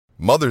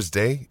Mother's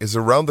Day is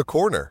around the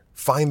corner.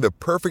 Find the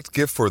perfect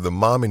gift for the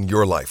mom in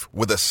your life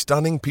with a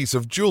stunning piece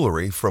of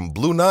jewelry from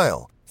Blue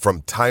Nile.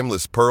 From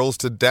timeless pearls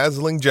to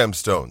dazzling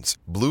gemstones,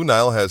 Blue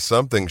Nile has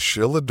something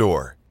she'll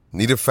adore.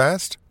 Need it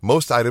fast?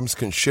 Most items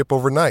can ship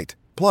overnight.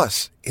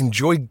 Plus,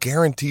 enjoy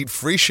guaranteed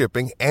free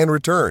shipping and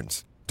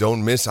returns.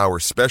 Don't miss our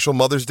special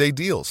Mother's Day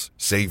deals.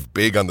 Save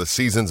big on the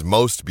season's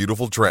most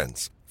beautiful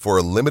trends. For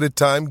a limited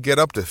time, get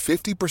up to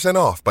 50%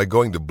 off by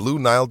going to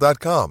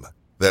BlueNile.com.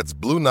 That's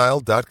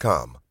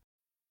BlueNile.com.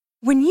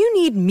 When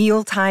you need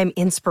mealtime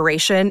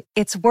inspiration,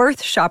 it's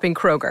worth shopping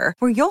Kroger,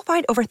 where you'll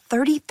find over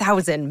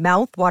 30,000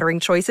 mouth-watering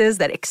choices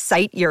that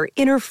excite your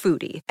inner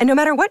foodie. And no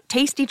matter what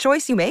tasty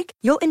choice you make,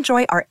 you'll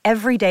enjoy our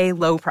everyday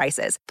low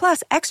prices,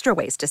 plus extra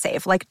ways to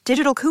save, like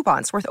digital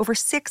coupons worth over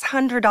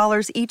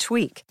 $600 each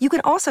week. You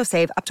can also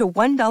save up to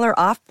 $1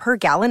 off per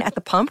gallon at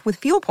the pump with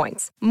fuel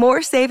points.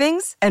 More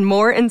savings and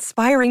more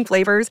inspiring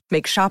flavors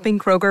make shopping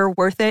Kroger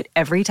worth it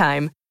every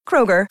time.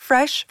 Kroger,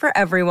 fresh for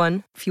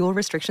everyone. Fuel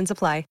restrictions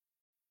apply.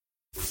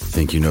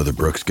 Think you know the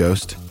Brooks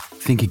Ghost?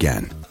 Think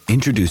again.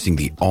 Introducing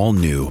the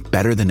all-new,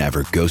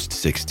 better-than-ever Ghost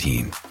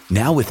 16.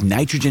 Now with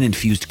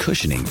nitrogen-infused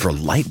cushioning for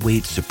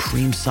lightweight,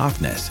 supreme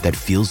softness that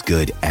feels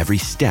good every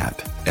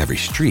step, every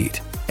street,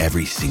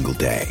 every single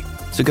day.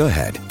 So go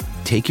ahead,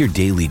 take your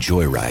daily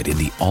joyride in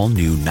the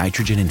all-new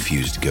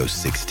nitrogen-infused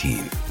Ghost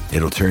 16.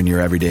 It'll turn your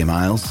everyday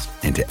miles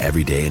into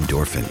everyday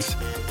endorphins.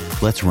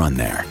 Let's run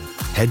there.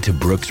 Head to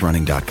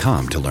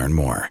brooksrunning.com to learn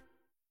more.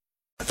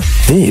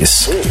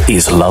 This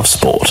is Love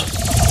Sport.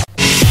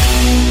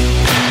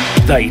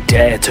 They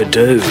dare to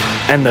do,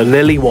 and the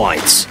Lily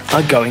Whites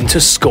are going to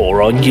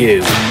score on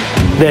you.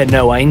 They're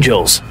no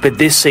angels, but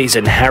this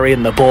season Harry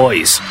and the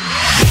boys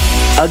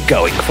are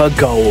going for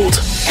gold.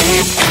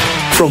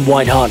 From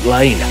White Hart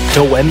Lane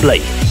to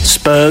Wembley,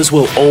 Spurs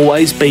will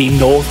always be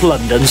North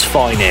London's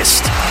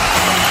finest.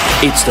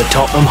 It's the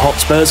Tottenham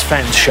Hotspurs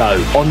Fans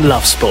Show on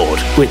Love Sport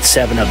with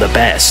 7 of the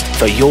best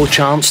for your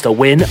chance to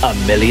win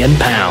 £1 million.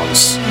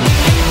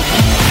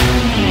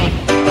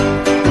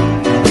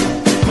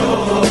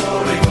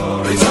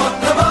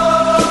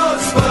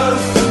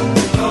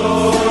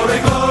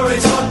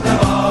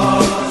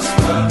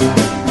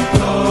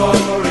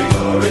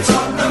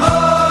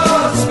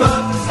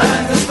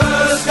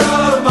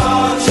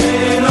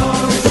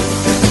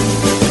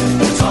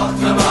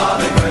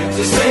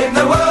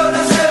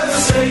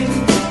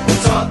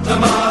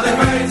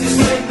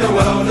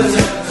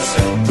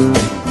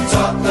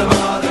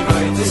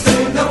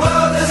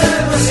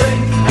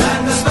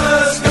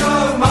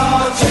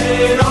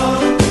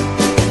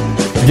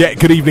 Yeah,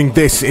 good evening.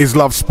 This is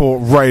Love Sport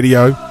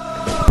Radio,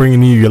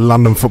 bringing you your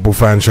London football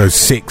fan show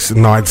 6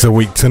 nights a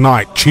week.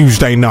 Tonight,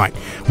 Tuesday night,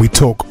 we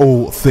talk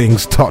all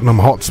things Tottenham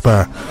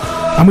Hotspur,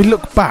 and we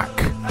look back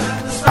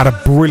at a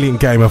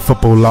brilliant game of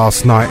football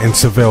last night in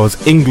Seville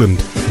as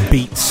England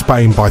beat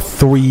Spain by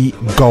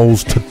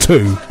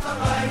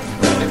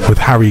 3-2, with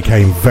Harry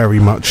Kane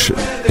very much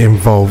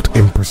involved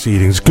in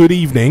proceedings. Good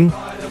evening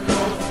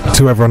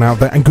to everyone out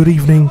there, and good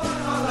evening,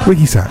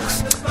 Ricky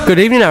Sachs. Good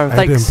evening, Aaron.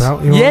 Thanks.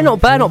 Right? Not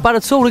bad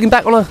at all. Looking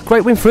back on a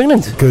great win for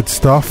England. Good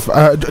stuff.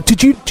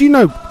 Do you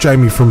know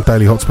Jamie from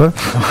Daily Hotspur?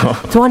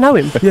 Do I know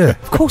him? Yeah,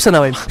 of course I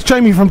know him. It's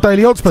Jamie from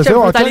Daily Hotspur.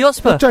 Jamie from Daily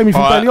Hotspur. Jamie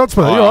from Daily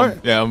Hotspur. You all right?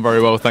 Yeah, I'm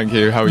very well, thank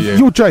you. How are you?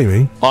 You're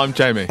Jamie. I'm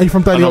Jamie. Are you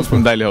from Daily Hotspur?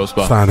 I'm from Daily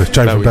Hotspur. Standard.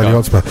 Jamie from Daily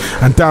Hotspur.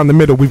 And down the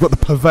middle, we've got the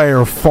purveyor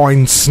of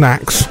fine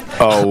snacks.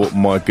 Oh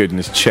my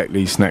goodness! Check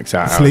these snacks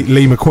out. It's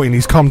Lee McQueen.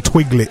 He's come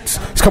Twiglets.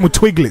 He's come with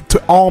Twiglet,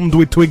 armed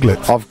with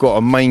Twiglets. I've got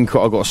a main.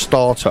 I've got a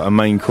starter, a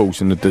main course,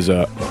 and a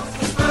dessert.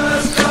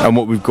 And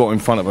what we've got in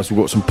front of us, we've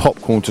got some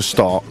popcorn to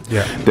start.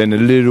 Yeah. Then a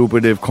little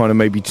bit of kind of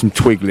maybe some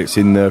Twiglets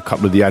in a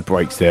couple of the ad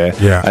breaks there.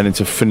 Yeah. And then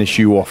to finish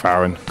you off,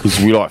 Aaron, because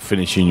we like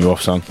finishing you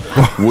off, son.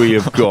 We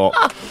have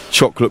got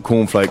chocolate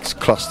cornflakes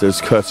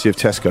clusters, courtesy of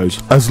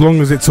Tesco's. As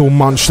long as it's all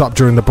munched up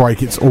during the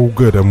break, it's all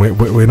good, and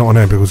we're not on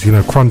air because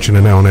crunching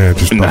and on air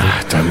just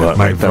don't work,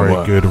 make very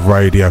good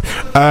radio.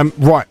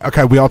 Right,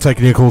 okay, we are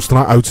taking your calls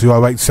tonight.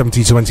 0208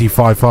 70 20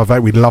 558.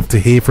 We'd love to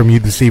hear from you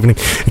this evening.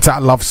 It's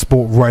at Love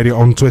Sport Radio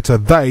on Twitter.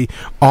 They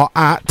are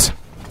at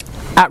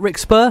Rick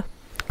Spur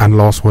and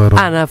Last Word on,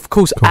 and of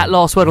course at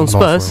Last Word on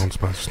Spurs.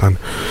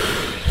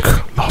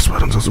 Last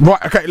Word on Spurs.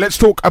 Right, okay, let's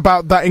talk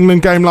about that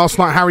England game last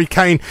night. Harry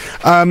Kane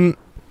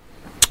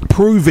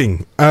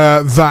proving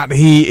that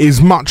he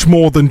is much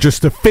more than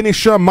just a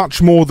finisher,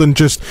 much more than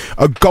just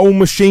a goal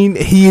machine.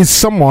 He is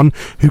someone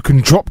who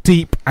can drop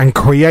deep and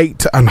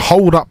create and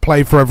hold up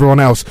play for everyone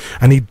else,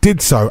 and he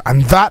did so.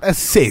 And that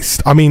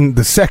assist, I mean,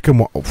 the second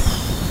one,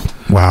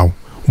 wow.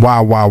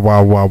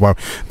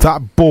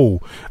 That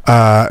ball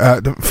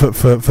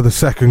for the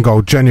second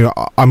goal, genuine.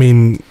 I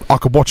mean, I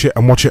could watch it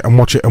and watch it and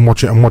watch it and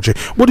watch it and watch it.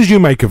 What did you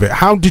make of it?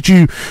 How did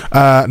you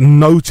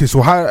notice,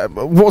 or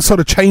what sort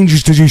of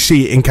changes did you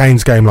see in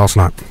Kane's game last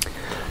night?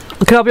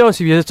 Can I be honest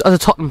with you, as a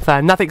Tottenham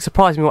fan, nothing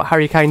surprised me what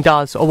Harry Kane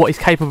does or what he's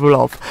capable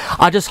of.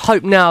 I just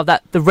hope now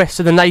that the rest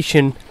of the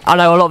nation, I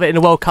know a lot of it in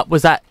the World Cup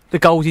was that the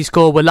goals he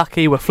scored were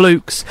lucky, were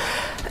flukes.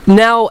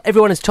 Now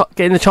everyone is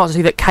getting the chance to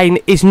see that Kane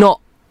is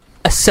not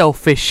a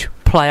selfish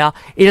player.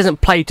 He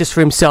doesn't play just for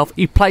himself.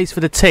 He plays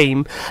for the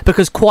team,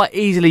 because quite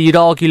easily you'd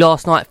argue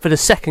last night for the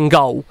second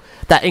goal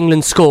that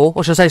England score,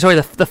 or should I say, sorry,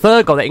 the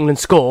third goal that England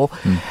score,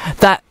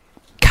 that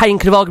Kane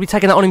could have arguably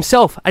taken that on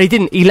himself, and he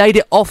didn't. He laid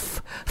it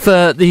off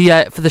for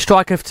the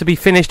striker to be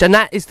finished, and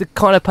that is the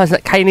kind of person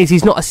that Kane is.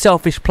 He's not a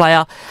selfish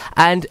player,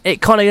 and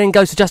it kind of then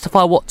goes to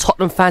justify what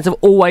Tottenham fans have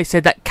always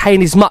said, that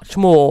Kane is much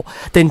more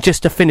than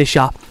just a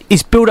finisher.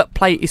 His build-up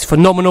play is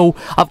phenomenal.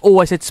 I've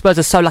always said Spurs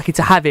are so lucky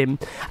to have him,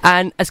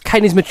 and as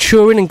Kane is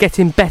maturing and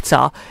getting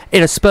better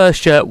in a Spurs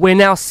shirt, we're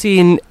now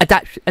seeing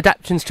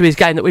adaptations to his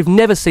game that we've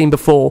never seen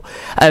before.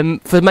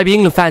 For maybe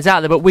England fans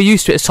out there, but we're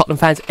used to it as Tottenham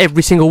fans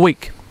every single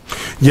week.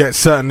 Yeah,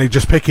 certainly.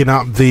 Just picking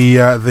up the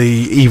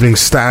Evening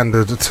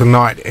Standard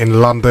tonight in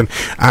London,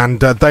 and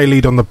they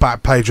lead on the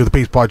back page with a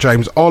piece by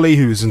James Ollie,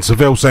 who's in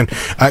Seville, saying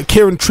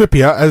Kieran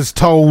Trippier has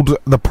told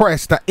the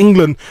press that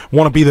England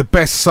want to be the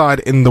best side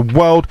in the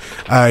world.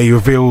 He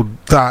revealed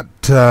that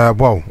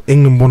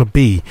England want to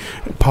be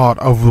part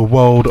of the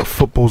world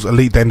football's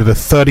elite. They ended a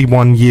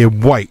 31-year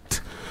wait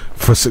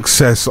for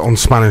success on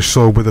Spanish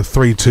soil with a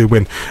 3-2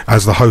 win,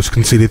 as the host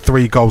conceded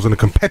 3 goals in a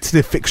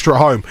competitive fixture at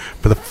home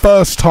for the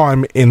first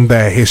time in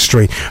their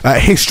history.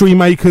 History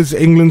makers,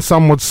 England,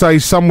 some would say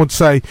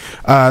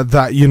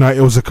that, you know, it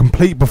was a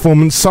complete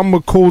performance. Some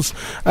would cause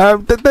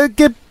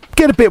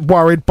get a bit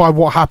worried by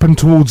what happened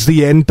towards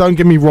the end. Don't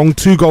get me wrong,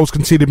 2 goals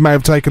conceded may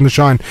have taken the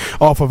shine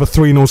off of a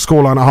 3-0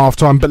 scoreline at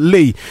half-time. But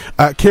Lee,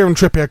 Kieran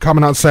Trippier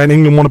coming out saying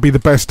England want to be the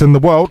best in the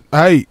world.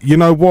 Hey, you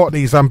know what?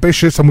 He's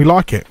ambitious and we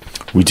like it.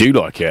 We do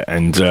like it,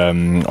 and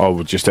I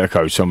would just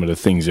echo some of the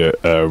things that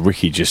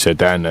Ricky just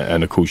said, and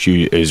of course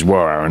you as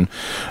well, Aaron.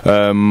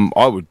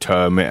 I would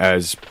term it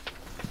as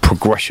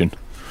progression.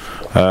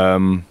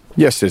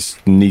 Yes, there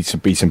needs to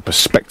be some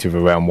perspective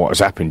around what has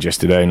happened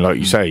yesterday, and like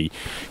you say,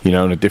 you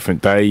know, on a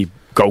different day,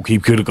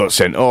 goalkeeper could have got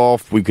sent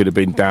off, we could have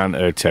been down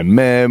to 10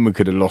 men, we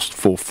could have lost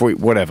 4-3,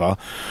 whatever,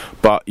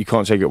 but you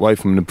can't take it away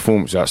from the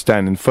performance.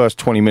 Outstanding. First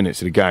 20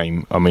 minutes of the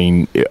game, I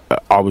mean,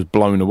 I was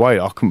blown away.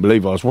 I couldn't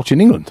believe I was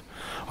watching England.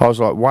 I was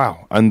like,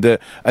 wow. And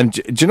do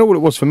you know what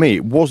it was for me?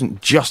 It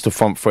wasn't just the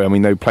front three. I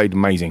mean, they played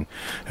amazing,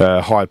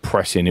 high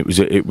pressing. It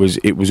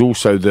was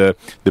also the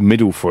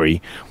middle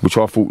three, which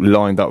I thought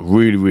lined up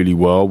really, really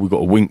well. We got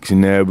a Winks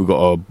in there. We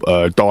got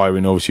a Dyer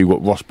in. Obviously, we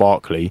got Ross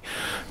Barkley.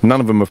 None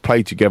of them have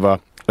played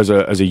together as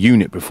a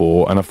unit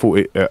before, and I thought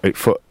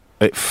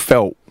it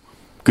felt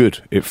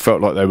good. It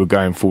felt like they were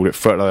going forward. It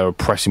felt like they were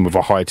pressing with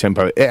a high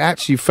tempo. It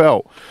actually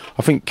felt,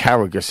 I think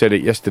Carragher said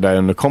it yesterday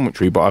on the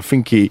commentary, but I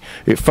think it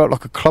felt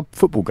like a club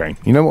football game.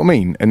 You know what I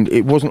mean? And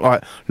it wasn't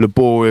like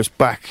laborious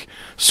back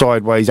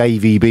sideways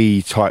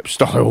AVB type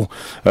style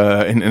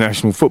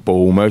international football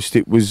almost.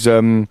 It was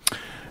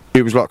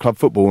like club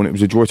football, and it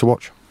was a joy to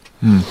watch.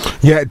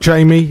 Yeah,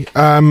 Jamie,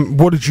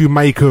 what did you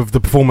make of the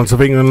performance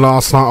of England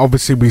last night?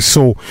 Obviously, we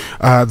saw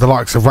the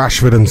likes of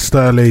Rashford and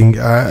Sterling,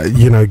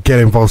 get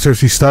involved.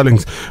 Seriously,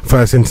 Sterling's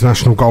first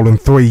international goal in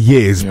 3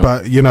 years. Yep.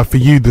 But, you know, for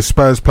you, the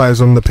Spurs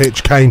players on the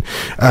pitch, Kane,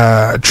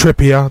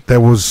 Trippier,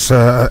 there was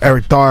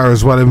Eric Dyer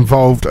as well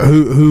involved.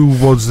 Who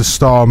was the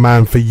star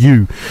man for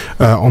you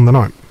on the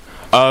night?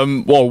 What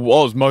I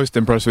was most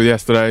impressed with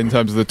yesterday in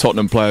terms of the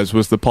Tottenham players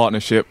was the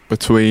partnership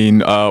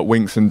between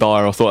Winks and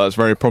Dyer. I thought that was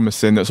very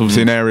promising. That's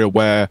obviously an area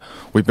where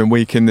we've been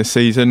weak in this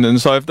season,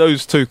 and so if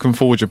those two can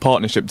forge a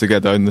partnership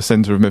together in the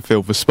centre of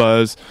midfield for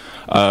Spurs,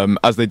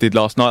 as they did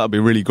last night, that'd be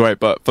really great.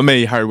 But for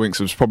me, Harry Winks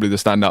was probably the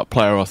standout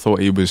player. I thought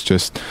he was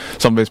just,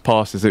 some of his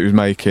passes that he was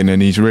making,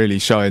 and he's really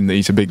showing that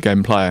he's a big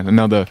game player.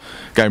 Another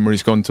game where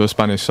he's gone to a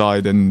Spanish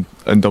side and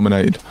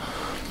dominated.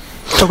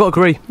 I've got to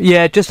agree.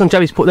 Yeah, just on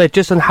Jamie's point there,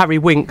 just on Harry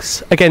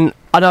Winks. Again,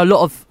 I know a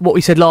lot of what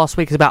we said last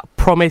week is about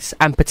promise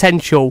and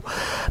potential,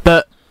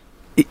 but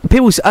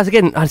people,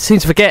 I seem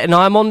to forget, and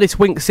I'm on this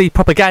Winksy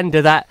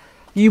propaganda that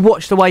you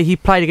watch the way he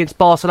played against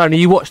Barcelona,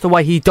 you watch the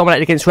way he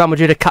dominated against Real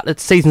Madrid a couple of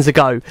seasons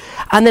ago,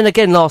 and then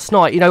again last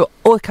night,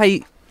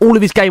 okay, all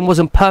of his game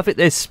wasn't perfect,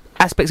 there's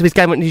aspects of his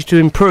game that needs to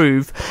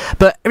improve,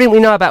 but everything we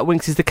know about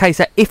Winks is the case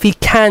that if he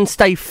can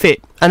stay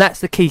fit, and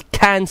that's the key,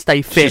 can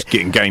stay fit. It's just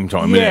getting game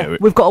time, yeah, isn't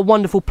it? We've got a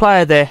wonderful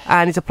player there,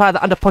 and he's a player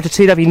that under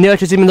Pochettino, he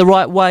nurtures him in the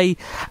right way,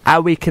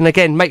 and we can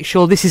again make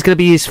sure this is going to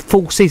be his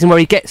full season where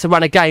he gets a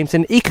run of games,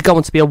 and he could go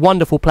on to be a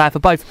wonderful player for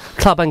both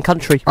club and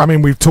country. I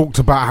mean, we've talked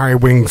about Harry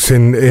Winks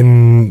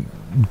in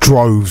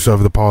droves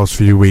over the past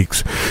few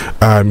weeks,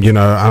 and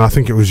I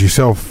think it was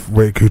yourself,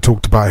 Rick, who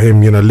talked about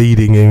him,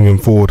 leading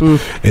England forward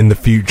in the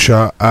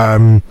future.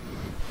 Are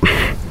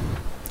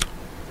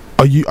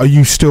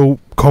you still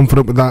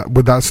confident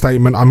with that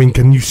statement? I mean,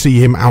 can you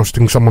see him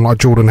ousting someone like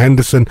Jordan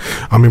Henderson?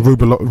 I mean,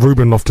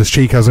 Ruben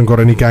Loftus-Cheek hasn't got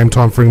any game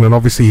time for England.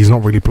 Obviously, he's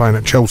not really playing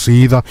at Chelsea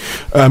either.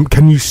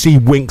 Can you see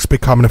Winks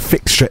becoming a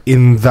fixture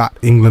in that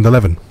England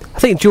 11? I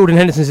think Jordan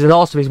Henderson's the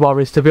last of his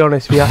worries, to be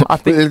honest with you. I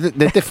think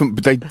they're different,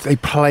 but they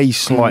play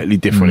slightly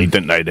differently,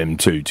 don't they? Them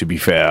two, to be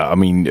fair. I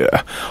mean,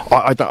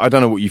 I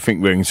don't know what you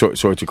think. We're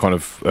sorry to kind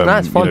of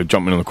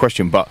jump in on the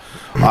question, but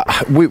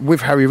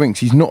with Harry Winks,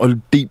 he's not a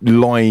deep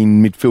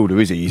line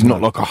midfielder, is he? He's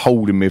not like a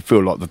holding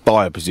midfield like the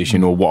Dyer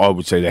position, or what I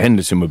would say the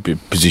Henderson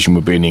position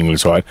would be in the England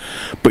side.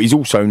 But he's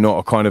also not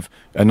a kind of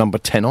a number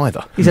 10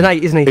 either. He's an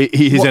 8, isn't he?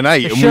 He's an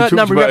 8. The shirt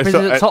number he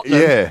represents at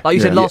Tottenham. Like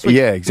you said last week.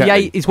 Yeah, exactly.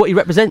 The 8 is what he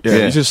represents.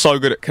 Yeah, he's just so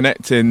good at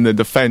connecting the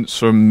defence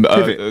from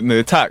the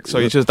attack.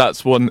 So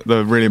that's one of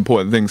the really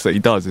important things that he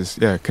does is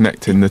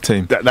connecting the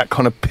team. That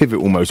kind of pivot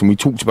almost, and we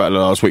talked about it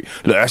last week.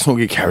 Look, let's not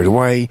get carried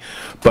away,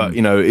 but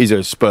it is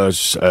a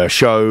Spurs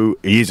show.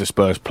 He is a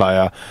Spurs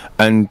player,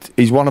 and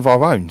he's one of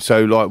our own.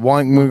 So like, why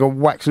aren't we going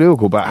to wax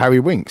lyrical about Harry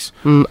Winks?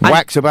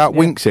 Wax about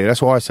Winks here.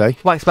 That's what I say.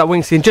 Wax about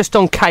Winks. And just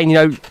on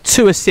Kane,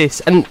 2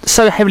 assists, and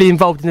so heavily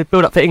involved in the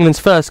build-up for England's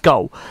first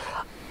goal.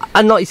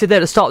 And like you said there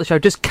at the start of the show,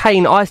 just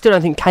Kane, I still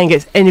don't think Kane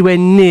gets anywhere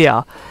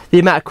near the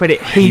amount of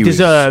credit he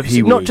deserves.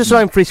 Not just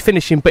alone for his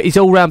finishing, but his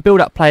all-round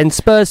build-up play. And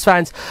Spurs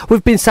fans,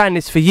 we've been saying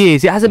this for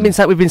years. It hasn't been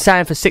something we've been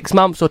saying for 6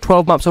 months or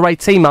 12 months or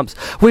 18 months.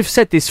 We've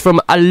said this from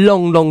a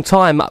long, long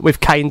time with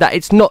Kane, that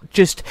it's not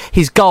just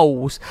his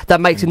goals that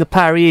makes him the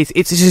player he is.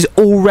 It's his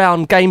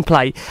all-round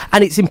gameplay.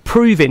 And it's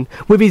improving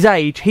with his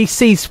age. He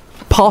sees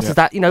passes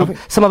that,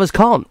 some others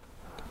can't.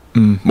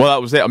 Well, that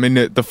was it. I mean,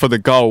 for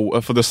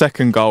the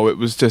second goal, it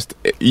was just,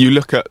 you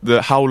look at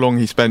how long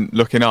he spent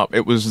looking up.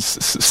 It was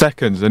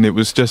seconds, and it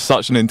was just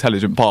such an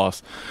intelligent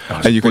pass,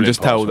 and you can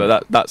just tell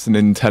that's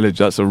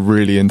a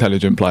really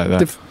intelligent player there.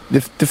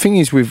 The thing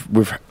is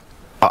with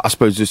I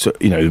suppose this,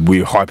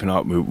 we're hyping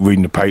up, we're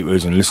reading the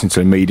papers and listening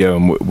to the media,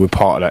 and we're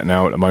part of that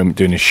now at the moment,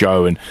 doing a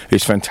show, and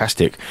it's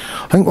fantastic.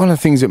 I think one of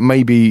the things that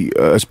maybe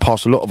has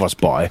passed a lot of us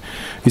by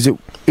is that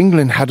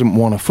England hadn't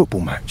won a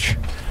football match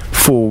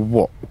for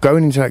what?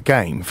 Going into that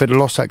game, if they'd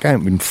lost that game,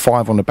 it'd been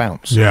 5 on the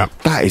bounce. Yeah.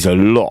 That is a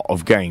lot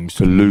of games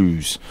to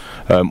lose,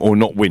 or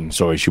not win,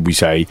 sorry, should we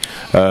say,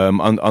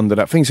 under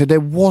that thing. So there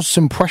was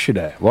some pressure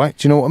there, right?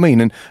 Do you know what I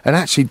mean? And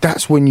actually,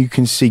 that's when you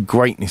can see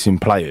greatness in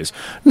players.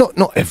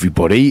 Not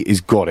everybody has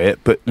got it,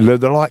 but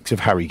the likes of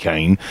Harry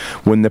Kane,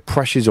 when the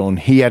pressure's on,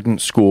 he hadn't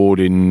scored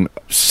in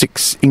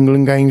 6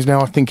 England games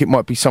now. I think it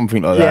might be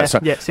something like that. So,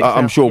 6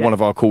 I'm sure one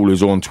of our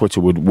callers on Twitter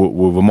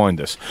will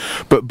remind us.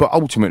 But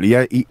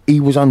ultimately,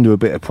 he was under a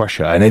bit of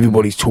pressure, and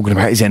everybody's talking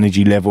about his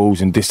energy levels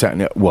and this, that,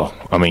 and that. Well,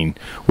 I mean,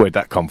 where'd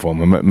that come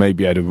from?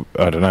 Maybe had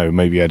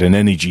maybe had an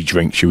energy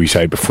drink, should we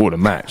say, before the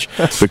match,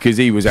 because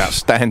he was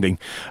outstanding.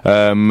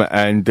 And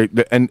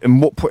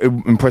what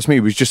impressed me,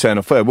 was just saying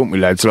off air, weren't we,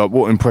 lads? Like,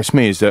 what impressed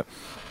me is that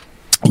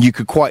you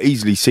could quite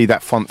easily see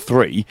that front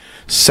three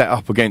set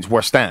up against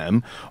West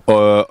Ham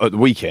at the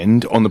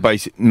weekend on the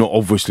basis, not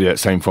obviously that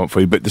same front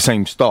three, but the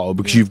same style,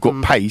 because you've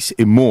got pace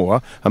in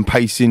Moura and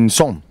pace in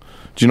Son.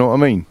 Do you know what I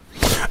mean?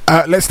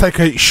 Let's take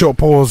a short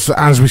pause.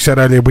 As we said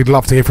earlier, we'd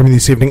love to hear from you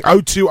this evening.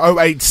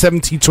 0208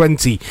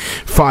 7020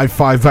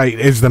 558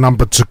 is the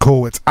number to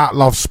call. It's at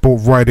Love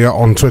Sport Radio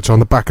on Twitter. On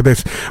the back of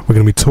this, we're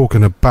going to be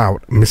talking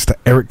about Mr.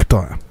 Eric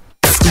Dyer.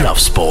 Love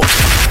Sport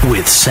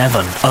with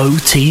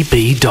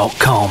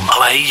 7otb.com.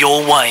 Play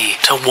your way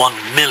to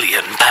 £1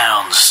 million.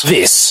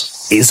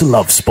 This is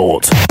Love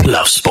Sport.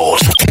 Love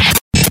Sport.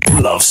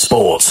 Love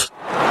Sport.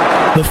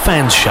 The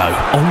Fans Show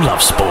on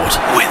Love Sport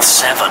with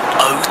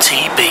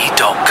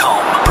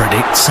 7otb.com.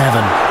 Predict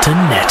 7 to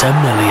net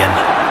 £1 million.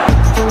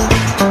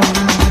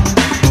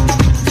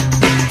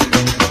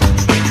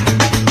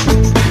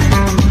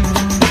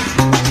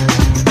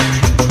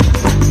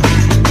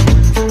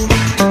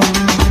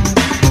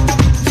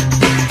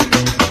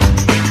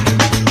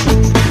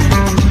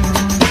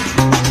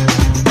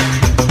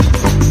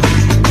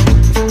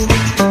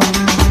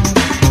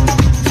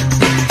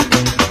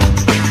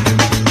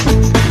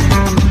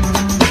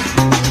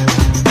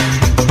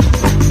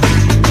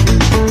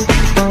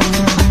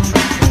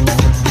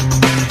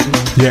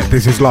 Yeah,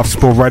 this is Love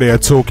Sport Radio,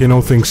 talking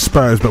all things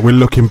Spurs, but we're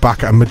looking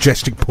back at a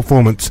majestic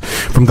performance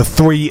from the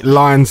 3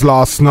 Lions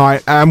last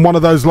night, and one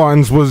of those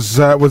Lions was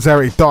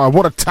Eric Dyer.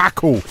 What a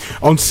tackle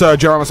on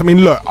Sergio Ramos! I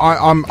mean, look,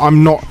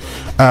 I'm not.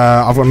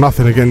 I've got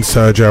nothing against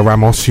Sergio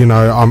Ramos.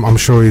 I'm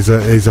sure he's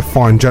a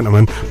fine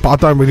gentleman, but I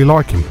don't really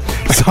like him.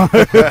 So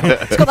he's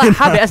got that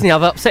habit, hasn't he,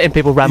 of upsetting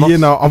people, Ramos?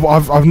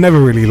 I've never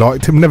really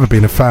liked him, never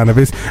been a fan of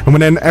his. And when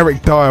then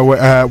Eric Dyer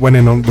went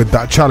in on with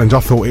that challenge, I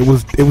thought it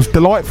was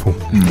delightful,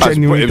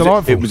 genuinely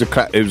delightful. It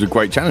was a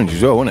great challenge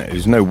as well, wasn't it?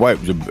 There's no way it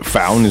was a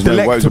foul, and there's no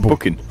way it was a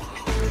booking.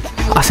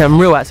 I say I'm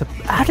real.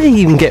 How did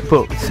he even get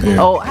booked?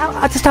 Yeah.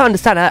 I just don't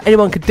understand how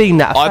anyone could deem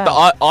that a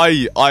foul.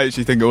 I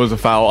actually think it was a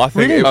foul. I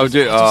think it was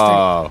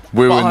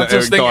we're in the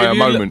Eric Dyer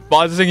moment. But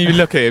I just think if you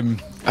look at him,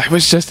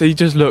 he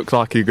just looks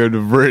like he could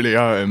have really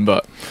hurt him.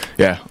 But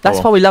yeah, that's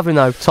why we love him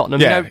though,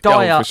 Tottenham. Yeah,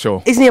 Dyer, for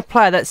sure. Isn't he a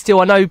player that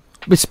still, I know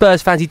with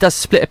Spurs fans he does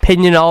split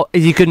opinion,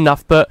 is he good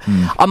enough? But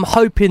I'm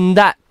hoping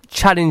that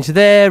challenge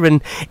there,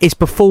 and his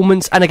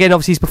performance, and again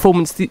obviously his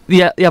performance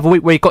the other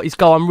week where he got his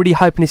goal. I'm really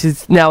hoping this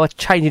is now a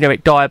change in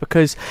Eric Dyer,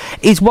 because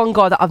he's one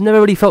guy that I've never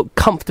really felt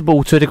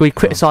comfortable to a degree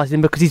criticising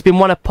him, because he's been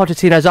one of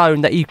Pochettino's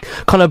own that he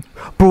kind of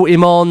brought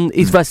him on.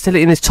 His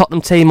versatility in his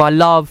Tottenham team I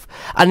love,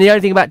 and the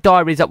only thing about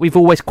Dyer is that we've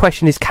always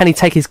questioned is, can he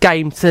take his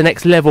game to the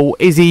next level?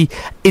 Is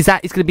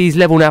that going to be his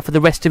level now for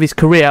the rest of his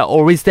career,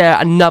 or is there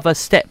another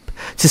step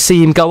to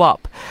see him go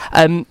up?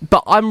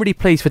 But I'm really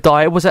pleased for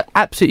Dyer. It was an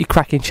absolutely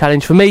cracking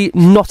challenge for me.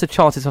 Not a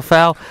chance it's a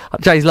foul.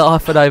 Jay's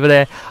laughing over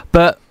there.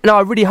 But no,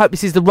 I really hope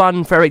this is the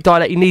run for Eric Dyer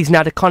that he needs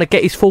now to kind of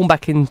get his form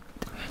back in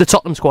the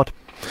Tottenham squad.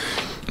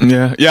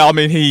 Yeah. I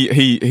mean,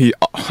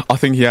 I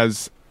think he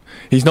has.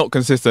 He's not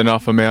consistent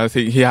enough for me. I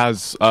think he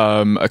has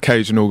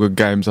occasional good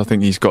games. I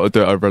think he's got to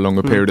do it over a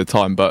longer period of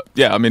time. But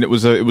yeah, I mean, it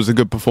was a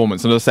good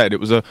performance, and as I said, it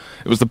was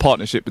the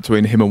partnership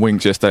between him and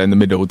Winks yesterday in the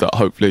middle that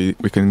hopefully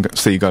we can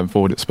see going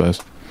forward at Spurs.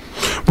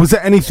 Was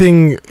there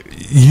anything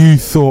you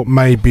thought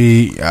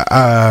maybe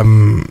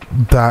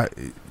that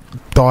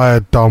Dyer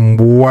done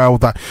well,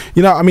 that,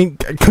 you know, I mean,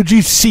 could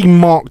you see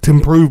marked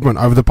improvement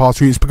over the past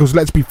few years? Because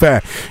let's be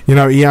fair, you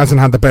know, he hasn't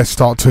had the best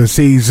start to a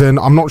season.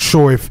 I'm not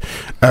sure if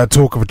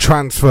talk of a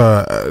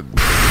transfer,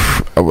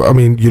 I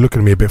mean, you're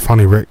looking at me a bit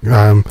funny, Rick.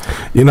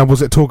 You know,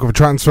 was it talk of a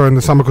transfer in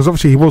the summer? Because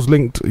obviously he was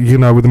linked, you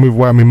know, with the move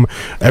away. I mean,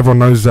 everyone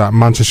knows that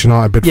Manchester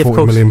United bid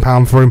 £40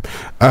 million for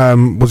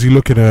him. Was he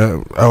looking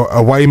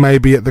away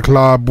maybe at the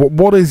club?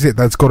 What is it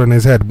that's got in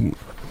his head?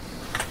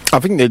 I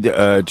think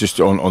that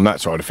just on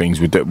that side of things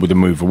with the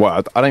move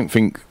away, I don't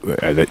think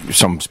that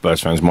some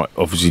Spurs fans might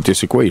obviously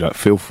disagree. Like,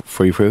 feel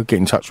free to get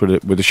in touch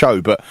with the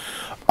show, but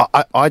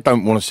I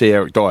don't want to see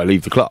Eric Dyer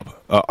leave the club.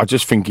 I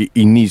just think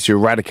he needs to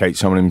eradicate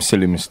some of them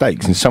silly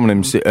mistakes, and some of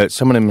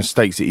them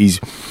mistakes that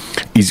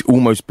he's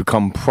almost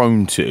become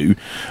prone to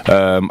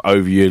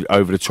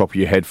over the top of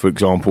your head. For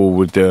example,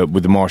 with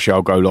the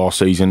Martial goal last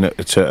season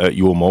at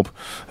your mob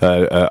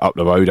up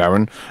the road,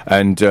 Aaron,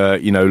 and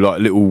you know,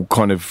 like little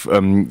kind of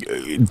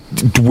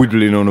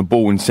dwiddling on a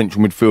ball in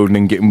central midfield and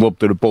then getting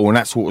robbed of the ball and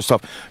that sort of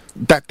stuff.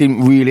 That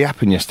didn't really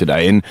happen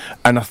yesterday, and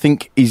I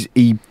think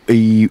he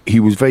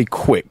was very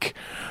quick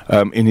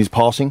in his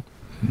passing.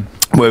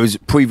 Whereas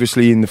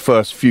previously in the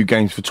first few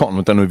games for Tottenham,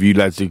 I don't know if you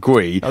lads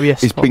agree,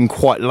 it's been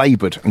quite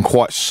laboured and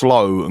quite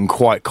slow and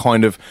quite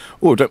kind of,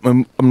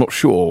 I'm not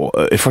sure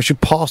if I should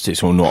pass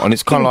this or not. And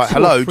it's kind of like,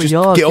 hello, just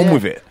get on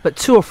with it. But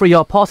 2 or 3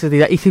 yard passes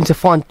that he seems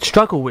to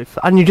struggle with.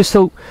 And you just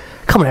thought,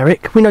 come on,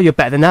 Eric, we know you're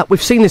better than that. We've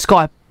seen this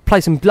guy play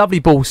some lovely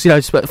balls, you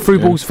know, through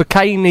balls for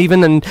Kane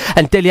even,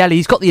 and Dele Alli.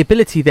 He's got the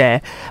ability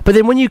there, but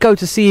then when you go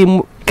to see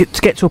him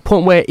get to a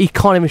point where he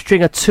can't even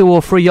string a 2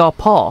 or 3 yard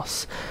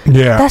pass,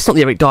 that's not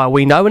the Eric Dyer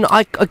we know. And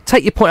I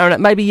take your point, Aaron, that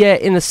maybe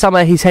in the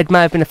summer his head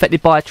may have been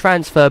affected by a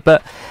transfer,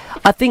 but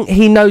I think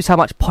he knows how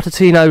much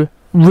Pochettino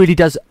really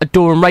does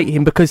adore and rate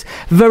him, because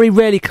very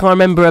rarely can I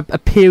remember a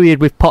period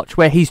with Poch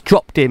where he's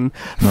dropped him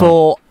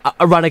for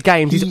a run of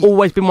games. He's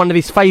always been one of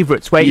his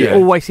favourites, where he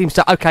always seems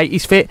to, okay,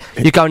 he's fit,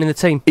 you're going in the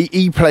team.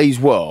 He plays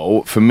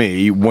well for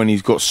me when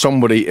he's got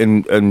somebody,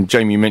 and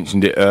Jamie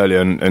mentioned it earlier,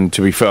 and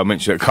to be fair, I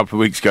mentioned it a couple of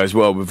weeks ago as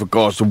well, with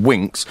regards to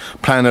Winks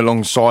playing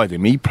alongside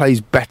him. He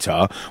plays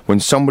better when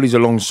somebody's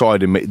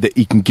alongside him that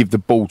he can give the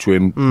ball to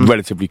him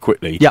relatively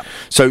quickly.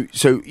 So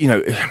you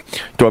know,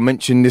 do I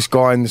mention this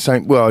guy in the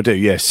same? Well, I do,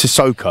 yes.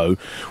 Sissoko.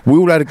 We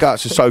all had a go at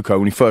Sissoko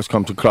when he first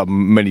come to the club,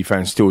 and many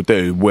fans still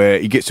do, where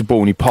he gets the ball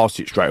and he passes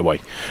it straight away.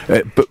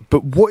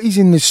 But what he's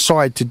in this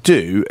side to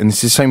do, and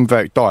it's the same with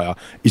Eric Dyer,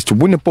 is to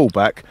win the ball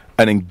back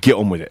and then get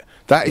on with it.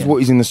 That is what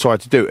he's in the side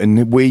to do.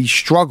 And where he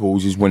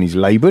struggles is when he's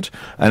laboured,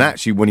 and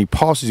actually when he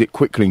passes it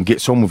quickly and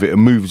gets on with it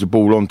and moves the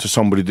ball on to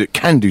somebody that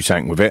can do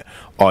something with it,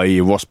 i.e.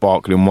 Ross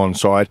Barkley on one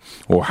side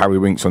or Harry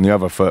Winks on the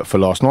other for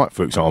last night,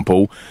 for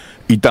example.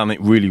 He done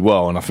it really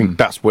well, and I think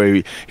that's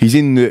where he's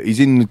in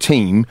the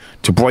team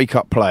to break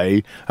up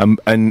play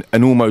and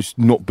almost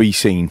not be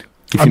seen.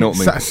 If you know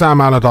what I mean. Sam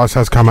Allardyce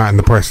has come out in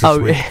the press this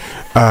week,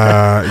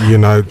 you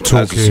know,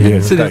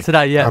 talking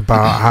today,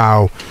 about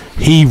how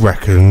he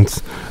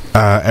reckons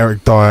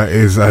Eric Dyer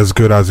is as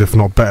good as, if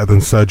not better than,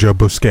 Sergio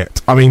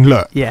Busquets. I mean,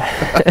 look,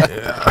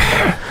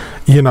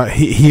 you know,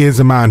 he is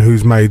a man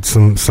who's made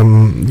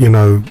some you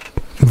know,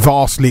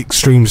 vastly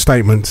extreme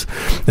statements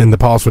in the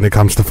past when it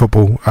comes to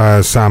football,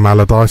 Sam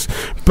Allardyce.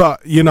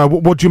 But, you know,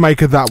 what do you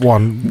make of that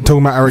one?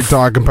 Talking about Eric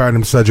Dyer, comparing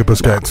him to Sergio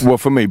Busquets. Well,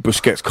 for me,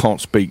 Busquets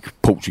can't speak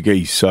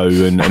Portuguese,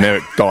 and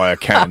Eric Dyer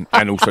can,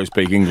 and also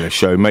speak English,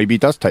 so maybe he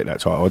does take that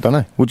title. I don't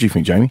know. What do you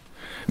think, Jamie?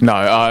 No,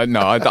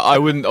 I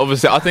wouldn't.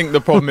 Obviously, I think the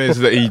problem is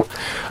that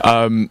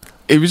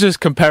he was just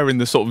comparing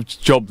the sort of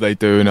job they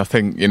do, and I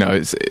think, you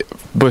know,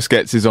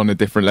 Busquets is on a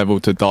different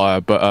level to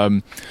Dyer. But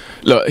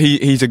look,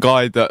 he's a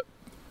guy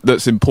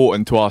that's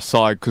important to our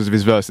side because of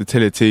his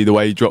versatility, the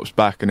way he drops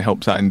back and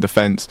helps out in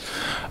defence.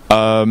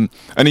 And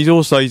he's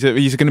going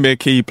to be a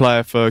key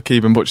player for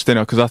keeping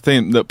Pochettino, because I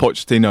think that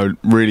Pochettino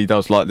really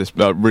does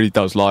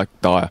like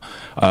Dyer,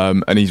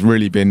 and he's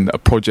really been a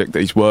project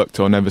that he's worked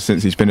on ever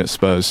since he's been at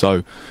Spurs.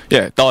 So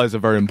yeah, Dyer's a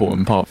very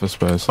important part for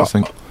Spurs, I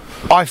think.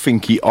 I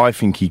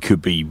think he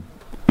could be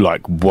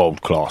like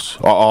world class.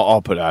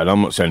 I'll put that.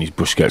 I'm not saying he's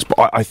Busquets,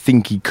 but I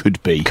think he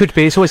could be. Could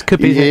be. It's always could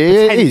be.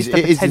 It is.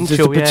 It's It's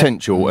the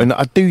potential, and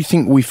I do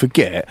think we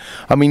forget.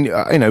 I mean,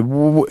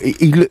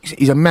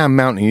 he's a man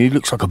mountain. He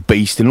looks like a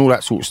beast and all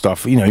that sort of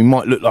stuff. You know, he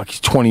might look like he's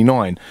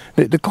 29.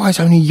 The guy's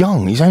only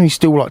young. He's only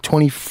still like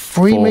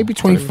 23, maybe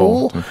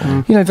 24.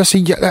 You know,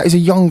 that is a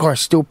young guy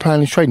still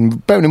playing his trade.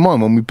 And bearing in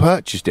mind when we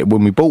purchased it,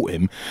 when we bought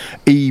him,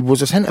 he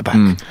was a centre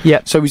back.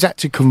 Yeah. So he's had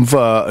to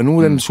convert and all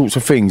them sorts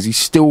of things. He's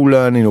still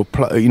learning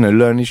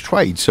learning his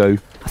trade. So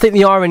I think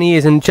the irony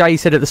is, and Jay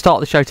said at the start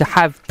of the show, to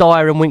have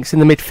Dyer and Winks in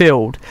the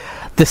midfield.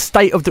 The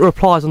state of the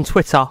replies on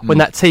Twitter when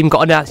that team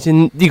got announced,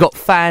 and you got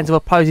fans of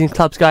opposing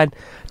clubs going,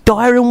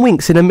 Dyer and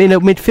Winks in a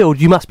midfield,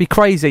 you must be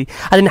crazy.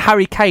 And then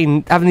Harry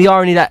Kane having the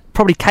irony that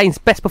probably Kane's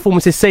best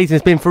performance this season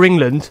has been for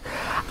England,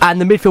 and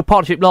the midfield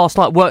partnership last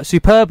night worked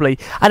superbly.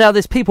 And now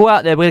there's people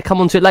out there, we're going to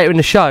come on to it later in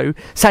the show,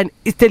 saying,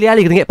 is Dele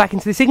Alli going to get back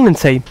into this England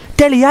team?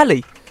 Dele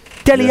Alli,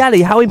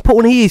 how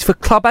important he is for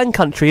club and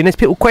country, and there's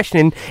people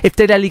questioning if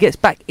Dele Alli gets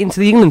back into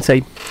the England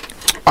team.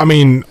 I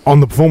mean, on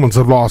the performance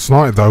of last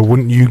night, though,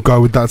 wouldn't you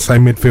go with that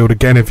same midfield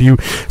again? If you're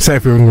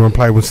going to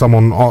play with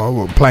someone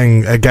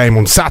playing a game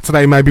on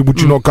Saturday, maybe,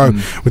 would you not go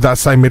with that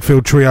same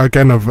midfield trio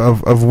again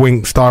of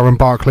Winks, Dyer and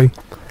Barkley?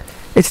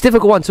 It's a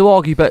difficult one to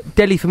argue, but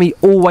Dele for me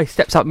always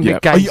steps up in big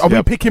games. Are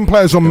we picking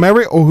players on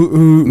merit, or are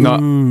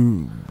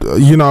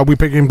we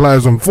picking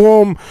players on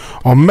form,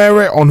 on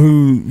merit, on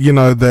who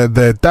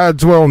their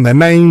dads were, on their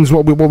names?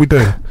 What we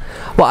doing?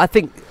 Well, I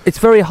think it's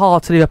very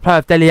hard to leave a player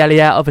of Dele Alli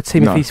out of a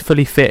team if he's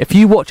fully fit. If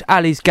you watch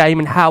Ali's game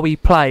and how he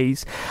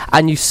plays,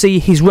 and you see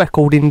his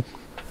record in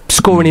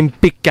scoring in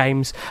big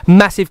games,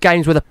 massive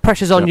games where the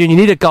pressure's on you and you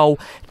need a goal,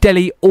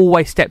 Dele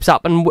always steps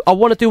up. And I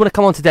want to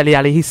come on to Dele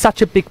Alli. He's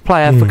such a big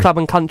player for club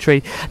and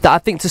country that I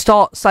think to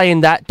start saying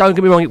that, don't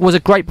get me wrong, it was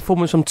a great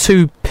performance from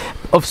two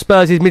of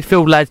Spurs'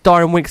 midfield lads,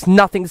 Dyer and Winks,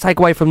 nothing to take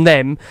away from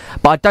them,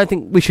 but I don't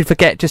think we should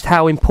forget just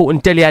how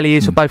important Dele Alli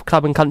is for both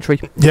club and country.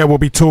 Yeah, we'll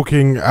be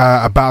talking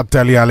about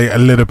Dele Alli a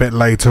little bit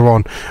later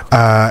on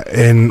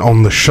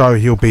on the show.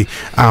 He'll be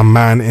our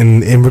man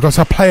in regards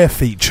to our player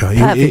feature.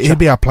 He'll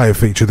be our player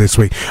feature this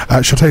week. Shall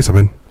I tell you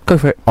something? Go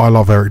for it. I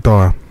love Eric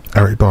Dyer.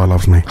 Eric Dyer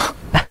loves me.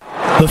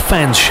 The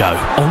Fans Show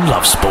on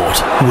Love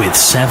Sport with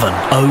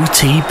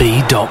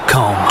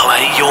 7OTB.com.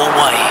 Play your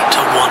way to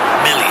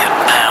 £1 million.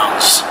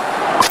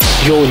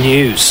 Your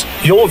news,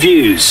 your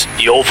views,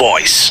 your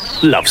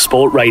voice. Love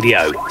Sport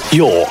Radio,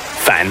 your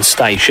fan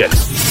station.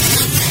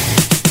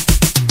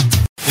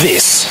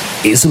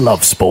 This is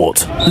Love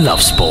Sport.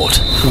 Love Sport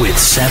with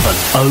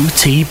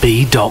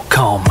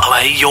 7OTB.com.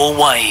 Play your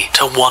way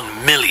to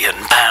 £1 million.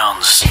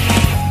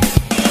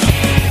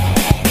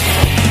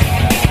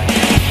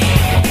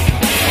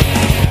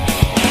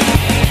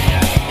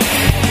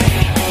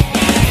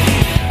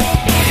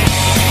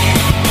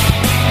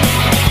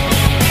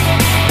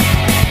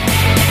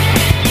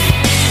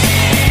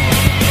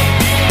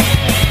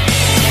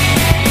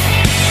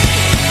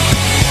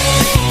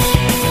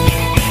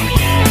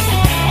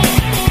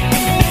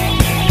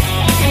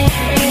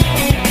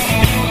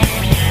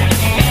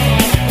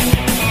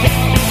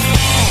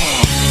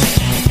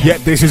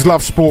 Yep, this is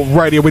Love Sport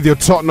Radio with your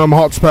Tottenham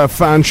Hotspur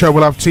fan show.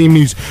 We'll have team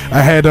news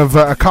ahead of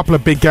a couple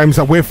of big games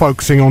that we're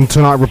focusing on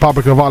tonight.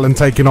 Republic of Ireland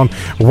taking on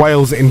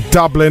Wales in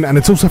Dublin, and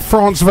it's also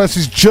France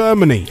versus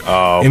Germany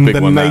in the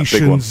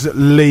Nations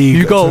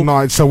League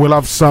tonight. So we'll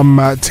have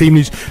some team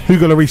news.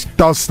 Hugo Lloris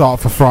does start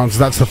for France.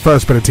 That's the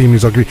first bit of team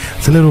news. I agree.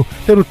 It's a little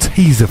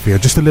teaser for you,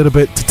 just a little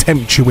bit to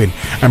tempt you in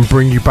and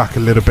bring you back a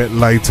little bit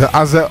later.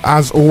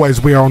 As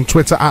always, we are on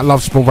Twitter at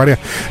Love Sport Radio.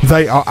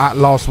 They are at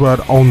Last Word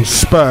on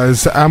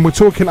Spurs, and we're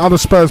talking other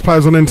Spurs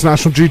players on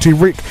international duty.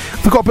 Rick,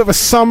 we've got a bit of a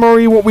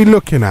summary. What we're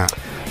looking at?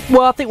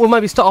 Well, I think we'll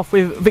maybe start off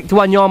with Victor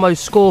Wanyama's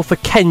score for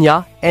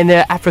Kenya in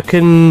their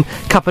African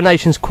Cup of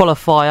Nations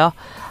qualifier,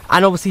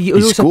 and obviously he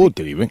scored,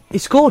 did he, Rick? He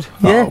scored.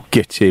 Yeah. Oh,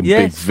 get him,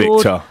 big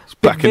Victor.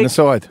 Back in the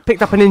side.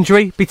 Picked up an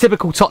injury. Be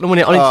typical Tottenham,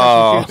 wouldn't it? On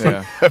international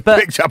duty. But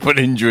picked up an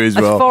injury as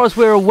well. As far as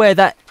we're aware,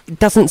 that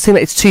doesn't seem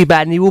like it's too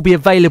bad, and he will be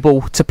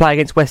available to play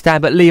against West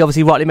Ham. But Lee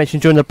obviously rightly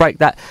mentioned during the break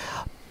that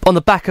on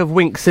the back of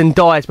Winks and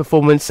Dyer's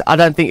performance, I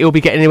don't think he'll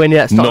be getting anywhere near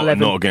that start 11.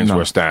 Not against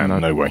West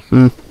Ham, no way.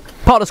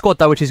 Part of the squad,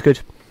 though, which is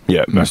good.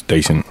 Yeah, that's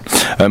decent.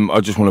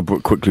 I just want to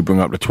quickly bring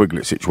up the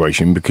Twiglet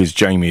situation, because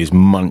Jamie is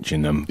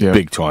munching them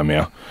big time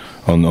here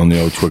on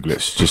the old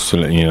Twiglets, just to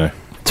let you know.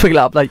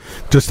 Twiglet update.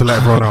 Just to let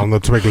everyone know on the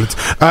Twiglets.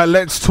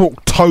 Let's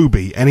talk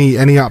Toby. Any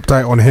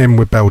update on him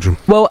with Belgium?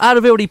 Well,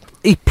 Alderweireld,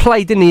 he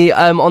played, didn't he,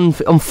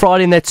 on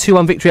Friday in their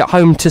 2-1 victory at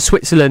home to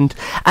Switzerland.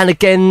 And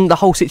again, the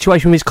whole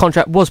situation with his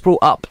contract was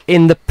brought up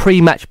in the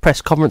pre-match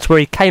press conference, where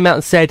he came out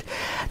and said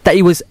that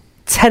he was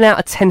 10 out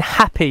of 10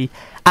 happy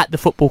at the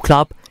football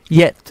club.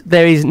 Yet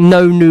there is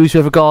no news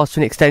with regards to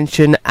an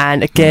extension,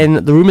 and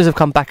again the rumours have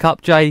come back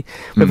up, Jay,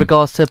 with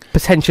regards to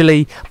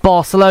potentially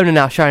Barcelona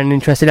now showing an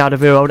interest in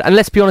Alderweireld. And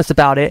let's be honest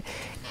about it,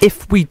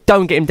 if we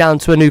don't get him down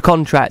to a new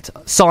contract,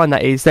 sign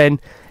that is, then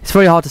it's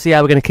very hard to see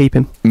how we're going to keep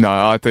him. No,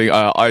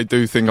 I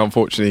do think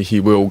unfortunately he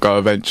will go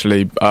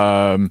eventually.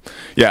 I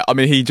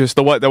mean, he just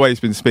the way he's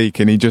been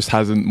speaking, he just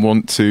hasn't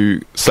want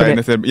to say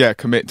anything. Yeah,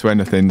 commit to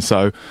anything.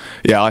 So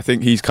I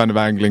think he's kind of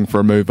angling for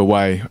a move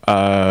away.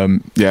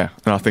 And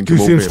I think do you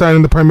see him staying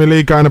in the Premier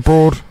League, going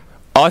abroad?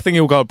 I think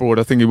he'll go abroad.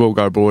 I think he will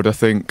go abroad. I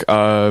think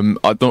I'm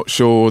not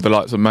sure the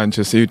likes of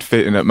Manchester, he'd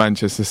fit in at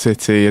Manchester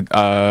City.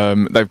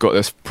 They've got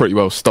this pretty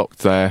well stocked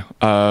there.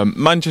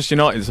 Manchester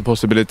United is a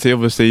possibility,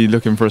 obviously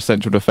looking for a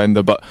central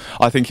defender, but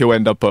I think he'll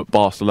end up at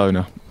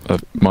Barcelona,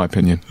 my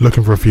opinion.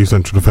 Looking for a few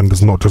central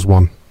defenders, not just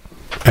one.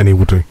 Any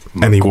will do.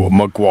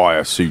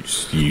 Maguire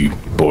suits you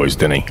boys,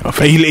 doesn't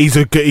he?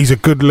 He's a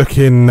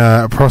good-looking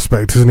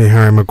prospect, isn't he,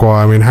 Harry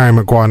Maguire? I mean, Harry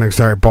Maguire next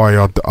to Eric Bailly,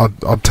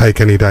 I'd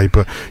take any day,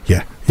 but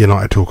yeah.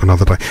 United talk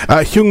another day.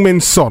 Heung-min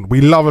Son,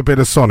 we love a bit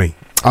of Sonny.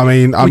 I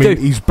mean,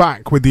 he's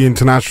back with the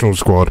international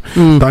squad.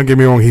 Don't get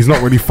me wrong, he's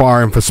not really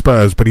firing for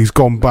Spurs, but he's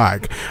gone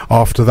back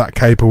after that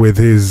caper with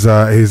his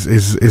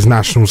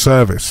national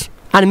service.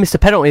 And he missed a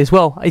penalty as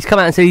well. He's come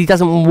out and said he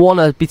doesn't want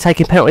to be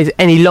taking penalties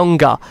any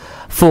longer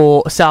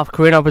for South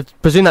Korea. And I would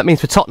presume that means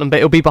for Tottenham, but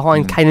it'll be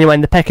behind Kane anyway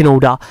in the pecking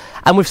order.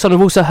 And with Son,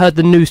 we've also heard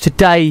the news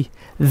today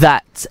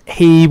that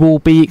he will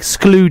be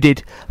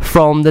excluded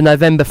from the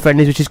November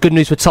friendlies, which is good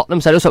news for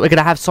Tottenham. So it looks like we're going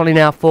to have Sonny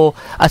now for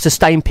a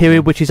sustained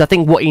period, which is, I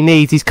think, what he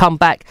needs. He's come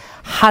back,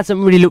 hasn't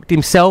really looked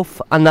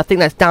himself, and I think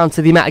that's down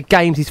to the amount of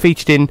games he's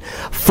featured in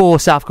for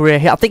South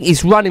Korea. I think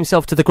he's run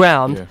himself to the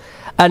ground.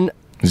 And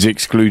is he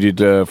excluded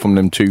from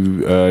them two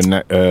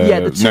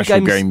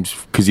national games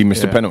because he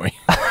missed a penalty?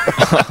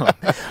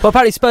 Well,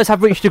 apparently Spurs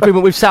have reached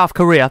agreement with South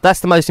Korea. That's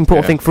the most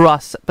important thing for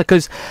us,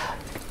 because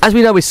as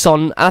we know with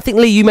Son, and I think,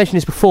 Lee, you mentioned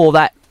this before,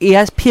 that he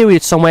has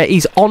periods somewhere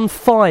he's on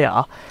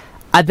fire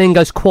and then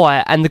goes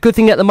quiet. And the good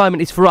thing at the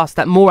moment is for us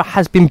that Moura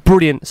has been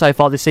brilliant so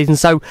far this season.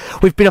 So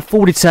we've been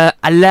afforded to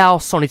allow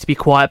Sonny to be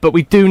quiet, but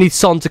we do need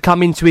Son to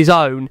come into his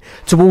own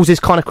towards this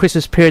kind of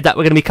Christmas period that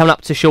we're going to be coming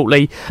up to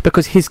shortly,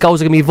 because his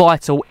goals are going to be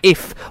vital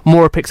if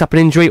Moura picks up an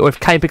injury or if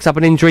Kane picks up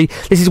an injury.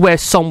 This is where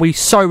Son, we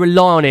so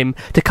rely on him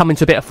to come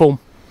into a bit of form.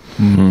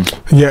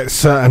 Yeah,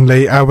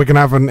 certainly. We're going to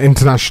have an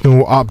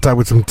international update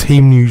with some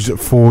team news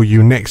for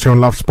you next year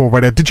on Love Sport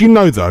Radio. Did you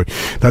know, though,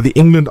 that the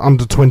England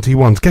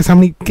under-21s, guess how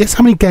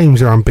many games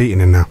they're unbeaten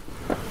in now?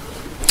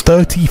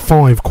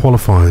 35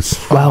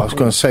 qualifiers. Wow. I was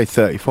going to say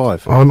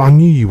 35. Oh, I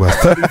knew you were.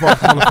 35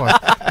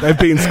 qualifiers. They've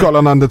beaten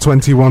Scotland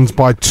under-21s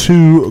by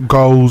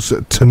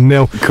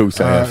 2-0. Of course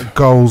they have.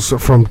 Goals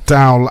from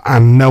Dowell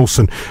and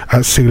Nelson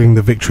sealing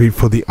the victory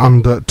for the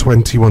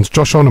under-21s.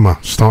 Josh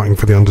Onomah starting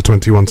for the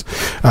under-21s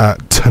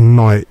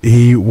tonight.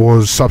 He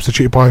was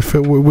substituted by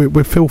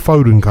with Phil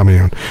Foden coming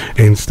on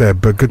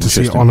instead, but good to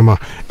see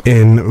Onomah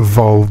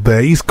involved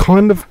there. He's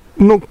kind of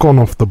not gone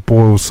off the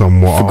boil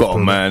somewhat.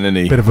 Forgotten man, isn't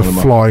he? Bit of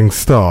a flying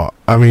start.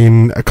 I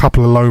mean, a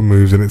couple of low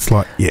moves and it's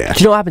like, yeah. Do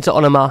you know what happened to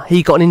Onomah?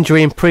 He got an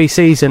injury in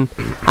pre-season,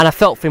 and I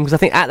felt for him because I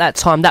think at that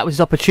time that was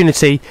his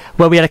opportunity,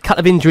 where we had a couple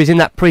of injuries in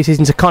that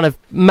pre-season to kind of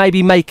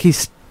maybe make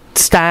his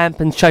stamp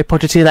and show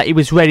Pochettino that he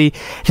was ready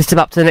to step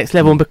up to the next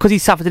level. And because he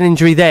suffered an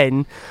injury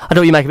then, I don't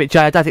know what you make of it,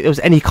 Jay, I don't think there was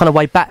any kind of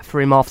way back for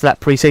him after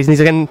that pre-season.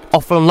 He's again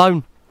off on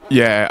loan.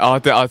 Yeah,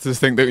 I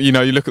just think that, you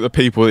look at the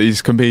people that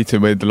he's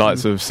competing with, the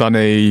likes of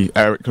Sonny,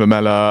 Eric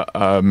Lamela,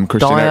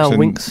 Christian Eriksen.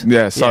 Winks.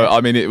 Yeah, so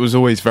I mean, it was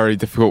always very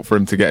difficult for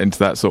him to get into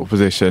that sort of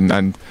position,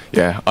 and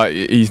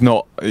he's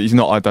not.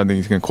 I don't think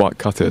he's going to quite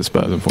cut it at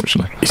Spurs,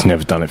 unfortunately. He's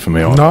never done it for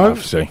me. I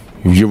have to say.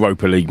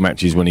 Europa League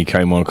matches when he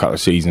came on a couple of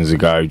seasons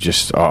ago,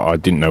 just I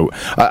didn't know.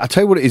 I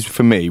tell you what it is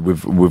for me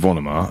with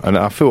Onomah, and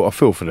I feel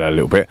for that a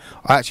little bit.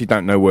 I actually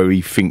don't know where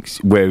he thinks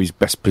where his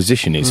best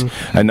position is,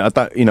 and I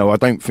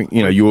don't think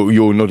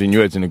you're nodding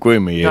your heads and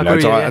agreeing with me.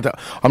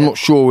 I'm not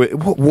sure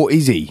what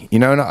is he.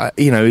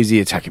 Is he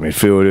attacking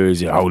midfielder?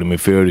 Is he holding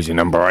midfielder? Is he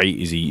number 8?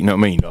 Is he? You know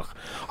what I mean?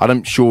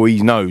 I'm sure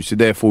he knows, so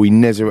therefore he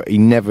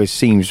never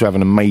seems to have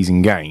an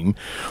amazing game.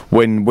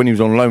 When he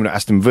was on loan at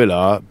Aston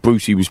Villa,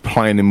 Brucey was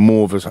playing him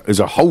more as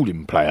a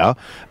holding player,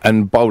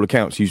 and by all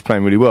accounts he was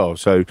playing really well.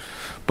 So,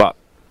 but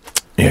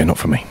yeah, not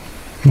for me.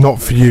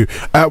 Not for you.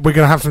 We're going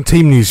to have some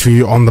team news for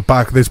you on the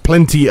back. There's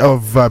plenty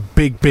of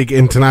big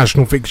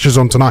international fixtures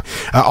on tonight.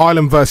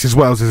 Ireland versus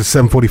Wales is a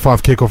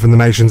 7:45 kickoff in the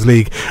Nations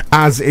League,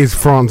 as is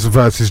France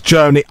versus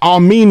Germany.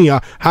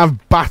 Armenia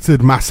have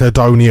battered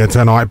Macedonia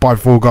tonight by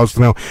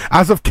 4-0.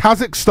 As of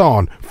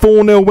Kazakhstan,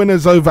 4-0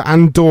 winners over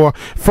Andorra.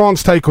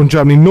 France take on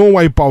Germany.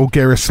 Norway,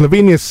 Bulgaria,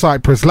 Slovenia,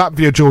 Cyprus,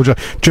 Latvia, Georgia,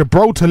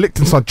 Gibraltar,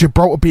 Liechtenstein.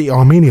 Gibraltar beat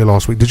Armenia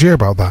last week. Did you hear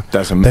about that?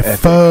 That's their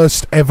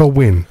first ever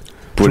win.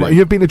 Brilliant.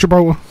 You've been to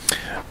Gibraltar?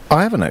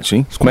 I haven't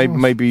actually.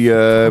 Maybe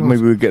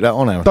we'll get that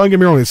on our. Don't get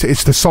me wrong.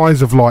 It's the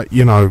size of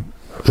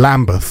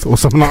Lambeth or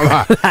something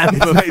like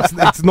that.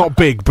 it's not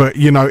big, but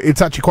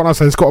it's actually quite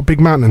nice. And it's got a big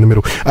mountain in the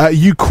middle.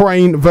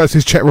 Ukraine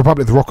versus Czech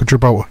Republic, the Rock of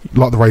Gibraltar,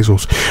 like the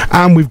racehorse.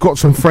 And we've got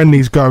some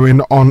friendlies going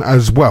on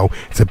as well.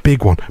 It's a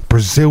big one.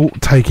 Brazil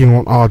taking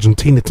on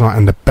Argentina tonight,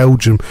 and the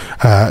Belgium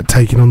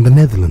taking on the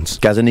Netherlands.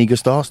 Gazzaniga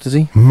starts, does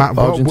he?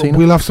 Argentina.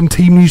 We'll have some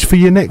team news for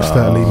you next.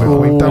 Lee,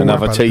 don't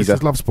another teaser. This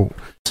is Love Sport.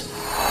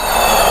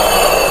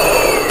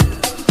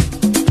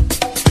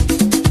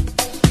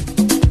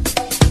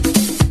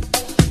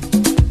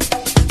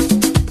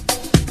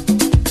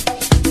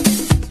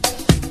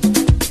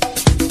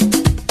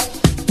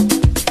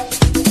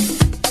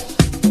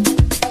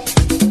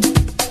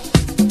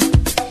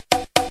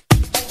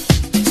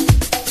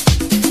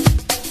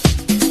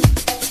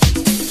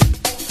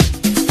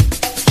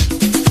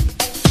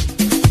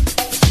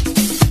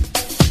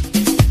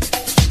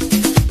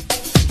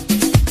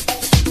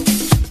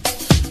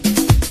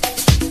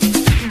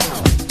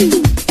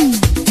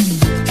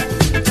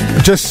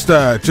 Just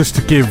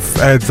to give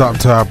heads up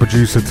to our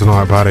producer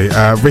tonight, buddy.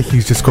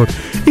 Ricky's just got.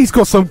 He's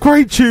got some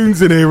great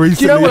tunes in here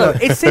recently. Do you know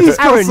what? It's since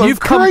Aaron, you've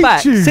come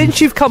back. Tunes.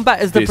 Since you've come back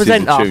as the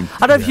presenter, I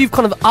don't know if you've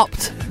kind of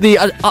upped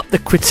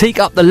the critique,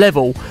 up the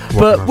level.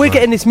 But we're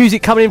getting this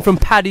music coming in from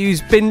Paddy,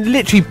 who's been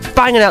literally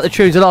banging out the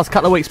tunes the last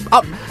couple of weeks.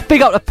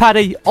 Big up to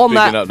Paddy on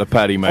that. Big up to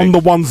Paddy, mate. On the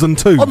ones and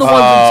twos. On the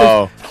ones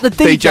and twos. The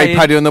DJ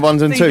Paddy on the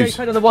ones and twos. DJ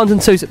Paddy on the ones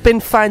and twos. It's been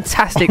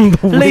fantastic.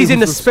 Lee's in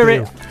the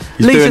spirit.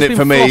 He's doing it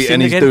for me,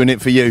 and he's doing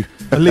it for you.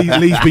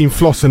 Lee's been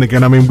flossing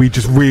again. I mean, we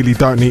just really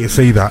don't need to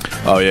see that.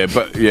 Oh yeah,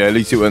 but yeah, at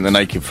least it wasn't the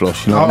naked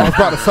floss. You know I was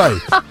about to say,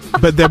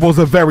 but there was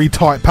a very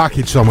tight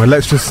package somewhere.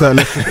 Let's just put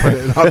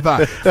it like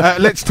that.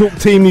 Let's talk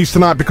team news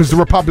tonight, because the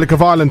Republic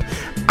of Ireland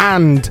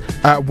and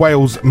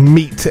Wales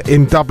meet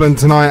in Dublin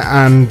tonight,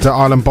 and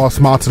Ireland boss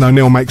Martin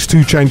O'Neill makes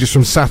 2 changes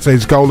from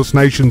Saturday's goalless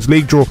Nations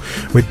League draw,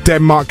 with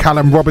Denmark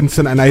Callum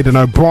Robinson and Aidan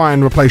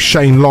O'Brien replace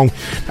Shane Long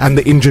and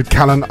the injured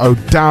Callan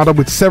O'Dowda,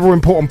 with several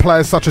important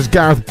players such as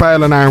Gareth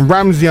Bale and Aaron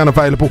Ramsey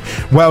unavailable.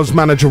 Wales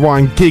manager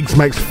Ryan Giggs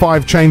makes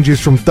 5 changes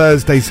from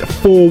Thursday's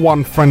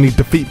 4-1 friendly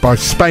defeat by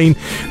Spain.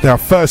 Their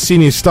first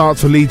senior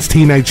starts for Leeds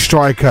teenage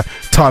striker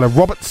Tyler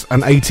Roberts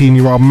and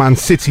 18-year-old Man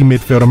City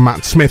midfielder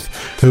Matt Smith,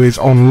 who is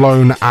on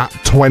loan at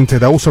 20.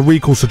 They also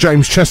recall Sir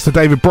James Chester,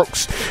 David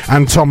Brooks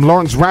and Tom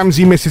Lawrence.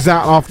 Ramsey misses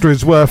out after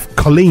his wife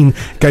Colleen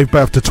gave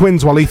birth to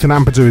twins, while Ethan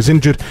Ampadu is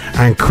injured,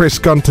 and Chris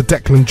Gunter,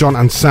 Declan John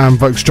and Sam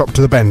Vokes drop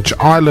to the bench.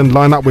 Ireland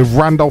line up with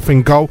Randolph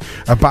in goal,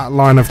 a back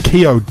line of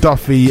Keogh,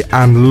 Duffy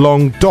and Long.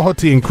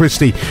 Doherty and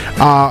Christie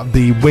are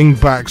the wing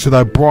backs, with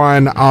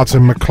O'Brien, Arthur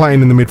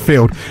McLean in the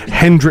midfield.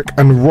 Hendrick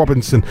and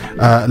Robinson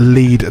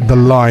lead the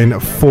line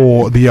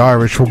for the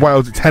Irish. For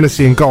Wales, it's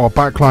Hennessy in goal, a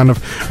back line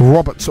of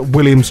Roberts,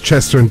 Williams,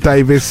 Chester and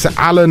Davis.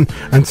 Allen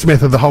and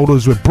Smith are the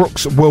holders, with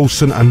Brooks,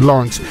 Wilson and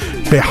Lawrence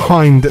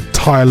behind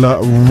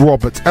Tyler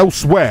Roberts.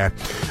 Elsewhere,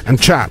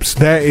 and chaps,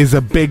 there is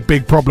a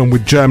big problem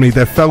with Germany.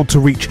 They've failed to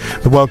reach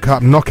the World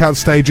Cup knockout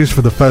stages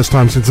for the first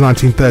time since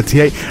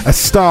 1938. A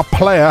star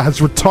player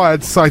has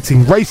retired,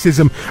 citing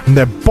racism, and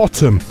they're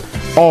bottom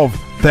of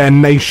their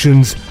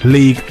Nations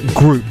League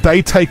group.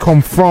 They take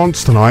on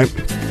France tonight,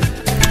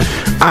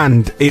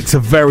 and it's a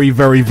very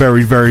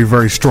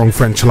strong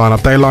French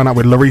lineup. They line up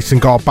with Lloris in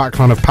goal,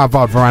 backline of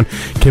Pavard, Varane,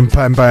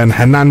 Kimpembe and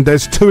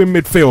Hernandez. 2 in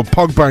midfield,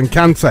 Pogba and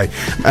Kante,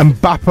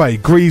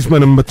 Mbappe,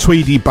 Griezmann and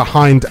Matuidi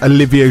behind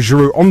Olivier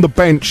Giroud. On the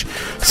bench,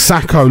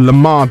 Sakho,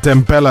 Lamar,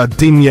 Dembele,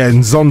 Digne,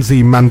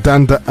 Nzonzi,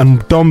 Mandanda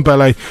and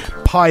Ndombele.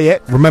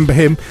 Payet, remember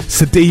him,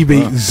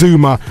 Sidibe,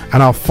 Zuma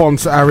and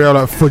Alphonse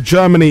Areola. For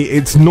Germany,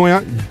 it's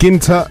Neuer,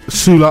 Ginter,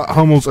 Süle,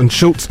 Hummels and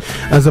Schultz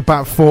as a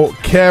back four.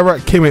 Kehrer,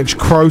 Kimmich,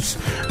 Kroos,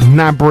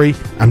 Gnabry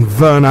and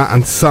Werner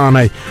and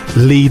Sane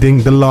leading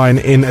the line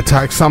in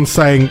attack. Some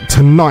saying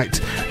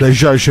tonight that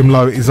Joachim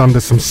Low is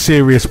under some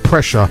serious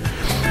pressure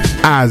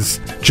as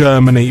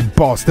Germany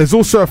boss. There's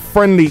also a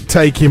friendly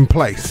taking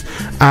place,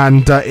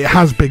 and it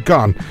has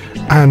begun.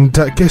 And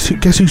guess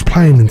who's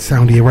playing in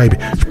Saudi Arabia?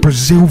 It's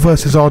Brazil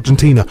versus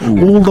Argentina.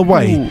 All the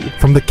way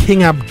from the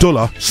King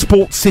Abdullah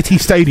Sports City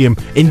Stadium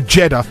in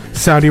Jeddah,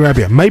 Saudi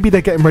Arabia. Maybe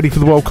they're getting ready for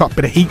the World Cup,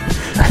 but a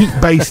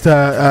heat-based,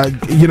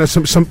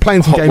 some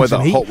playing some hot games weather,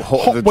 in heat.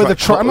 hot weather.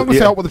 I'm not going to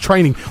say hot weather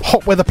training.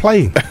 Hot weather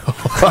playing.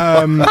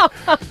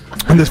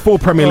 And there's 4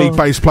 Premier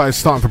League-based players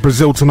starting for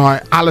Brazil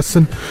tonight.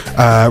 Alisson,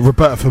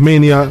 Roberto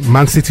Firmino,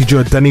 Man City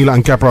duo Danilo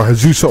and Gabriel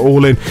Jesus are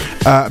all in.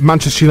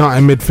 Manchester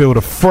United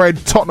midfielder Fred,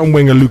 Tottenham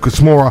winger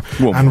Lucas Moura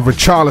and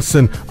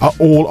Richarlison are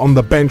all on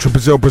the bench for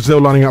Brazil. Brazil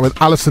lining up with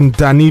Alisson,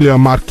 Danilo,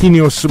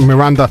 Marquinhos,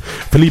 Miranda,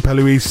 Felipe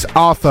Luis,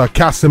 Arthur,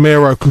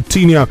 Casemiro,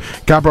 Coutinho,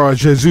 Gabriel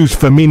Jesus,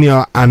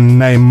 Firmino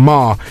and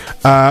Neymar.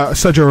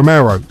 Sergio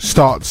Romero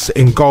starts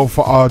in goal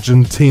for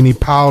Argentina.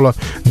 Paulo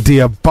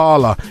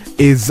Dybala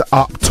is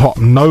up top.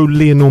 No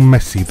Lionel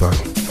Messi though.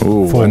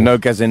 And no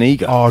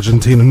Gazzaniga.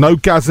 Argentina. No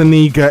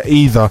Gazzaniga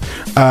either.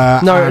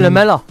 No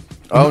Lamela.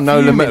 Oh no,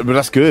 Lamela, but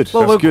that's good.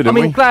 Well, that's good. I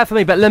mean, glad for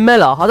me, but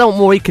Lamela, I don't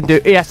know what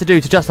he has to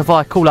do to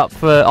justify a call up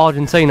for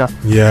Argentina.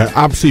 Yeah,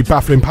 absolutely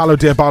baffling. Paulo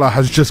Dybala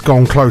has just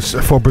gone close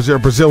for Brazil.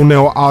 Brazil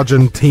 0,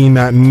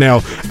 Argentina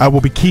 0.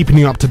 We'll be keeping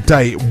you up to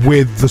date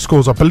with the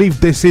scores. I believe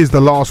this is the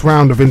last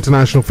round of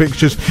international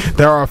fixtures.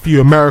 There are a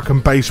few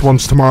American-based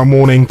ones tomorrow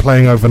morning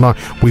playing overnight.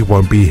 We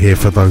won't be here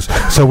for those,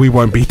 so we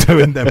won't be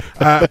doing them.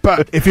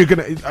 But if you're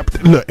gonna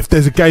look, if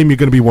there's a game you're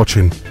going to be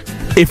watching,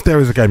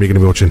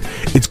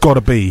 it's got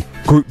to be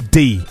Group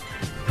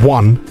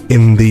D1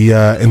 in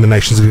the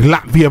Nations League.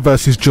 Latvia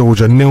versus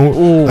Georgia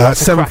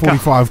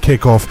 7:45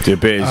 kickoff.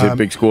 It's a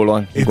big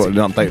scoreline. You've got an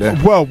update there.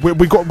 Well,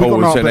 we got an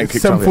update.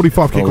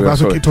 7:45 kickoff.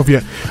 Hasn't kicked off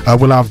yet.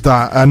 We'll have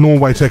that.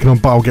 Norway taking on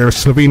Bulgaria,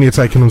 Slovenia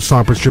taking on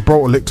Cyprus,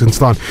 Gibraltar,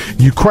 Liechtenstein,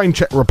 Ukraine,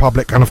 Czech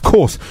Republic, and of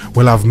course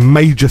we'll have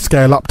major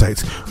scale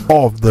updates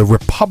of the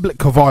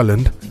Republic of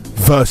Ireland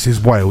versus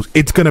Wales.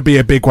 It's going to be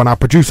a big one. Our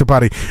producer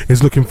Paddy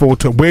is looking forward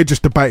to it. We're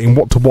just debating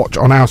what to watch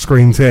on our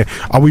screens here.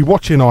 Are we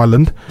watching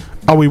Ireland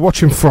Are we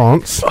watching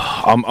France?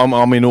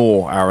 I'm in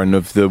awe, Aaron,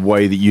 of the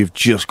way that you've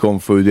just gone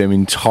through them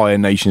entire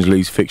Nations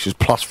League fixtures,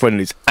 plus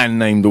friendlies, and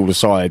named all the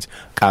sides.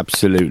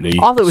 Absolutely,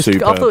 I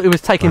thought it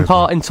was taking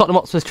part in Tottenham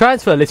Hotspur's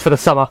transfer list for the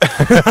summer.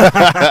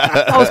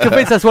 I was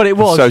convinced that's what it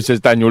was. So says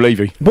Daniel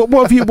Levy.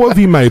 What have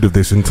you made of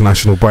this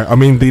international break? I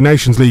mean, the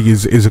Nations League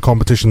is a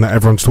competition that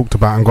everyone's talked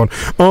about and gone,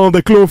 oh,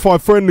 they're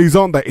glorified friendlies,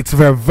 aren't they? It's a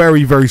very,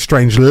 very, very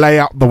strange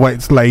layout, the way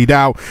it's laid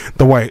out,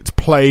 the way it's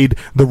played,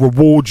 the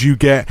rewards you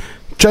get.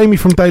 Jamie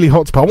from Daily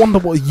Hotspur, I wonder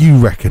what you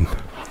reckon.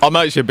 I'm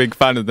actually a big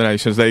fan of the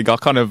Nations League. I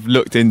kind of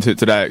looked into it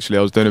today, actually.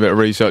 I was doing a bit of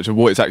research of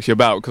what it's actually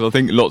about, because I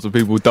think lots of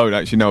people don't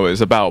actually know what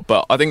it's about.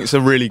 But I think it's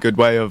a really good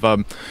way of, I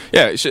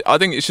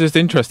think it's just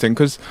interesting,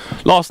 because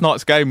last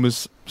night's game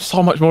was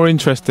so much more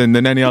interesting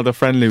than any other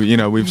friendly,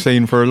 we've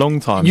seen for a long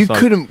time. You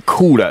couldn't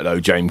call that, though,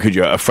 James, could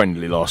you, a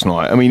friendly last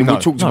night? I mean, we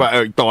talked about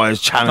Eric Dyer's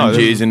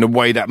challenges and the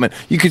way that meant.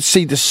 You could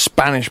see the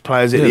Spanish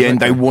players at the end,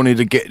 they wanted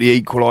to get the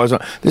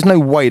equaliser. There's no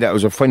way that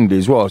was a friendly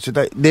as well. So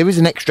there is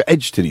an extra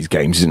edge to these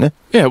games, isn't there?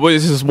 Yeah, well,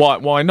 this is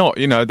why not?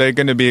 They're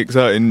going to be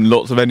exerting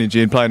lots of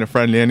energy and playing a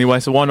friendly anyway,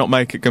 so why not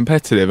make it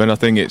competitive? And I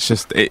think it's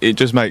just it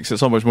just makes it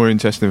so much more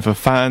interesting for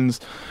fans.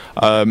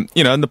 And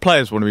the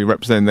players want to be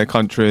representing their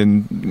country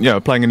and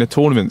playing in a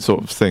tournament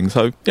sort of thing.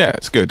 So yeah,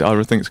 it's good. I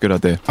think it's a good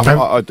idea.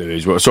 I do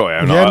as well. Sorry,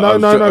 Aaron.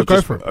 No,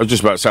 go for it. I was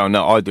just about to say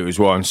no, I do as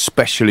well, and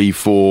especially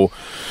for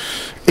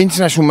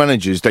international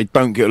managers, they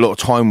don't get a lot of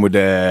time with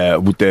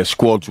their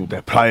squads, with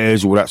their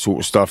players, all that sort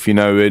of stuff.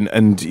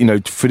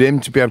 And for them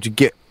to be able to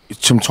get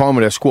some time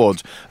with their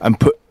squads and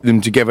put them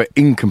together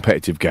in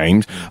competitive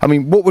games. I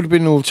mean, what would have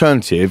been an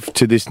alternative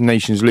to this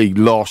Nations League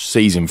last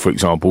season, for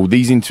example?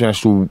 These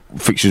international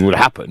fixtures would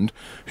have happened.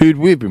 Who would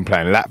we have been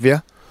playing?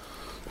 Latvia?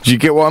 Do you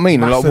get what I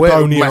mean?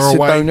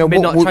 Macedonia.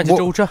 Midnight train to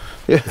Georgia.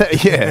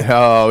 Yeah.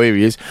 Oh, here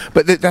he is.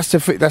 But that's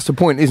the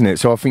point, isn't it?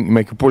 So I think you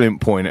make a brilliant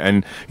point,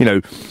 and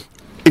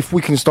if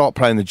we can start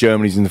playing the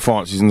Germanys and the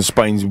Frances and the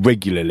Spains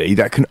regularly,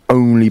 that can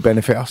only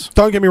benefit us.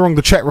 Don't get me wrong,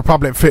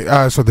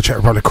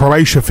 the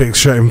Croatia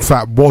fixture, in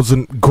fact,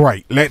 wasn't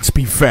great. Let's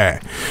be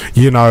fair. A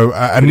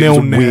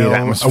 0-0. Weird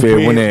atmosphere,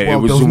 wasn't it? Well,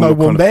 there was no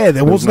one there.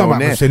 There was no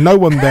atmosphere. No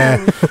one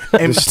there.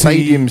 The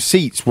stadium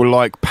seats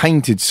were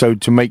painted so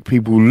to make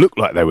people look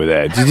like they were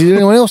there. Did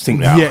anyone else think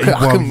that? Yeah,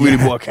 I couldn't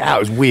really work it out.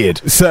 It was weird.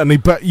 Certainly,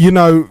 but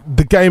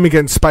the game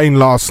against Spain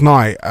last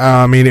night,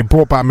 it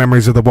brought back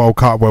memories of the World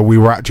Cup where we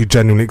were actually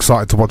genuinely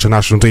excited to watch a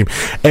national team.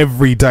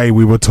 Every day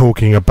we were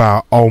talking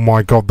about, oh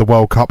my God, the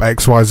World Cup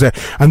XYZ,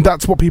 and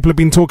that's what people have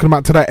been talking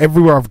about today.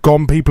 Everywhere I've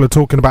gone, people are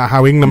talking about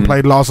how England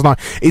played last night.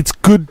 It's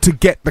good to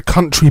get the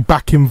country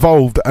back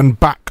involved and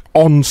back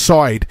on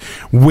side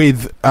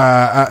with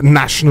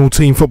national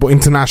team football,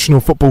 international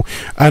football,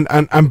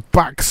 and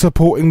back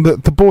supporting the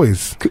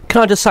boys.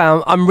 Can I just say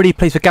I'm really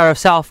pleased with Gareth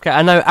Southgate.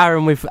 I know,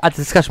 Aaron, we've had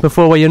the discussion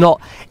before where you're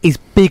not his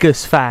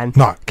biggest fan,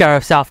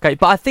 Gareth Southgate,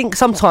 but I think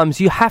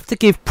sometimes you have to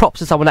give props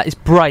to someone that is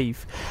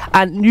brave.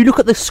 And you look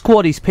at the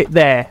squad he's picked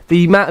there,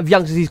 the amount of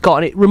youngsters he's got,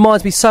 and it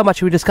reminds me so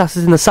much, we discussed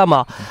this in the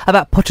summer,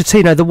 about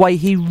Pochettino, the way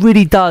he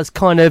really does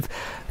kind of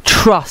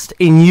trust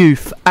in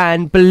youth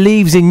and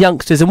believes in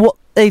youngsters. And what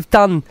they've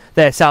done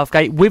there,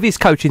 Southgate, with his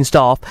coaching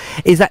staff,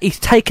 is that he's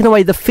taken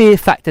away the fear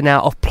factor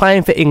now of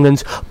playing for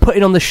England,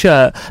 putting on the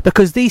shirt,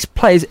 because these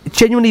players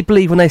genuinely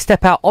believe when they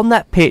step out on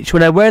that pitch, when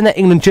they're wearing their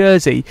England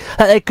jersey,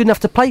 that they're good enough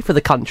to play for the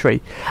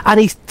country. And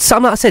he's,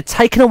 like I said,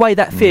 taken away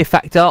that fear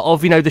factor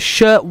of, the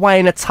shirt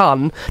weighing a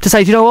ton, to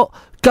say, do you know what,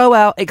 go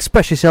out,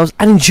 express yourselves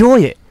and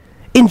enjoy it.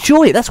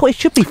 Enjoy it. That's what it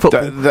should be.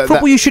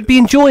 Football, you should be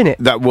enjoying it.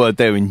 That word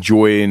there,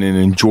 enjoying and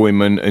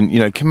enjoyment, and can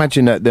you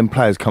imagine that them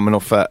players coming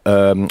off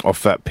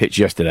that pitch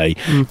yesterday,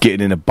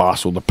 getting in a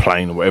bus or the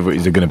plane or whatever it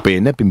is they're going to be,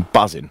 and they've been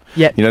buzzing.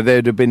 Yeah.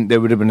 There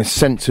would have been a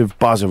sense of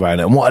buzz around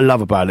it. And what I love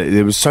about it,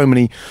 there was so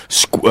many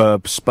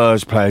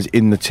Spurs players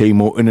in the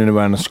team or in and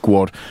around the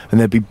squad,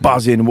 and they'd be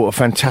buzzing. What a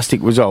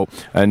fantastic result!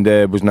 And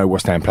there was no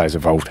West Ham players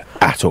involved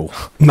at all.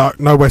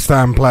 No West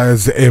Ham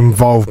players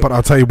involved. But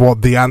I'll tell you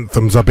what, the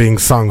anthems are being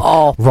sung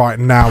right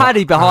now.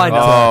 Paddy behind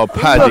us. Oh,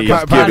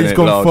 Paddy's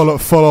gone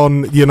full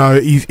on.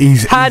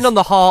 He's hand on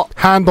the heart.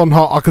 Hand on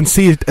heart. I can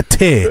see a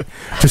tear,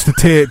 just a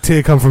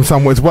tear come from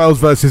somewhere. It's Wales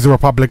versus the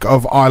Republic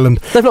of Ireland.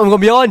 They've not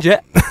gone behind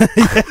yet.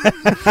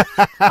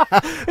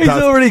 He's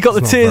already got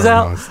the tears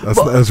out. Nice.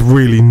 That's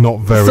really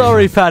not very.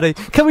 Sorry, Paddy.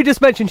 Can we just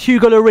mention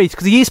Hugo Lloris,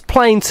 because he is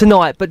playing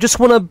tonight, but just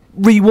want to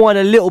rewind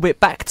a little bit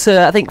back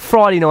to I think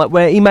Friday night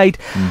where he made.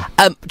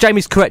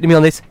 Jamie's correcting me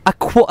on this. A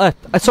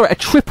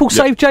triple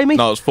save, Jamie.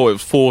 No, it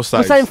was four saves.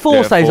 I'm saying four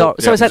saves.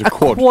 So it's a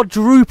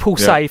quadruple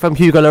save from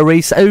Hugo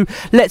Lloris, who,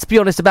 let's be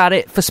honest about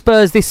it, for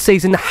Spurs this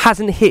season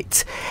hasn't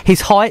hit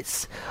his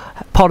heights.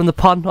 Pardon the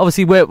pun.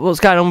 Obviously, what's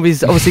going on with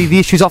the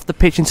issues off the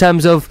pitch in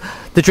terms of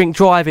the drink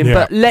driving. Yeah.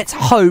 But let's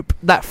hope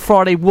that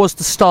Friday was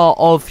the start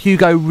of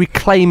Hugo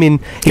reclaiming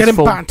his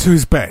form. Back to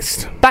his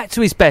best. Back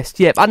to his best.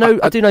 Yeah,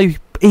 I do know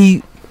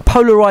he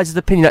polarises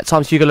opinion at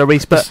times, Hugo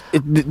Lloris, but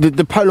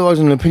the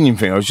polarising opinion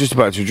thing, I was just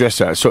about to address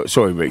that.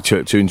 Sorry, Rick,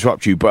 to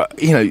interrupt you, but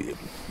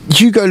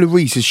Hugo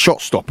Lloris's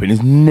shot stopping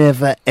has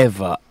never,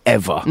 ever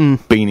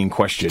been in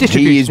question.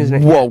 He is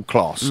world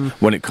class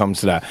when it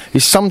comes to that.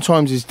 It's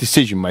sometimes his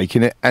decision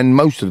making, and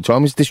most of the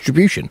time his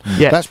distribution.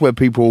 Yeah. That's where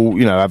people,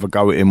 have a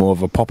go at him or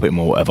have a pop at him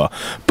or whatever.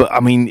 But I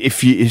mean,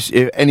 if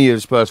any of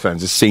the Spurs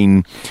fans have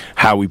seen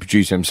how he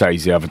produced them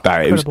saves the other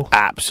day, it was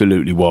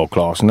absolutely world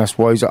class, and that's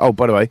why he's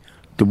by the way,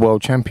 the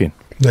world champion.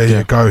 There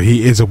you go.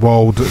 He is a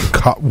World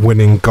Cup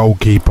winning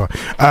goalkeeper.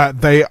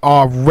 They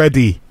are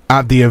ready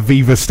at the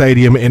Aviva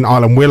Stadium in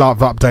Ireland. We'll have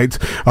updates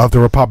of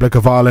the Republic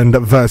of Ireland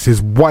versus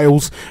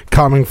Wales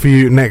coming for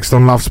you next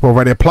on Love Sport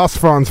Radio, plus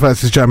France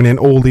versus Germany and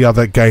all the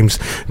other games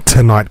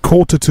tonight.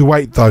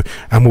 7:45 though,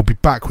 and we'll be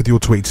back with your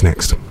tweets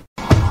next.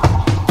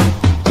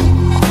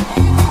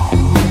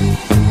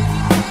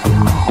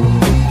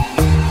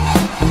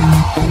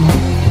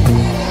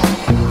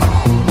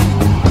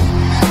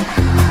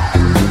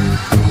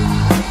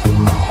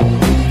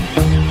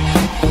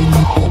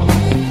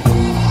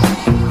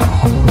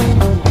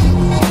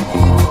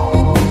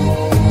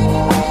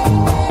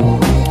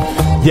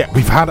 Yeah,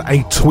 we've had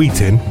a tweet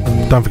in.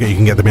 Don't forget you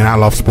can get them in at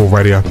Love Sport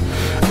Radio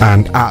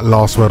and at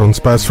Last Word on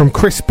Spurs from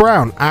Chris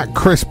Brown at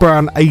Chris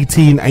Brown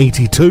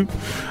 1882.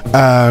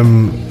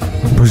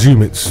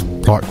 Presume it's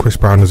like Chris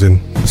Brown as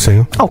in the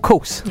singer. Oh, of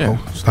course. Yeah.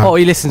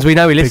 He listens. We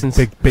know he listens.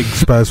 Big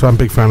Spurs fan,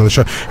 big fan of the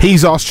show.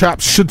 He's asked,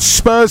 chaps, should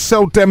Spurs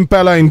sell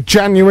Dembele in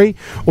January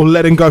or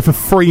let him go for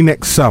free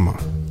next summer?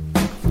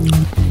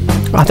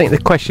 I think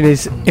the question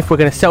is, if we're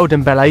going to sell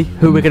Dembele,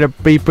 who we're going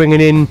to be bringing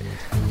in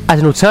as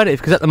an alternative,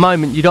 because at the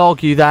moment you'd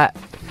argue that,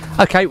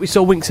 okay, we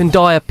saw Winks and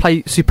Dyer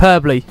play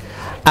superbly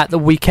at the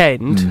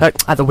weekend,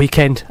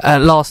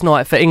 last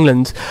night for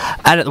England,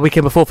 and at the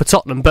weekend before for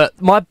Tottenham, but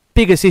my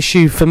biggest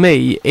issue for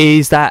me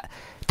is that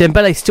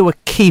Dembele's still a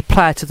key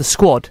player to the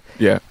squad,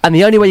 and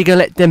the only way you're going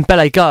to let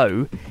Dembele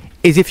go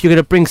is if you're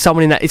going to bring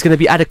someone in that is going to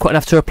be adequate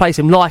enough to replace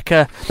him, like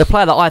the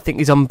player that I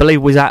think is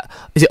unbelievable is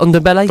it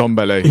Ndombele?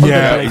 Ndombele.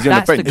 Yeah, he's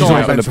on the bench.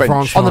 On the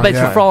bench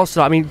for France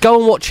tonight. I mean, go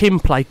and watch him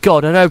play.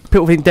 God, I know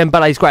people think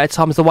Dembele's great at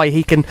times, the way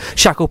he can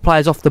shackle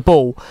players off the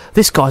ball.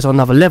 This guy's on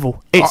another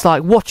level. It's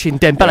like watching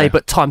Dembele,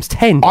 but times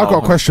 10. I've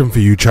got a question for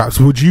you, chaps.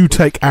 Would you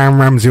take Aaron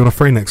Ramsey on a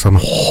free next summer?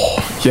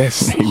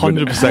 Yes,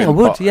 100%. I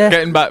would, yeah.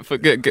 Getting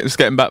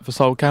back for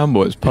Sol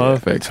Campbell is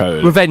perfect.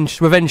 Totally. Revenge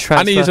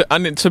transfer.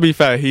 And to be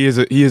fair, he is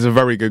a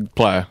very good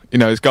player.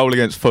 His goal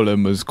against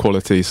Fulham was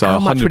quality. So how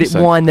much 100%. would it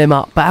wind them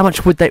up? But how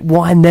much would they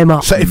wind them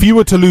up? So if you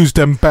were to lose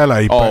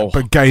Dembele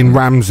but gain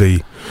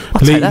Ramsey,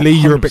 Lee,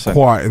 you're a bit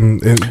quiet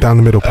down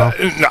the middle, pal.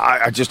 No,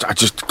 I just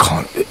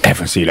can't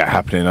ever see that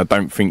happening. I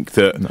don't think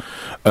that.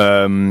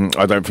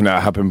 I don't think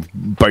that happened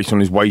based on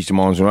his wage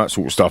demands and that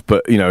sort of stuff.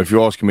 But if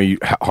you're asking me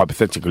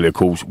hypothetically, of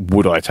course,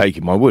 would I take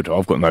him? I would.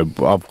 I've got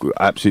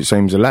absolute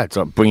same as the lads.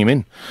 Like, bring him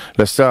in.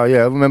 Let's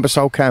remember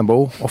Sol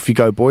Campbell? Off you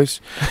go, boys.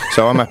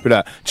 So I'm happy with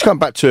that. Just come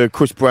back to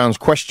Chris Brown's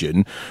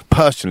question.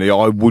 Personally,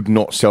 I would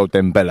not sell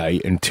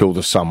Dembele until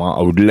the summer.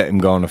 I would let him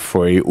go on a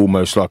free,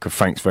 almost like a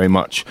thanks very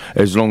much,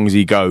 as long as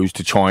he goes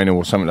to China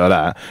or something like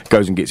that,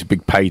 goes and gets a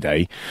big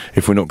payday.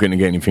 If we're not going to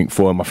get anything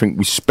for him, I think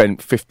we spent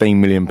 £15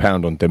 million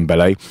on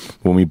Dembele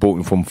when we bought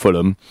him from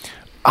Fulham.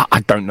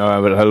 I don't know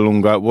how long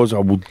ago it was. I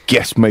would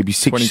guess maybe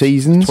 6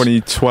 seasons.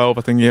 2012,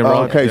 I think. Yeah,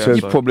 right. Okay, so it's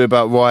probably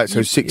about right.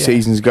 So 6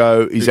 seasons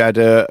ago, he's had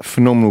a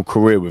phenomenal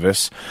career with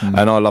us, and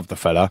I love the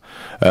fella.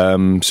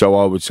 So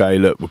I would say,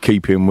 look, we'll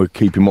keep him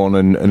on,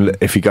 and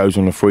if he goes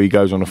on a free, he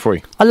goes on a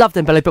free. I love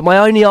Dembele, but my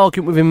only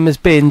argument with him has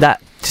been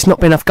that there's not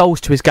been enough goals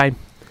to his game.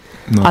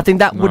 I think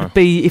that would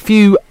be, if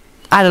you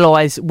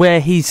analyse where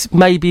his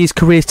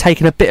career's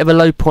taken a bit of a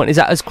low point, is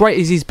that as great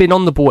as he's been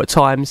on the ball at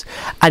times,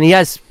 and he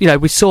has,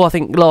 we saw I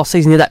think last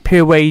season that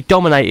period where he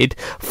dominated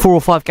 4 or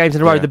 5 games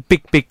in a row, the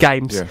big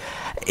games.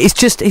 It's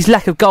just his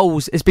lack of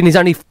goals has been his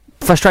only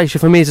frustration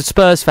for me as a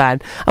Spurs fan.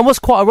 And what's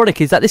quite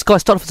ironic is that this guy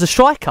started off as a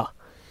striker.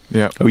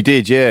 Yeah, he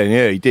did.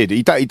 Yeah, he did.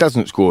 He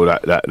doesn't score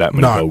that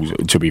many goals.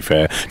 To be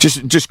fair,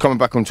 just coming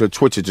back onto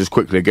Twitter just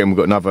quickly again, we've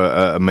got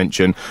another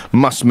mention.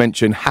 Must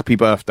mention happy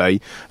birthday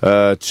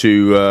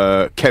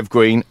to Kev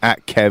Green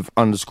at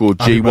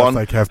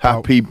Kev_G1.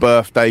 Happy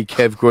birthday,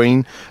 Kev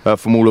Green,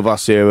 from all of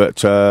us here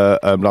at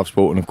Love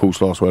Sport and of course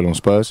Last Word on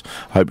Spurs.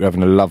 I hope you're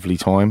having a lovely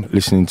time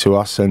listening to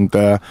us, and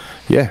go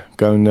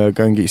and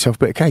get yourself a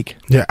bit of cake.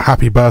 Yeah,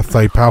 happy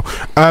birthday, pal.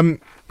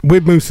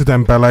 With Moussa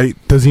Dembele,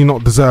 does he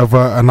not deserve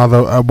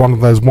another one of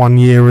those 1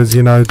 years?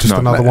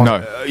 Another one.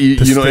 No,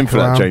 you're not in for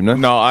that, James.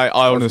 No,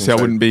 I honestly, I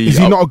wouldn't be. Is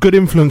he not a good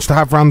influence to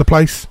have around the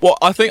place? Well,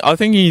 I think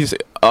he's.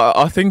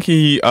 I think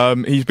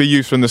he's be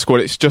useful in the squad.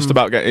 It's just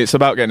about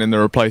getting in the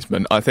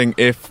replacement. I think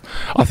it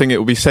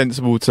would be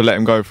sensible to let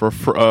him go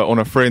for on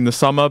a free in the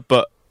summer,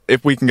 but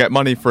if we can get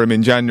money for him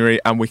in January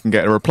and we can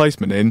get a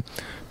replacement in,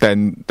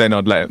 then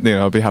I'd let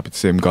him, I'd be happy to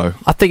see him go.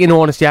 I think, in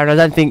all honesty, Aaron, I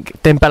don't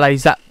think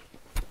Dembele's that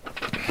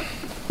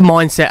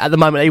mindset at the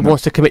moment. He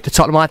wants to commit to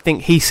Tottenham. I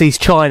think he sees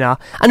China,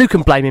 and who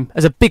can blame him,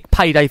 as a big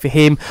payday for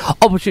him,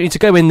 opportunity to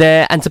go in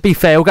there, and to be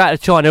fair, he'll go out to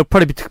China, he'll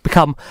probably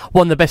become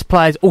one of the best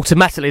players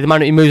automatically the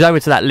moment he moves over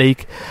to that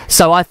league.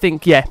 So I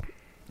think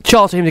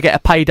chance for him to get a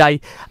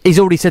payday. He's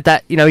already said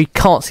that, you know, he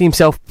can't see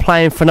himself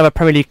playing for another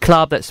Premier League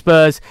club, that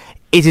Spurs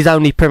is his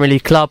only Premier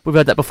League club. We've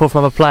heard that before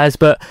from other players,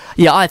 but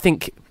yeah, I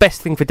think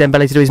best thing for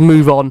Dembele to do is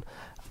move on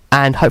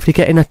and hopefully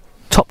get in a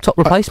top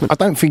replacement. I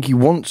don't think he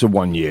wants a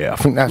 1 year. I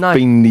think that's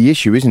been the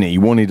issue, isn't it? He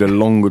wanted a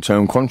longer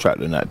term contract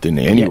than that, didn't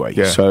he? Anyway,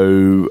 yeah.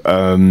 So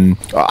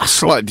I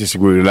slightly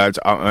disagree with lads.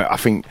 I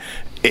think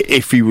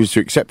if he was to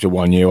accept a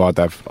 1 year, I'd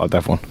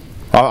have one.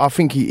 I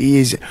think he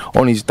is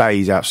on his day.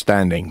 He's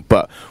outstanding.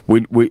 But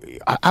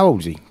how old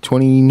is he?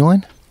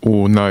 29?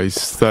 Oh no,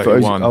 he's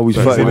 31. Oh, he's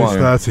 31. He's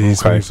 30.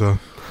 He's Okay. so.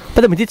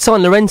 But then we did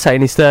sign Llorente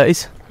in his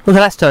 30s. Look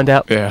how that's turned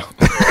out. Yeah.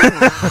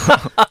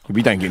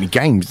 We don't get any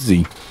games, does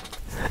he?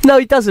 No,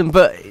 he doesn't,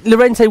 but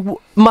Llorente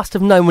must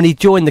have known when he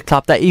joined the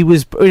club that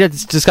we had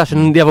this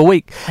discussion the other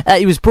week,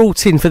 he was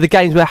brought in for the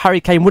games where Harry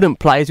Kane wouldn't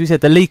play, as we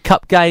said, the League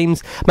Cup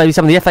games, maybe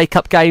some of the FA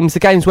Cup games, the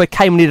games where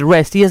Kane needed a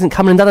rest. He hasn't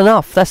come in and done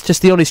enough. That's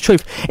just the honest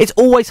truth. It's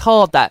always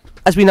hard that,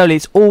 as we know, Lee,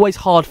 it's always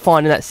hard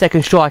finding that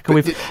second striker.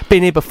 We've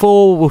been here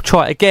before, we'll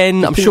try it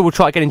again. I'm sure we'll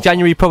try it again in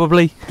January,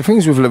 probably. The thing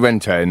is with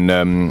Llorente, and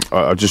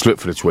I just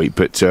looked for the tweet,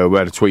 but we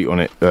had a tweet on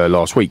it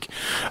last week,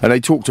 and they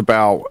talked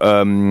about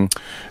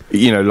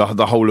like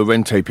the whole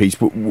Llorente piece,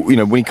 but you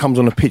know, when he comes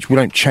on the pitch, we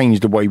don't change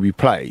the way we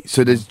play.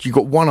 So you've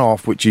got one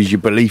half, which is your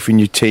belief in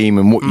your team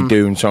and what you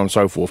do and so on and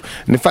so forth.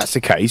 And if that's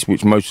the case,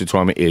 which most of the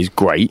time it is,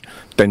 great,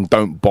 then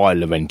don't buy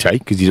Llorente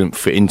because he doesn't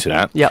fit into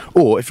that. Yep.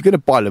 Or if you're going to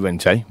buy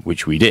Llorente,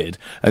 which we did,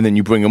 and then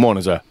you bring him on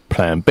as a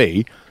plan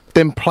B,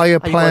 then play a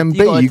plan B.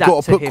 You've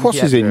got to put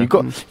crosses in. You've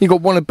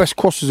got one of the best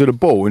crosses of the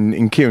ball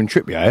in Kieran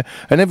Trippier,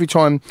 and every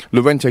time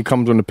Llorente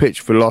comes on the pitch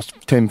for the last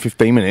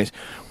 10-15 minutes,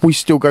 we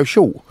still go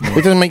short.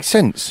 It doesn't make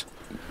sense.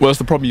 Well, that's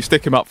the problem. You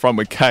stick him up front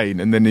with Kane,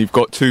 and then you've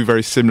got two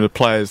very similar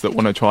players that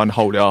want to try and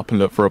hold it up and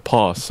look for a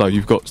pass. So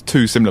you've got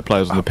two similar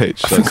players on the pitch.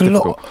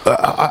 So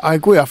I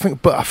agree. I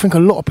think a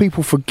lot of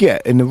people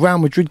forget in the Real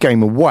Madrid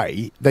game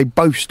away, they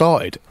both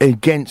started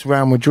against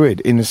Real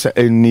Madrid in the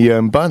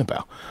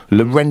Bernabeu,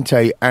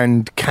 Llorente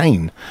and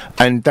Kane,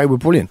 and they were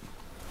brilliant.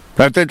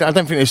 I don't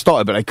think they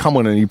started, but they come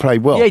on and he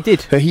played well. Yeah, he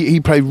did. He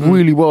played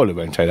really well,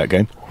 Llorente, that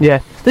game.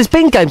 Yeah. There's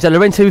been games that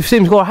Llorente we've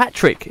seen him score a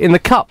hat-trick in the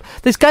Cup.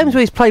 There's games where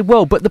he's played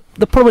well, but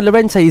the problem with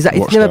Llorente is that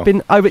he's never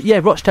been over...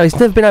 Yeah, Rochdale. He's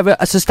never been over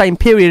a sustained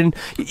period. And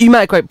you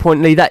made a great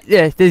point, Lee, that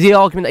there's the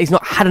argument that he's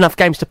not had enough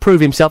games to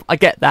prove himself. I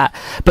get that.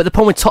 But the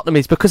problem with Tottenham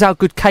is, because how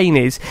good Kane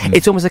is,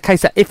 it's almost a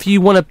case that if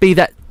you want to be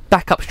that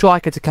backup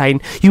striker to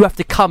Kane, you have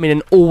to come in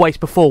and always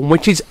perform,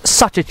 which is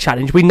such a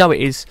challenge. We know it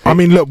is. I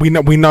mean, look, we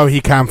know he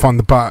can find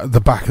the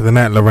back of the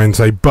net,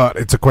 Llorente, but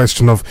it's a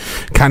question of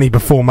can he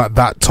perform at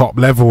that top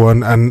level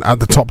and at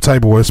the top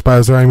table where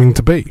Spurs are aiming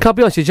to be. Can I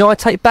be honest with you? I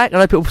take back, I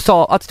know people say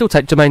I'd still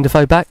take Jermaine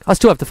Defoe back. I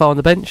still have Defoe on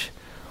the bench.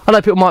 I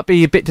know people might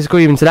be a bit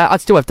disagreeing to that. I'd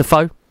still have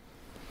Defoe.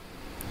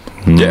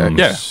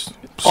 Yeah.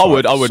 I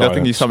would. I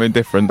think he's something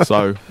different.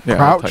 So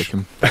yeah, I'll take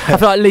him. I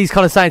feel like Lee's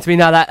kind of saying to me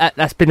now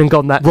that's been and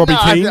gone. That Robbie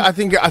Keane. I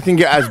think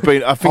it has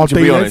been. I think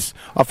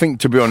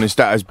to be honest,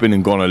 that has been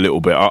and gone a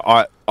little bit.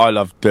 I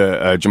loved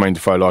Jermaine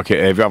Defoe like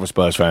every other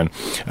Spurs fan.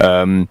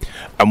 And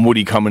would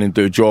he come in and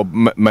do a job?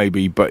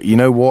 Maybe, but you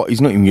know what? He's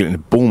not even getting the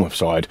Bournemouth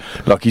side.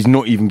 Like, he's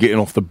not even getting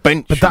off the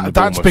bench. But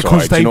that's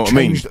because they've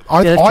changed.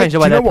 They've changed the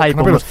way they play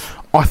Bournemouth.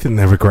 I think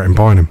they're regretting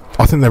buying him.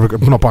 I think they're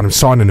not buying him,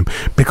 signing him,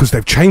 because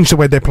they've changed the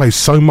way they play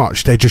so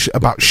much. They're just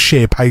about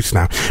sheer pace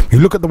now. You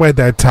look at the way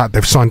they attack.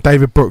 They've signed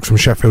David Brooks from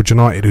Sheffield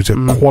United, who's a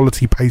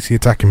quality, pacey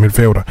attacking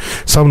midfielder.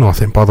 Someone I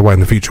think, by the way, in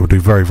the future will do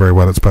very, very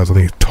well at Spurs. I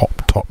think he's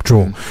top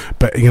draw.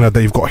 But you know,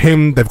 they've got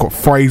him. They've got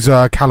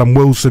Fraser, Callum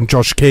Wilson,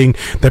 Josh King.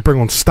 They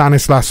bring on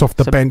Stanislas off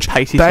the bench.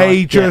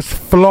 They just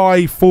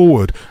fly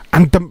forward,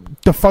 and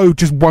Defoe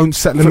just won't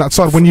settle in that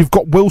side. When you've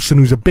got Wilson,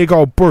 who's a big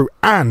old brute,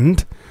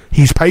 and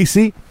he's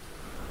pacey.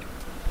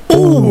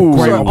 Ooh,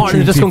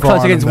 Ireland just gone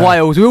close against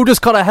Wales. We all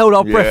just kind of held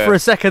our breath for a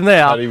second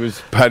there.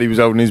 Paddy was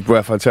holding his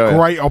breath, I tell you.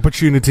 Great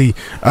opportunity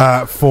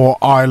for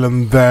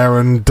Ireland there,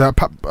 and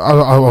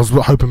I was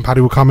hoping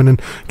Paddy would come in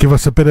and give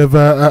us a bit of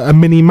a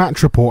mini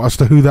match report as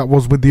to who that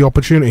was with the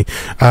opportunity.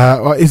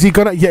 Is he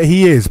gonna? Yeah,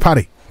 he is.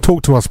 Paddy,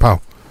 talk to us,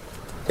 pal.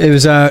 It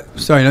was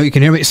sorry, no, you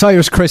can hear me.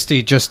 Cyrus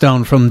Christie just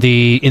down from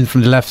the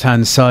left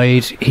hand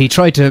side. He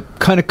tried to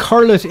kind of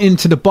curl it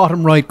into the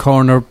bottom right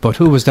corner, but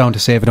who was down to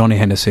save it? Only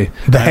Hennessy.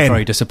 The hen,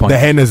 very disappointing. The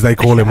hen, as they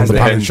call him on the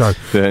Paddy show.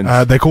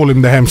 They call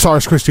him the hen.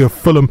 Cyrus Christie of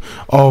Fulham,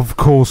 of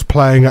course,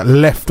 playing at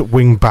left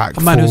wing back.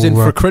 A man who's in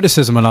for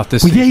criticism a lot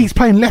this season. Yeah, he's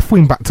playing left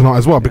wing back tonight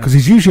as well, because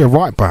he's usually a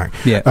right back.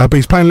 Yeah, but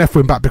he's playing left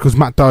wing back because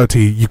Matt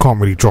Doherty, you can't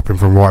really drop him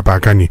from right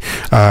back, can you?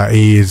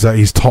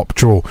 He's top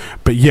draw.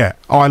 But yeah,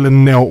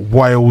 Ireland 0,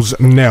 Wales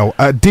 0.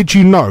 Did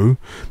you know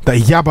that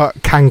Yaba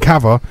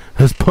Kankava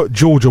has put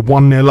Georgia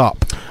 1-0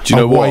 up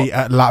away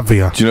at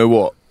Latvia? Do you know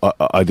what?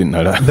 I didn't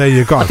know that. There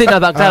you go. I didn't know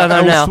about that.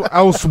 I know now.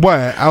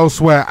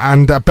 Elsewhere,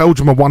 and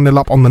Belgium are 1-0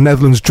 up on the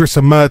Netherlands.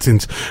 Drissa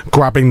Mertens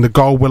grabbing the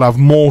goal. We'll have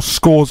more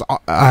scores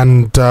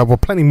and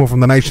plenty more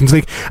from the Nations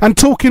League. And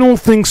talking all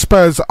things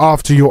Spurs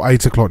after your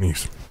 8 o'clock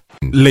news.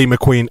 Lee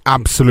McQueen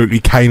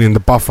absolutely caning the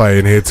buffet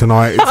in here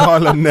tonight. It's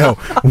Ireland 0,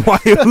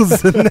 Wales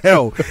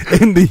 0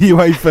 in the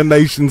UEFA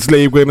Nations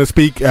League. We're going to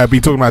be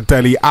talking about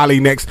Dele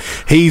Alli next.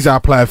 He's our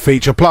player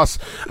feature. Plus,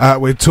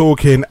 we're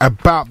talking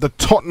about the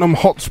Tottenham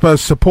Hotspur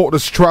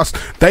Supporters Trust.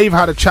 They've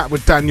had a chat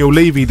with Daniel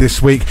Levy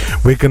this week.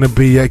 We're going to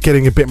be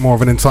getting a bit more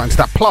of an insight into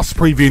that, plus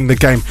previewing the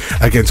game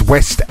against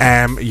West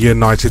Ham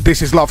United.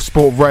 This is Love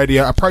Sport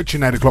Radio.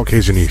 Approaching 8 o'clock.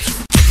 Here's your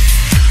news.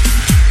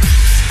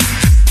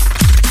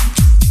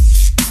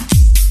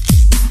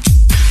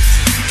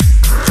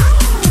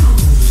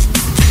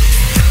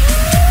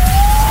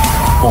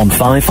 On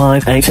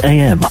 558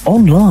 AM,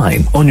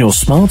 online, on your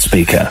smart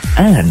speaker,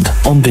 and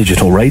on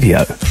digital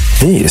radio.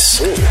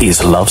 This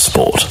is Love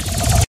Sport.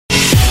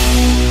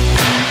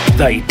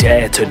 They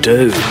dare to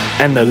do,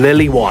 and the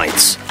Lily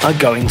Whites are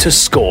going to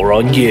score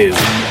on you.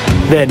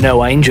 They're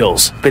no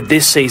angels, but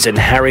this season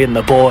Harry and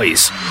the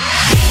boys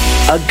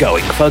are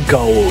going for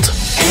gold.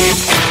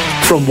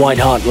 From White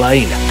Hart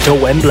Lane to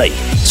Wembley,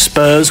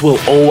 Spurs will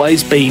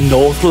always be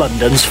North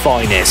London's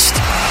finest.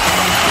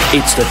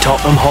 It's the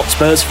Tottenham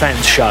Hotspurs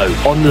Fans Show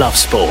on Love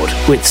Sport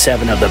with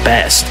 7 of the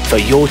best for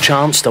your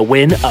chance to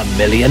win £1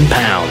 million.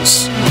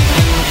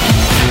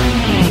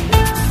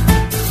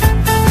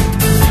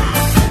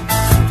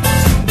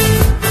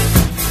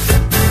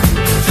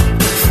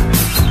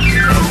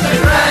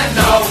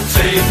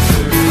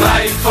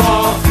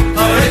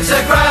 It's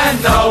a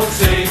grand old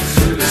team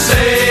to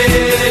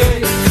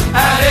see.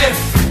 And if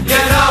you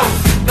know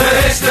the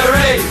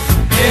history,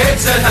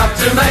 it's enough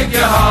to make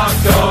your heart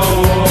go.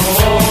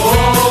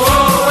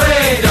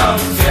 We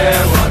don't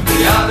care what the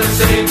other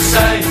teams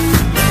say.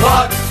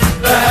 What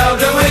the hell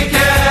do we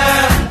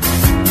care?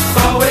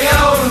 But we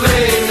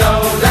only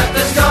know that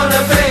there's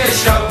gonna be a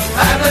show,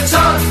 and the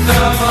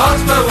Tottenham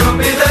Hotspur will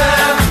be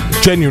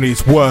there. Genuinely,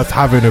 it's worth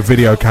having a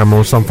video camera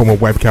or some form of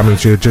webcam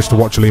just to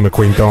watch Lee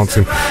McQueen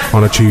dancing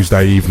on a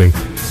Tuesday evening.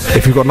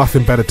 If you've got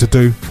nothing better to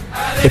do,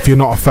 if you're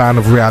not a fan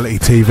of reality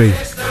TV,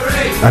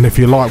 and if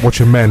you like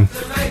watching men,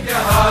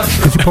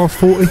 is you past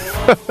 40?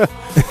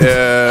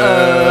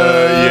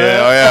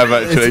 Yeah, I am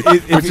actually.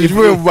 It's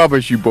real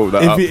rubbish you brought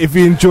that up. If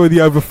you enjoy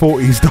the over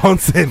 40s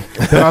dancing,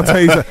 then I'll tell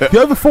you that. The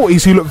over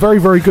 40s who look very,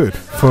 very good.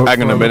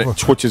 Hang on a minute,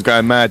 Twitter's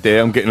going mad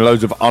there. I'm getting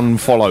loads of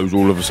unfollows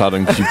all of a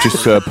sudden because you've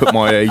just put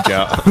my age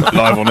out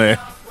live on air.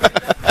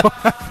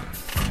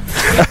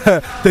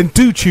 Then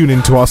do tune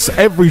in to us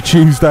every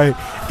Tuesday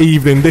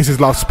evening. This is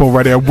Love Sport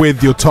Radio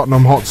with your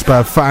Tottenham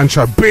Hotspur fan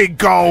show. Big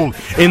goal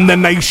in the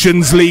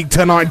Nations League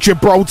tonight.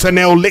 Gibraltar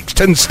 0,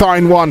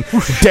 Liechtenstein 1.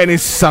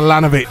 Denis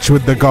Salanovic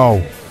with the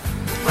goal.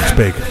 It's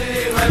big.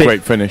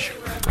 Great finish.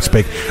 It's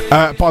big.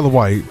 By the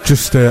way,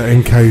 just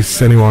in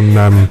case anyone...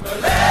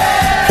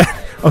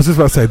 I was just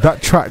about to say,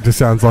 that track just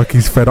sounds like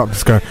he's fed up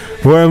just going,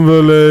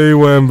 Wembley,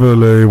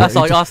 Wembley. That's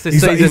like us this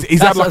season.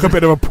 He's had like a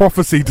bit of a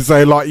prophecy to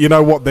say, like, you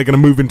know what, they're going to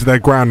move into their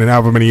ground in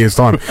however many years'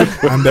 time,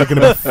 and they're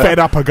going to be fed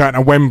up of going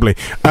to Wembley.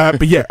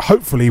 But yeah,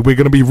 hopefully we're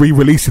going to be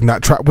re-releasing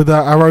that track with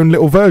our own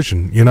little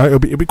version. You know, it'll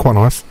be quite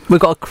nice. We've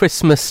got a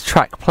Christmas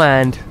track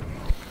planned,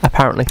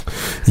 apparently.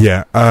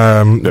 Yeah.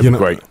 You know,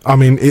 great. I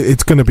mean,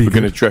 it's going to be... We're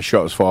going to dress you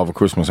up as Father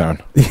Christmas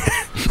Hound.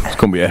 It's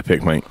going to be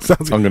epic, mate.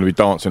 I'm going to be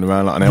dancing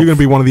around like an elf. You're going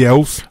to be one of the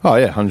elves? Oh,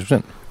 yeah,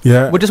 100%.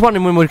 Yeah. We're just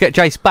wondering when we'll get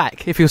Jace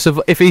back, if he's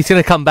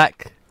going to come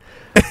back.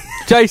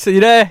 Jace, are you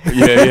there?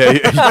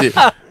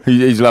 Yeah.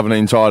 He's loving it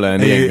in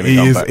Thailand.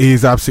 He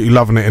is absolutely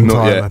loving it in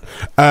Thailand.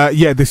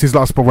 Yeah, this is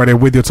Love Sport Radio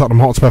with your Tottenham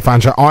Hotspur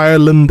fan show.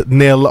 Ireland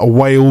 0,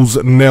 Wales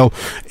 0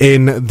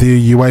 in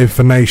the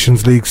UEFA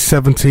Nations League.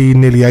 17,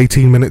 nearly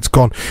 18 minutes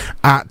gone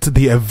at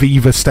the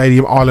Aviva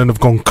Stadium. Ireland have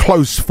gone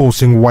close,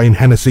 forcing Wayne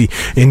Hennessy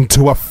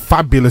into a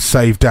fabulous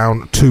save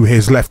down to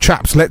his left.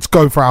 Chaps, let's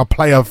go for our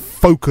player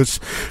focus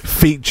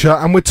feature,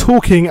 and we're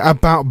talking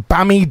about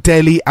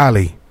Bamidele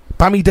Ali.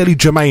 Bamidele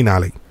Jermaine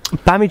Ali.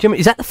 Jermaine,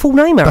 is that the full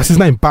name, Eric? That's his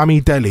name,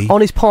 Bamidele. On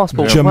his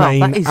passport.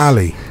 Jermaine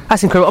Ali.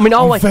 That's incredible. I mean,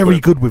 I'm very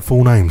good with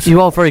full names. You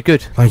are very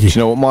good. Thank you. Do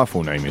you know what my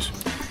full name is?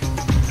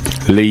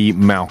 Lee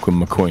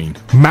Malcolm McQueen.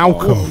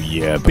 Malcolm? Oh,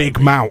 yeah, baby. Big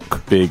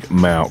Malk. Big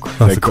Malk.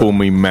 They call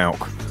me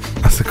Malk.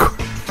 That's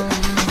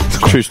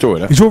a true story,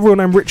 though. Is your real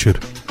name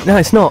Richard? No,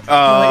 it's not.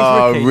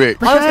 Oh, no,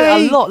 Rick. I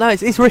say a lot. No,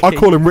 it's Ricky. I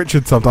call him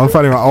Richard sometimes.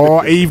 I'm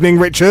like, evening,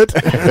 Richard.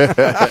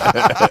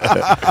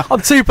 I'm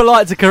too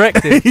polite to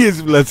correct him. He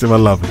is, bless him, I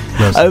love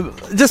him.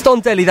 Just on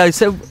Dele, though,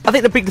 so I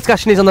think the big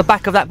discussion is on the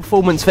back of that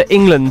performance for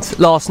England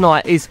last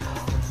night is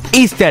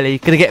Dele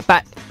going to get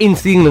back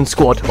into the England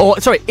squad?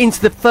 Or, sorry, into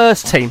the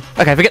first team?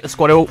 Okay, forget the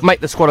squad. He'll make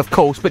the squad, of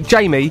course. But,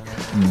 Jamie,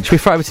 should we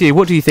throw over to you?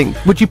 What do you think?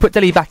 Would you put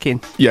Dele back in?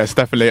 Yes,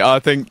 definitely. I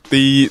think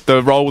the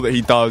role that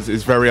he does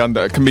is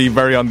can be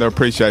very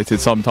underappreciated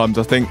sometimes.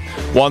 I think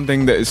one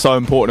thing that is so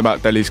important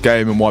about Dele's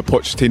game and why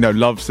Pochettino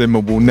loves him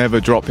and will never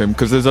drop him,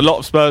 because there's a lot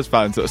of Spurs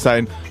fans that are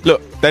saying,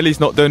 look,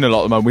 Dele's not doing a lot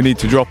at the moment, we need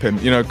to drop him,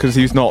 because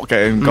he's not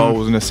getting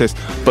goals and assists.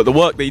 But the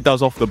work that he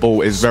does off the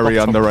ball is very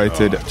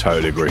underrated.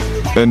 Totally agree.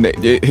 And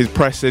his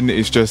pressing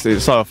is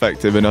it's so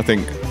effective, and I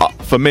think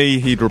for me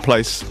he'd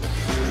replace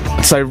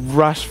I'd say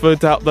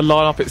Rashford out the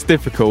lineup. It's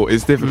difficult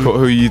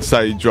who you'd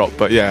say drop,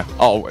 but yeah.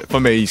 For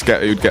me, he'd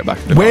get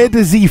back in the Where lineup.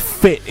 does he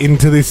fit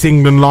into this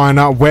England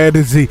lineup?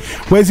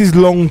 Where's his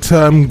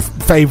long-term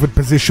favoured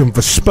position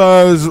for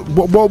Spurs?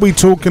 What are we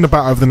talking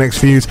about over the next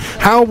few years?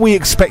 How are we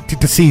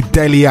expected to see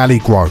Dele Alli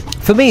grow?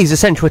 For me, he's a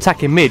central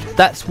attacking mid.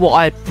 That's what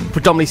I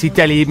predominantly see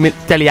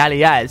Dele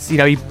Alli as. You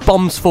know, he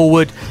bombs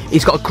forward.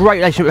 He's got a great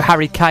relationship with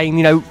Harry Kane.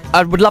 You know,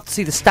 I would love to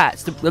see the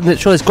stats. I'm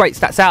sure there's great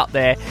stats out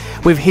there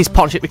with his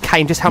partnership with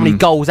Kane, just how many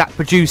goals that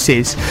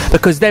produces,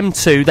 because them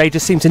two, they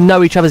just seem to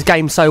know each other's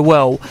game so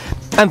well.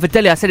 And for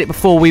Dele, I said it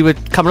before we were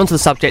coming onto the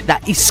subject,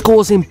 that he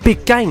scores in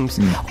big games,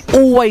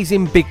 always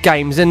in big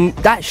games, and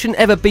that shouldn't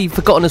ever be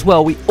forgotten as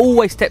well. He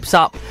always steps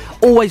up,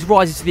 always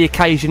rises to the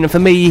occasion, and for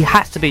me, he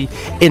has to be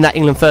in that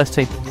England first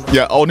team.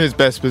 Yeah, on his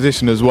best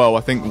position as well.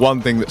 I think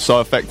one thing that's so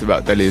effective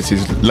about Dele is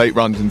his late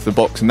runs into the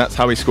box, and that's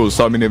how he scores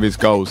so many of his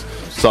goals.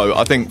 So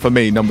I think for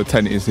me, number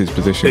 10 is his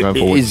position going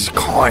forward. It is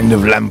kind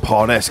of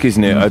Lampard-esque,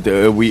 isn't it?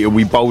 Are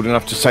we bold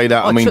enough to say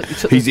that? I mean,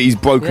 he's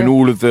broken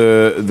all of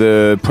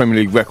the Premier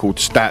League record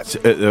stats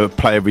at the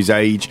player of his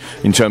age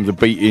in terms of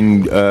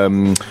beating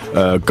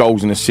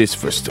goals and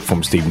assists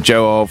from Steven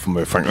Gerrard,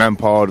 from Frank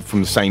Lampard, from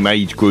the same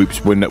age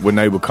groups when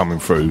they were coming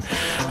through.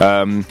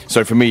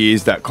 So for me, it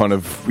is that kind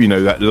of, you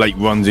know, that late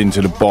runs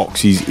into the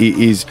box. It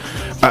is,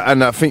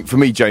 and I think for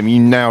me, Jamie,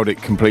 you nailed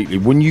it completely.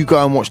 When you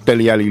go and watch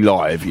Dele Alli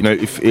live, you know,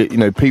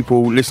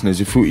 listeners,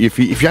 if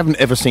you haven't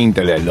ever seen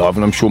Dele Alli live,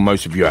 and I'm sure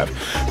most of you have,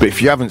 but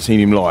if you haven't seen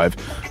him live,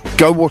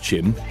 go watch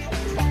him.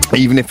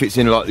 Even if it's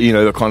in, like, you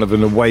know, kind of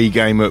an away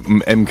game at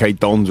MK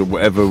Dons or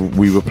whatever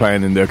we were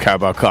playing in the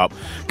Carabao Cup,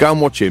 go and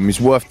watch him. It's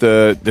worth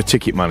the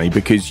ticket money,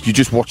 because you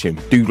just watch him,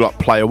 do like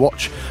player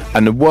watch,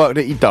 and the work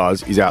that he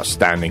does is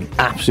outstanding,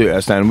 absolutely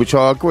outstanding. Which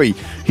I agree,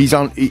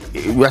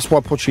 that's why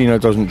Pochettino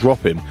doesn't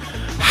drop him.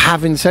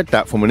 Having said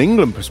that, from an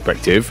England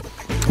perspective,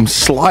 I'm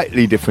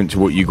slightly different to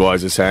what you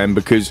guys are saying,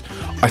 because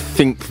I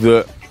think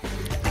that,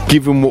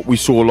 given what we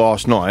saw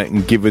last night,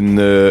 and given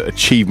the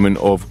achievement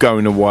of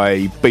going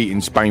away, beating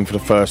Spain for the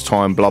first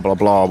time, blah blah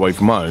blah, away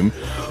from home,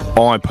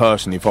 I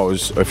personally, if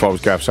I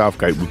was Gareth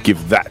Southgate, would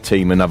give that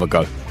team another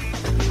go.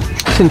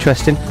 It's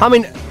interesting. I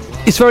mean,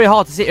 it's very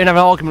hard to sit here and have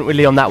an argument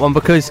really on that one,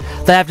 because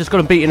they have just got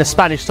to beat in a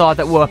Spanish side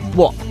that were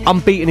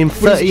unbeaten in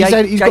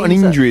 38 he's got an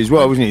injury as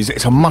well, isn't he?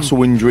 It's a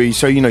muscle injury,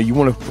 so you know you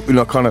want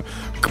to kind of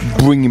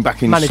bring him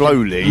back in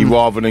slowly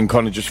rather than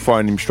kind of just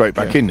throwing him straight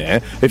back in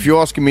there. If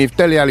you're asking me if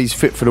Dele Alli's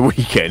fit for the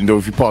weekend, or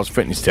if he passed the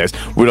fitness test,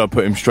 would I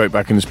put him straight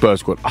back in the Spurs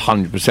squad?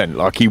 100%.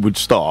 Like, he would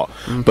start.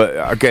 But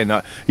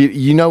again,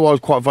 you know, I was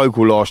quite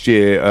vocal last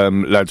year,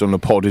 lads, on the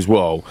pod as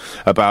well,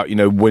 about, you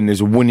know, when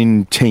there's a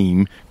winning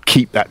team,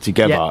 keep that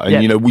together.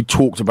 You know, we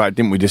talked about,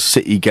 didn't we, the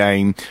City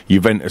game,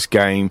 Juventus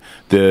game,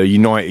 the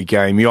United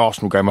game, the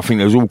Arsenal game. I think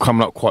they was all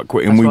coming up quite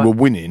quick, and we were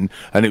winning,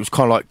 and it was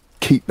kind of like,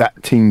 keep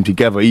that team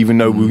together, even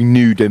though we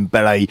knew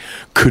Dembele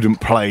couldn't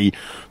play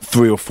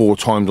 3 or 4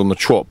 times on the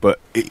trot, but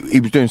he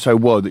was doing so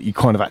well that you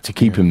kind of had to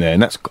keep him there.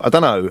 And that's, I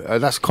don't know,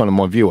 that's kind of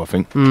my view, I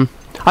think.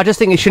 I just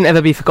think it shouldn't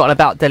ever be forgotten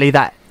about Dele,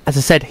 that, as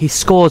I said, he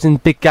scores in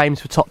big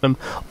games for Tottenham,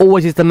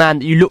 always is the man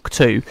that you look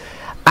to.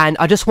 And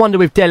I just wonder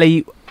with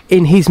Dele,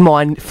 in his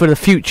mind for the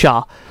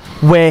future,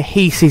 where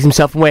he sees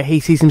himself, and where he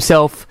sees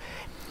himself,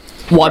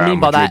 what I mean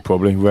by that,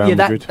 probably Real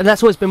Madrid. And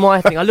that's always been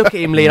my thing. I look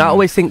at him, Lee, and I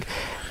always think,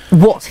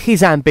 what's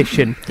his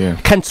ambition?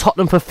 Can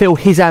Tottenham fulfil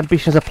his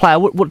ambition as a player?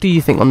 What do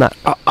you think on that?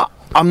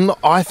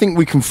 I think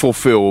we can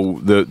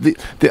fulfil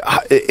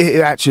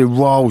it actually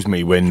riles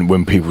me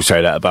when people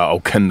say that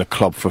about, can the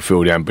club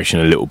fulfil the ambition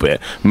a little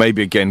bit?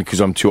 Maybe again because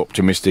I'm too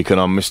optimistic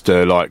and I'm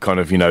Mr. like kind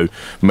of, you know,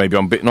 maybe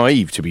I'm a bit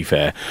naive, to be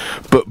fair.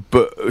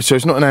 But so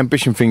it's not an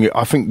ambition thing.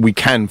 I think we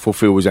can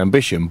fulfil his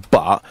ambition,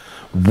 but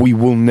we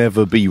will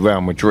never be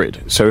Real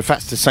Madrid. So if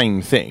that's the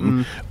same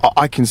thing,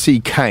 I can see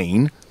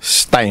Kane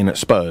staying at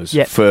Spurs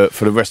for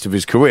the rest of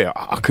his career.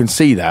 I can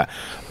see that.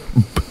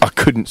 I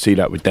couldn't see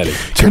that with Dele.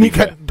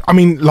 I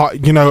mean,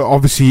 like, you know,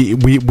 obviously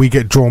we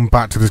get drawn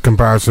back to this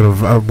comparison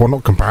of well,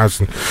 not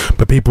comparison,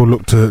 but people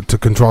look to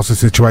contrast the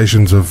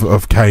situations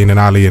of Kane and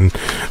Ali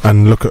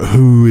and look at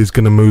who is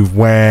going to move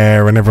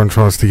where, and everyone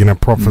tries to, you know,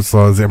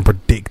 prophesise it and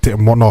predict it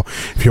and whatnot.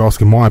 If you're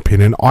asking my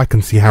opinion, I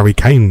can see Harry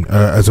Kane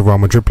as a Real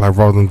Madrid player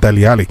rather than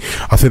Dele Alli.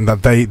 I think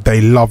that they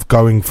love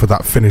going for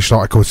that finished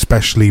article,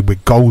 especially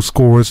with goal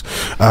scorers,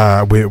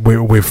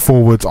 with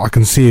forwards. I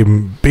can see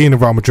him being a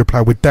Real Madrid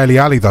player. With Dele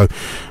Alli, though,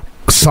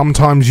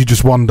 sometimes you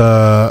just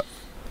wonder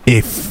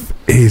if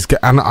his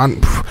and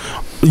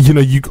you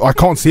know, I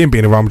can't see him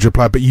being a Real Madrid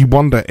player, but you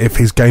wonder if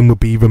his game would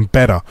be even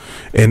better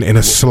in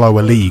a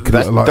slower league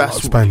like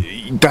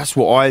Spain. That's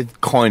what I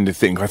kind of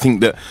think. I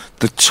think that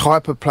the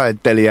type of player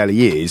Dele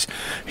Alli is,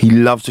 he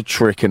loves a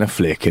trick and a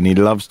flick, and he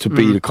loves to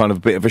be the kind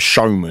of bit of a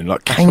showman.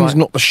 Like, Kane's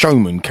not the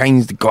showman.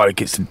 Kane's the guy that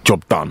gets the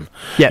job done.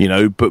 You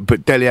know,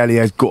 but Dele Alli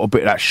has got a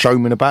bit of that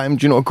showman about him.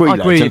 Do you not agree? I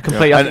agree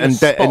completely.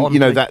 And you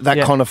know,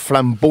 that kind of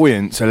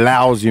flamboyance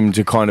allows him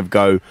to kind of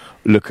go,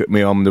 look at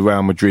me, I'm the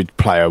Real Madrid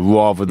player,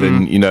 rather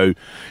than He wants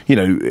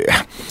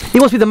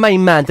to be the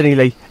main man, doesn't he,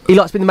 Lee? He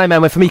likes to be the main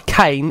man. Where for me,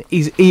 Kane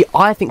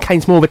I think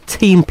Kane's more of a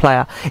team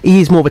player.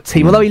 He is more of a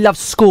team, although he loves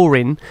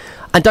scoring.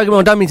 And don't get me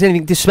wrong, I don't mean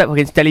anything disrespectful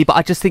against Dele, but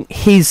I just think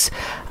his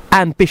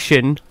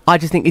ambition, I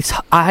just think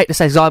I hate to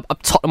say, because I'm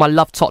Tottenham, I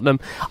love Tottenham.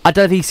 I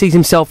don't think he sees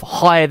himself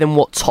higher than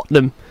what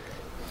Tottenham.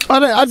 I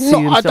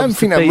don't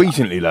think that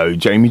recently, though,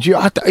 Jamie.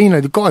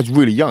 The guy's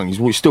really young.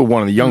 He's still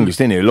one of the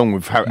youngest in here, along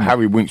with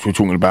Harry Winks we're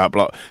talking about.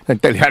 But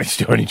Dele Alli's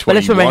still only 21. But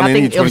let's remember, I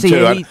think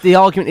obviously the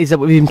argument is that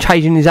with him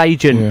changing his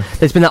agent,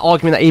 there's been that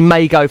argument that he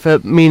may go for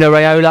Mino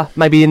Raiola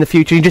maybe in the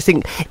future. You just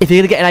think if you're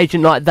going to get an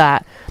agent like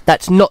that,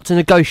 that's not to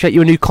negotiate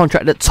you a new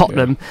contract at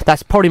Tottenham.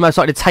 That's probably most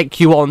likely to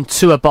take you on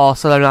to a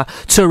Barcelona,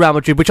 to a Real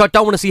Madrid, which I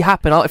don't want to see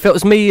happen. If it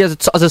was me as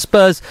a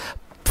Spurs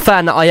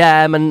fan that I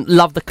am and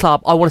love the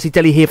club, I want to see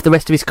Dele here for the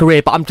rest of his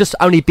career, but I'm just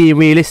only being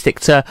realistic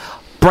to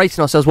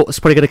bracing ourselves what's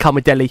probably going to come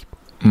with Dele.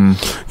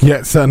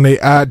 Yeah, certainly.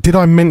 Did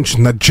I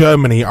mention that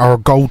Germany are a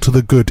goal to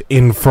the good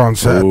in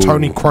France?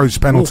 Tony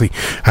Kroos penalty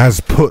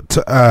has put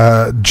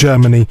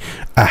Germany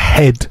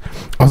ahead.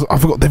 I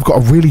forgot they've got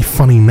a really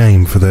funny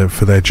name for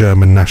their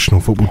German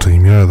national football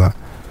team. You know that?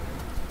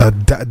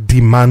 Die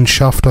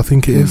Mannschaft, I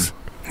think it is.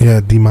 Yeah,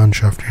 Die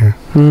Mannschaft,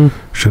 yeah.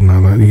 Should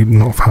know that. You're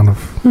not a fan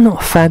of...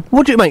 Not a fan.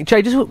 What do you make,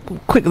 Jay? Just a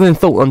quick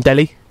thought on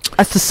Dele.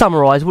 As to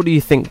summarise, what do you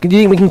think? Do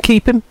you think we can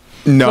keep him?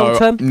 No,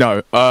 long-term?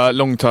 No.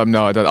 Long-term,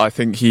 no. I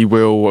think he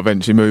will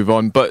eventually move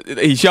on. But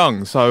he's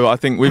young, so I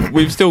think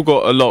we've still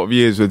got a lot of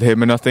years with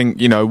him. And I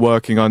think,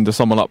 working under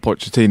someone like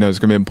Pochettino is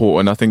going to be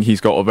important. I think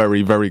he's got a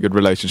very, very good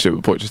relationship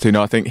with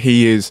Pochettino. I think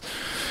he is,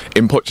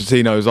 in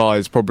Pochettino's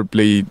eyes,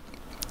 probably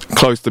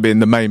close to being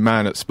the main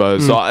man at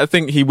Spurs. So I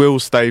think he will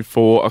stay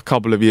for a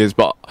couple of years,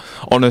 but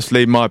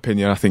honestly, in my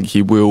opinion, I think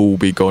he will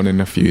be gone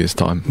in a few years'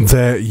 time.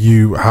 There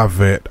you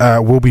have it.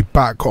 We'll be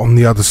back on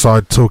the other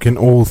side talking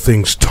all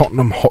things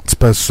Tottenham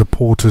Hotspur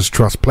Supporters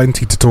Trust.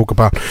 Plenty to talk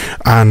about,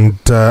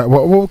 and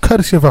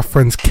courtesy of our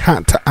friends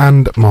Kat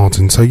and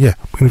Martin. So yeah,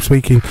 we're going to be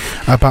speaking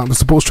about the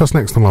Supporters Trust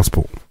next on Love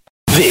Sport.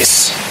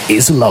 This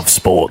is Love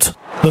Sport,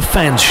 the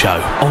fans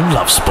show on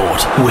Love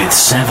Sport with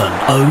 7otb.com.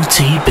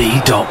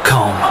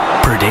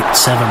 Predict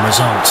 7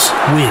 results,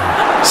 win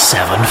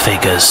 7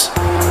 figures.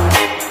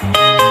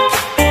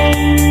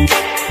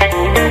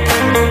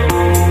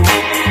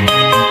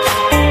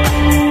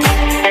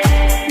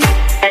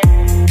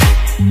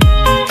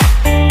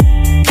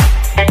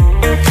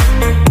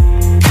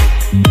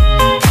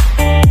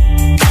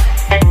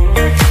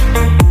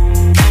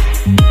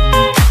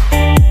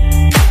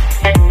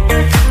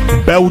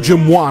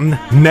 Belgium 1,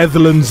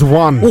 Netherlands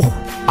 1.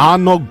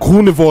 Arno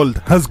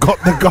Groenewold has got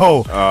the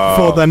goal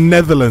for the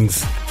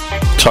Netherlands.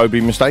 Toby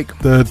mistake.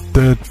 The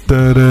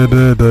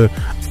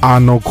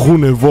Arno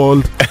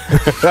Groenewold.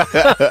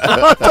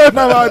 I don't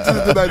know how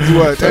to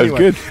work. Anyway,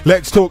 good.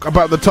 Let's talk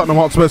about the Tottenham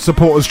Hotspur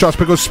Supporters Trust,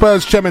 because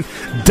Spurs chairman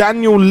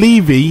Daniel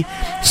Levy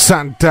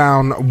sat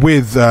down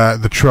with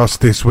the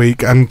Trust this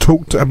week and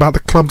talked about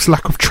the club's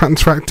lack of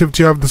transfer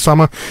activity over the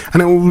summer,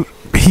 and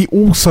he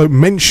also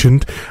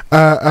mentioned,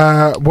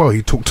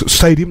 he talked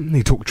stadium,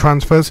 he talked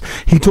transfers,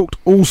 he talked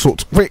all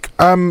sorts. Rick,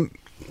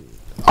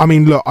 I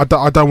mean, look, I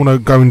don't want to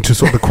go into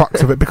sort of the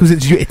crux of it, because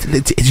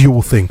it's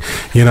your thing,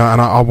 and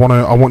I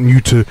want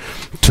you to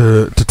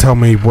tell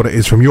me what it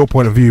is from your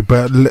point of view.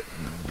 But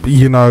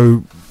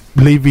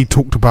Levy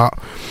talked about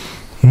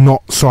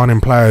not signing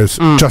players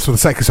just for the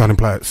sake of signing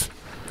players.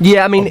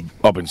 Yeah, I mean,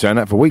 I've been saying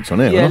that for weeks on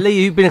here. Yeah,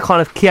 Lee, you've been a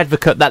kind of key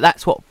advocate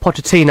that's what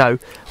Pochettino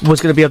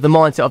was going to be of the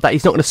mindset of, that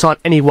he's not going to sign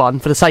anyone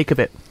for the sake of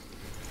it.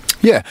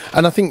 Yeah,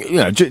 and I think,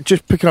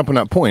 just picking up on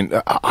that point,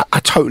 I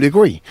totally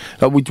agree.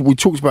 We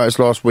talked about this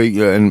last week,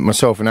 and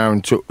myself and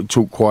Aaron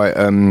talked quite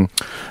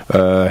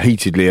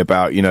heatedly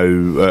about,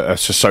 a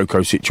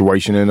Sissoko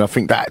situation, and I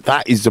think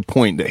that is the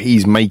point that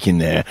he's making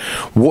there.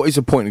 What is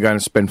the point of going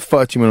to spend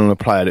 30 million on a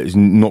player that is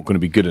not going to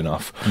be good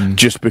enough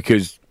just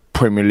because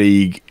Premier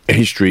League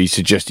history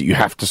suggests that you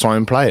have to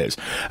sign players?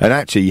 And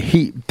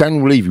actually,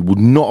 Daniel Levy would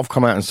not have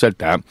come out and said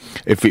that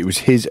if it was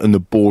his and the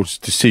board's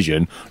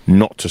decision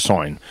not to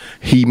sign.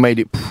 He made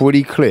it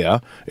pretty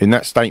clear in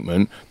that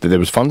statement that there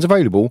was funds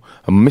available,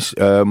 and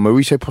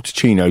Mauricio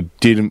Pochettino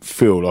didn't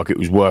feel like it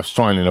was worth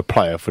signing a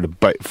player for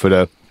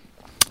the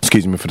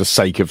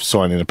sake of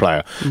signing a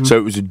player. So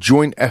it was a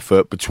joint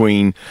effort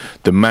between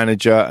the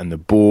manager and the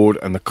board,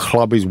 and the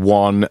club is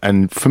one,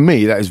 and for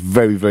me that is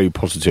very, very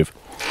positive.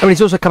 I mean,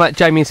 he's also come out,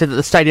 Jamie, and said that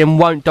the stadium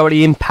won't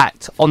directly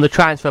impact on the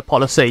transfer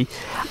policy,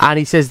 and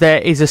he says there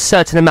is a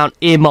certain amount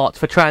earmarked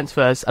for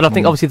transfers. And I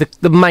think obviously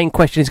the main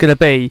question is going to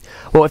be,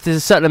 well, if there's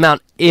a certain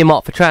amount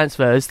earmarked for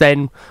transfers,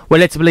 then we're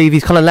led to believe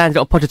he's kind of landed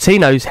on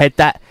Pochettino's head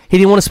that he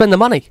didn't want to spend the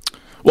money.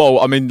 Well,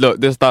 I mean, look,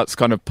 that's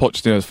kind of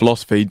Pochettino's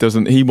philosophy.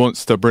 He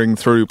wants to bring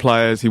through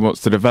players, he wants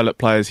to develop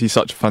players. He's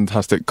such a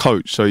fantastic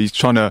coach, so he's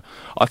trying to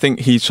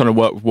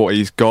work with what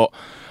he's got.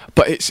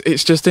 But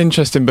it's just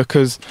interesting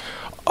because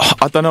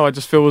I don't know. I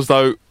just feel as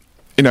though,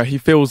 he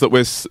feels that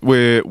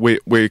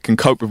we can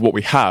cope with what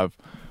we have,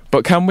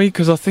 But can we?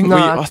 Because I think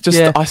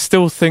I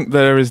still think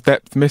there is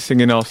depth missing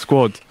in our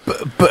squad.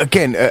 But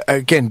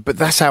again, but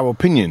that's our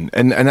opinion,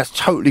 and that's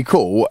totally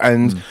cool.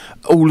 And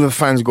all of the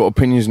fans have got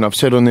opinions, and I've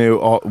said on there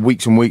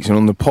weeks and weeks, and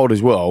on the pod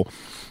as well.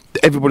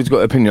 Everybody's got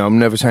an opinion. I'm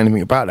never saying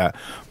anything about that.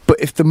 But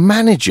if the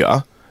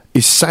manager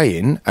is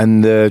saying,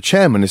 and the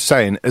chairman is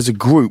saying, as a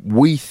group,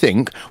 we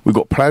think we've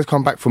got players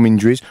come back from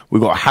injuries.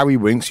 We've got Harry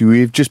Winks, who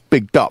we've just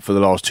bigged up for the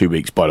last 2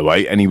 weeks, by the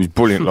way, and he was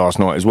brilliant last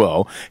night as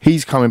well.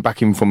 He's coming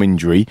back in from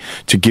injury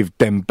to give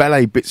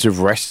Dembele bits of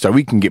rest so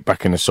he can get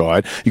back in the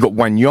side. You've got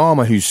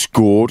Wanyama, who's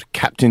scored,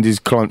 captained his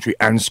country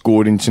and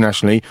scored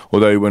internationally,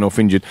 although he went off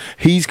injured.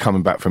 He's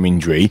coming back from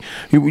injury.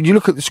 You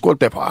look at the squad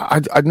depth,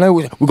 I know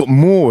we've got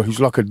Moore,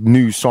 who's like a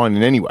new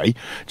signing anyway.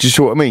 Do you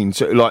see what I mean?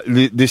 So, like,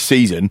 this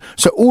season.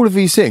 So all of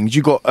these things,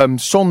 you've got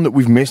Son that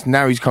we've missed,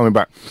 now he's coming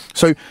back.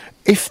 So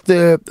I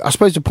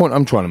suppose the point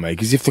I'm trying to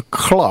make is if the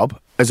club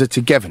as a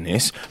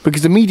togetherness,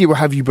 because the media will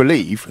have you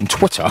believe, and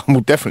Twitter will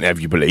definitely have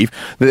you believe,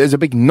 that there's a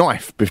big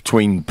knife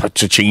between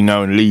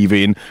Pochettino and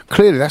Levy, and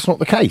clearly that's not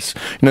the case.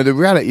 The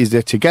reality is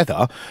they're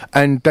together,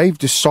 and they've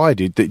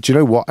decided that, do you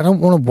know what, I don't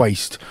want to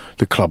waste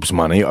the club's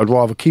money, I'd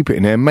rather keep it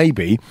in there.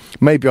 Maybe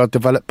I'd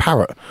develop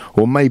Parrott,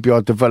 or maybe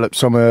I'd develop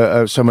some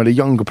of the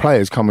younger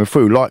players coming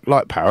through,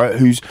 like Parrott,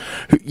 he's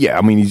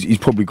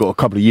probably got a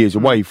couple of years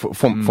away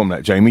from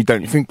that, Jamie,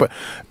 don't you think? But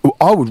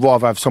I would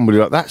rather have somebody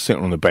like that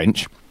sitting on the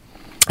bench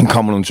and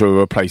coming on to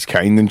replace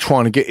Kane than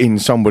trying to get in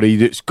somebody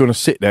that's going to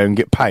sit there and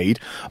get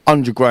paid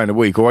 £100,000 a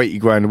week or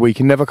 £80,000 a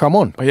week and never come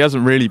on. He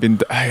hasn't really been.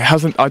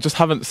 I just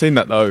haven't seen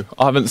that though.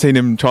 I haven't seen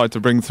him try to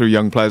bring through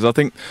young players. I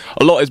think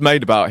a lot is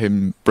made about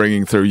him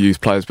bringing through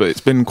youth players, but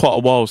it's been quite a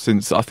while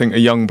since I think a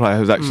young player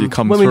has actually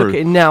come through. When we look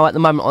at it now, at the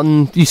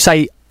moment,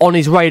 on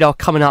his radar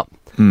coming up,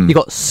 you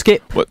got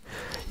Skip.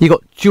 You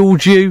got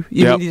Georgiou,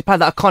 these players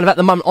that are kind of at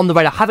the moment on the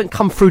radar, haven't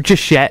come through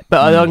just yet,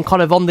 but are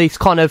kind of on these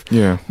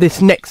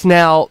this next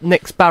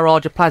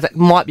barrage of players that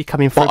might be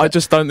coming through. But I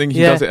just don't think he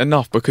does it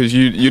enough, because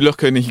you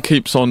look and he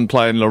keeps on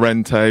playing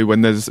Llorente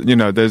when there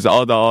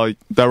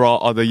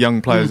are other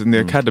young players in the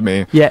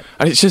academy. Yeah.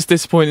 And it's just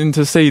disappointing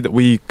to see that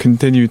we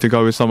continue to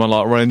go with someone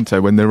like Llorente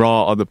when there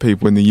are other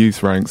people in the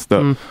youth ranks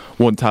that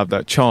want to have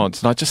that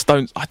chance.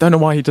 And I don't know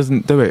why he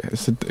doesn't do it.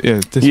 It's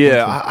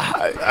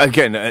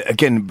again,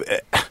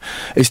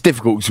 it's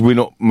difficult because we're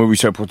not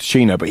Mauricio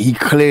Pochettino, but he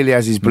clearly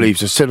has his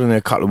beliefs. I said on there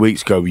a couple of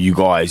weeks ago with you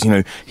guys,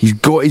 he's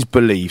got his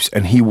beliefs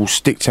and he will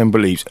stick to them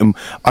beliefs. And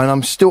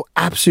I'm still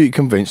absolutely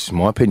convinced, it's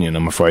my opinion,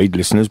 I'm afraid,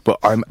 listeners, but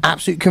I'm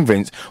absolutely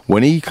convinced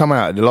when he come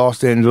out at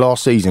the end of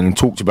last season and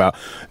talked about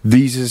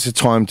this is the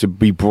time to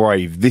be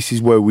brave, this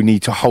is where we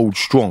need to hold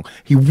strong.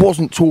 He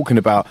wasn't talking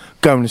about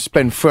going to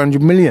spend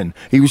 300 million.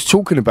 He was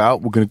talking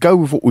about we're going to go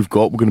with what we've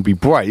got, we're going to be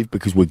brave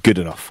because we're good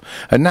enough.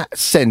 And that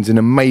sends an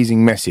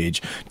amazing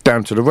message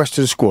down to the rest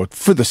of the squad,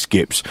 for the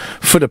Skips,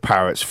 for the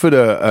Parrots, for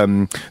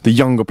the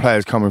younger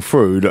players coming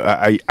through,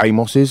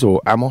 Amos. Is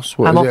it?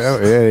 Yeah,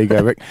 there you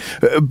go, Rick.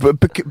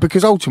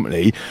 Because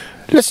ultimately,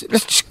 let's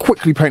just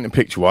quickly paint a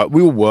picture, right?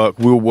 We all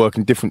work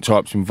in different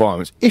types of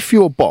environments. If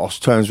your boss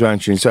turns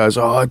around to you and says,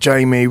 "Oh,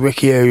 Jamie,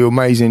 Ricky, you're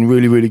amazing,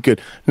 really, really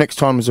good. Next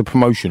time there's a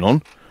promotion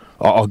on,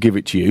 I'll give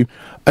it to you,"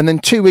 and then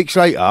 2 weeks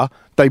later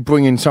they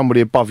bring in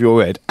somebody above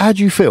your head, how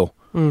do you feel?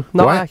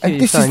 Right? And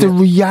this is the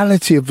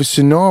reality of the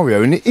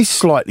scenario, and it is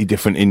slightly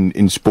different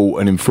in sport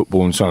and in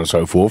football and so on and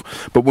so forth.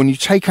 But when you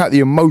take out the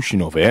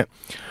emotion of it,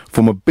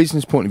 from a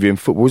business point of view, and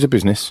football is a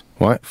business,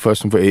 right?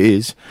 First and foremost, it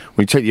is.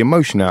 When you take the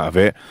emotion out of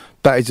it,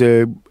 that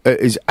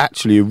is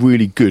actually a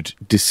really good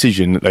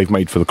decision that they've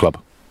made for the club.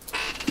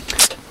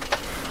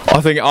 I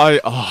think I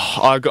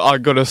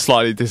got to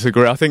slightly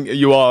disagree. I think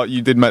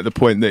you did make the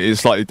point that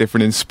it's slightly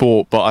different in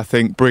sport, but I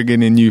think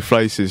bringing in new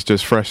faces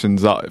just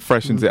freshens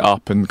it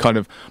up and kind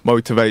of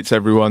motivates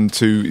everyone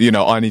to,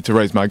 I need to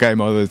raise my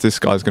game, otherwise this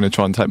guy's going to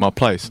try and take my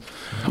place.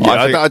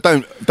 Yeah, I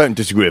don't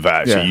disagree with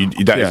that, actually.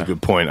 Yeah. That is a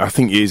good point. I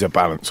think it is a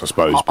balance, I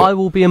suppose. I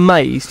will be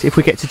amazed if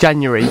we get to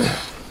January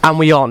and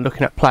we aren't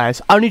looking at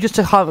players, only just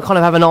to kind of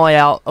have an eye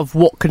out of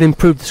what could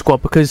improve the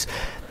squad, because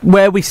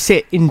where we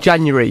sit in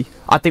January,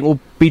 I think, will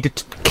be the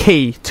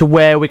key to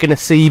where we're going to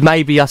see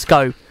maybe us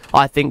go,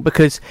 I think,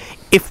 because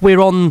if we're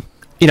on,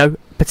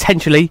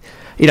 potentially,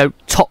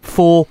 top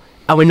four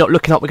and we're not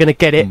looking like we're going to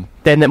get it,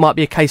 then there might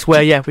be a case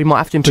where, we might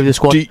have to improve the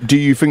squad. Do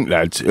you think,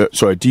 lads,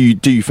 do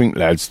you think,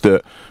 lads,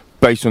 that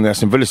based on the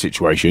Aston Villa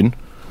situation,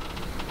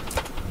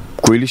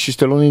 Grealish is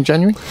still on in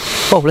January?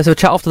 Well, let's have a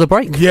chat after the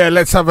break. Yeah,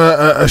 let's have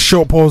a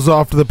short pause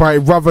after the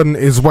break. Ruven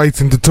is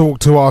waiting to talk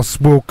to us.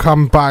 We'll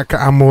come back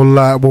and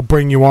we'll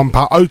bring you on,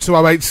 pal.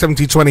 0208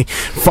 70 20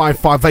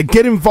 558.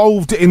 Get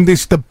involved in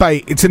this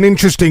debate. It's an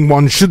interesting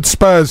one. Should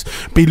Spurs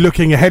be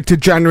looking ahead to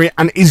January,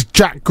 and is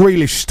Jack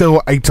Grealish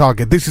still a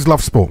target? This is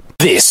Love Sport.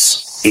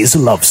 This is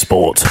Love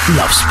Sport.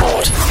 Love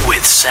Sport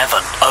with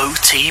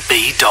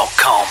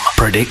 7otb.com.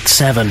 Predict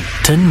 7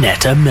 to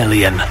net $1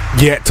 million.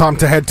 Yeah, time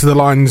to head to the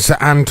lines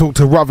and talk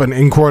to Ruven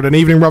in Croydon.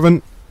 Evening,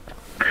 Ruven.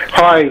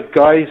 Hi,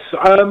 guys.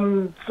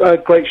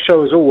 Great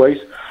show as always.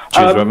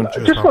 Cheers, Raven.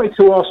 Just wanted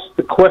to ask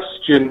the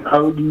question.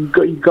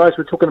 You guys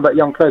were talking about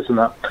young players and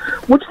that.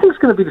 What do you think is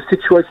going to be the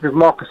situation of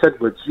Marcus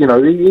Edwards? You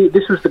know,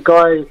 this was the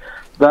guy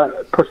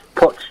that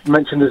Poch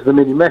mentioned as the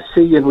mini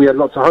Messi, and we had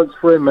lots of hopes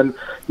for him. And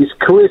his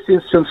career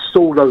seems to have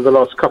stalled over the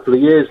last couple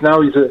of years.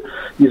 Now he's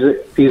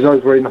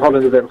over in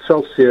Holland at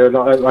Excelsior, and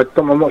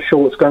I'm not sure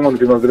what's going on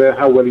with him over there,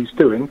 how well he's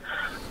doing.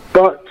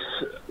 But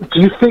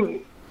do you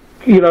think,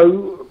 you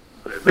know,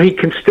 he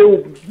can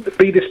still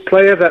be this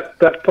player that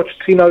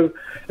Pochettino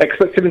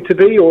expected him to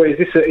be, or is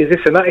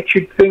this an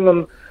attitude thing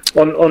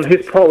on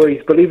his part where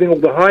he's believing all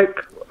the hype?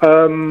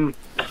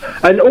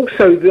 And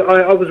also,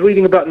 I was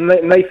reading about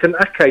Nathan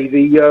Ake,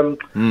 the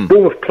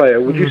Bournemouth player.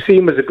 Would you see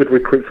him as a good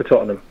recruit for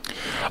Tottenham?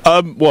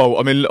 Well,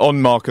 I mean,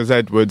 on Marcus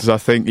Edwards, I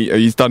think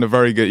he's done a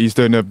very good.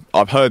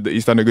 I've heard that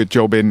he's done a good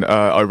job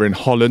over in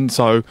Holland,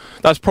 so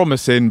that's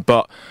promising.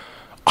 But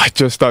I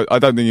don't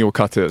think he'll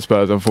cut it at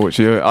Spurs,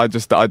 unfortunately. I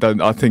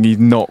think he's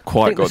not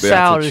quite got the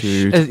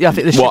attitude. I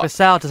think the ship has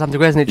sailed to some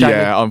degree, hasn't it, Jamie?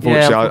 Yeah,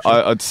 unfortunately,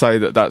 I'd say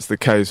that's the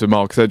case with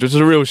Marcus Edwards.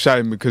 It's a real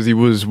shame because he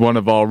was one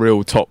of our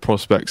real top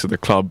prospects of the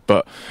club.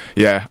 But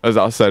yeah, as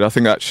I said, I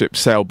think that ship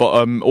sailed.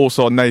 But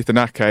also on Nathan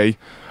Ake,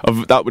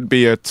 that would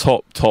be a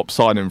top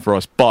signing for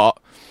us. But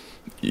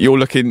you're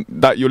looking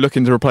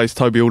to replace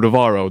Toby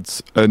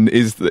Alderweireld, and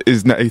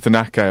is Nathan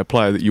Ake a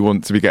player that you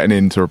want to be getting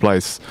in to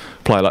replace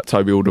a player like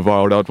Toby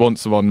Alderweireld? I'd want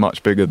someone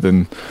much bigger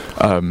than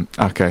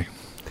Ake.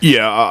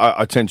 Yeah,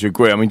 I tend to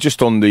agree. I mean,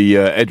 just on the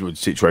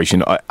Edwards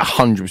situation,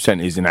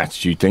 100% is an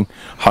attitude thing.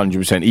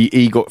 100%.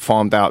 He got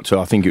farmed out to,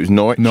 I think it was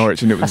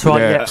Norwich. And it was, that's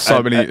right. Yeah.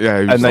 So many. Yeah,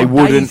 and they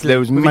wouldn't. There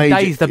was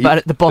major.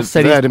 The boss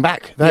said they had him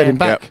back. They had him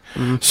back.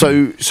 Yep.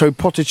 So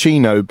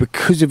Pochettino,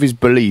 because of his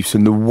beliefs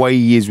and the way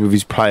he is with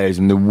his players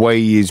and the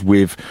way he is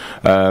with,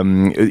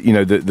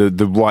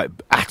 the right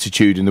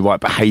attitude and the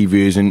right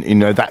behaviours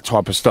and that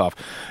type of stuff.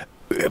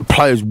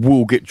 Players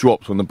will get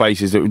dropped on the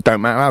basis that it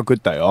don't matter how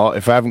good they are.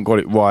 If they haven't got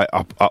it right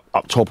up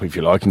top, if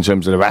you like, in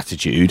terms of their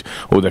attitude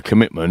or their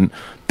commitment,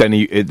 then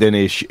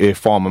he'll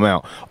farm them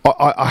out.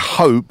 I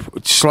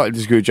hope, slightly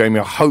disagree with Jamie,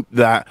 I hope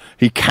that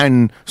he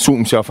can sort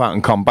himself out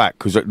and come back,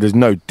 because there's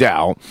no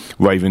doubt,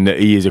 Raven, that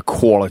he is a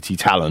quality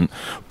talent,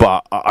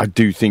 but I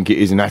do think it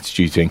is an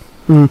attitude thing.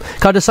 Can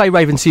I just say,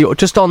 Raven, to you,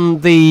 just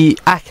on the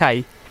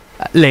Ake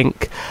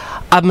link,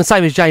 I'm the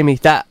same as Jamie,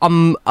 that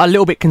I'm a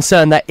little bit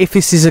concerned that if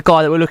this is a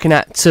guy that we're looking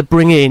at to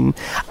bring in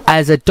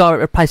as a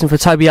direct replacement for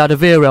Toby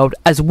Alderweireld,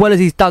 as well as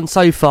he's done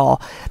so far,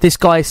 this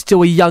guy is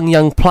still a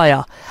young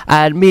player.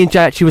 And me and Jay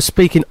actually were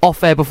speaking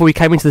off air before we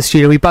came into the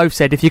studio. We both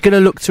said if you're going to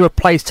look to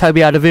replace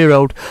Toby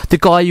Alderweireld, the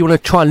guy you want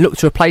to try and look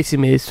to replace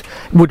him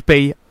would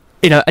be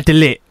a De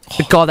Ligt.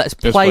 The guy that's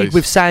played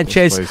with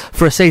Sanchez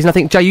for a season. I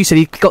think, Jay, you said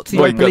he got to the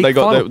Europa League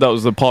final. That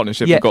was the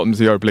partnership that got them to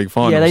the Europa League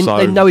final. Yeah,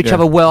 they know each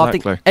other well.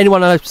 Exactly. I think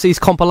anyone who sees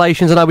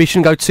compilations, I know we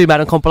shouldn't go too mad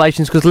on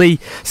compilations, because Lee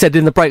said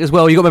in the break as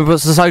well, you got to remember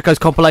what Sissoko's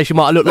compilation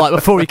might have looked like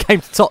before he came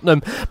to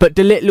Tottenham. But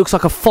De Ligt looks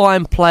like a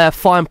fine player,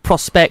 fine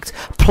prospect,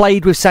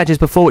 played with Sanchez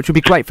before, which would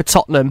be great for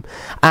Tottenham.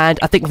 And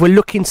I think if we're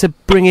looking to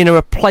bring in a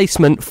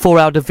replacement for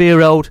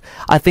Alderweireld,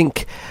 I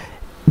think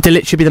De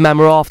Ligt should be the man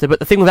we're after. But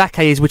the thing with Ake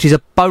is, which is a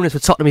bonus for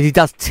Tottenham, is he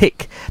does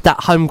tick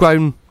that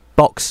homegrown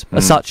box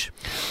as such.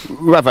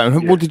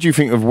 Ravan, what did you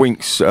think of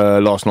Winks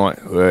last night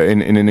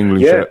in an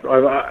England shirt?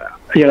 I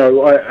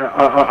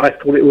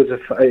thought it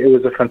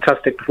was a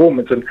fantastic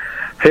performance, and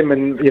him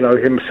and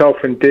himself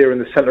and Deer in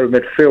the centre of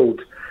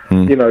midfield,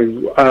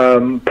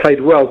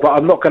 played well. But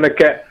I'm not going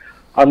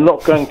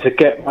to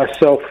get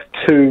myself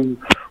too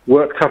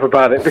worked up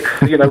about it,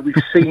 because we've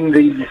seen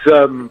these.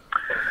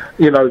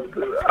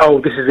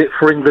 This is it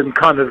for England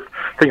kind of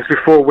things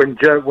before when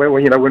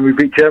we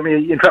beat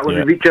Germany. In fact, when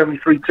we beat Germany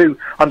 3-2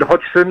 under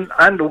Hodgson,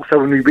 and also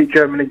when we beat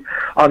Germany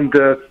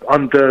under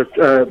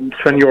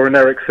Sven-Göran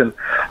Eriksson.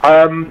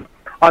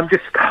 I'm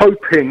just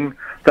hoping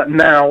that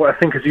now, I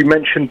think as you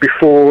mentioned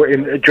before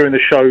during the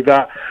show,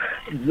 that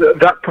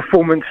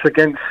performance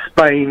against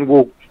Spain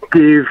will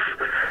give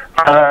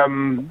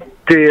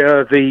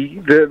Deer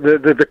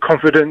the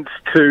confidence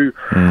to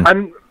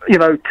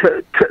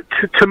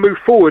to move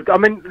forward. I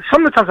mean,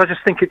 sometimes I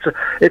just think it's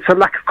a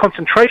lack of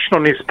concentration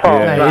on his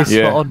part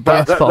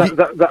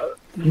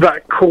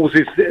that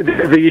causes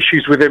the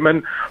issues with him.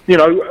 And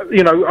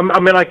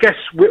I guess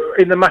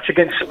in the match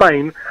against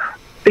Spain,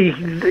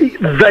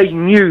 they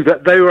knew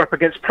that they were up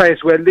against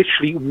players where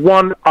literally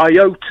one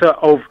iota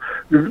of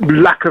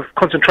lack of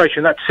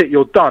concentration, that's it,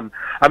 you're done.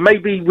 And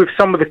maybe with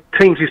some of the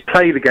teams he's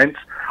played against,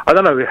 I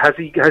don't know, has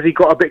he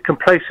got a bit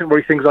complacent where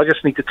he thinks I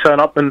just need to turn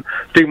up and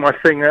do my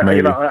thing, and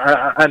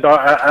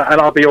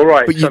I'll be all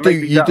right. But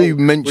you do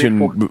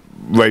mention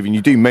Raven.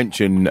 You do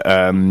mention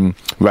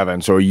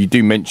Ravan. Sorry, you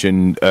do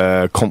mention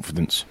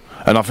confidence.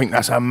 And I think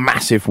that's a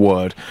massive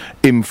word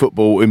in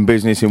football, in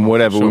business, in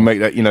whatever. We make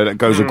that, that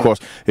goes across.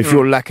 If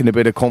you're lacking a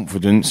bit of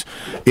confidence,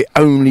 it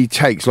only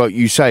takes, like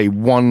you say,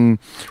 one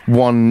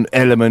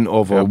element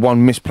of or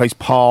one misplaced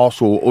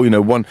pass or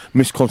one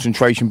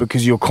misconcentration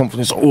because of your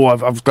confidence. Oh,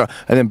 I've done,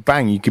 and then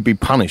bang, you could be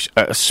punished,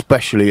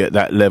 especially at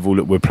that level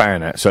that we're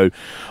playing at. So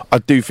I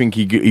do think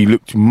he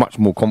looked much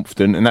more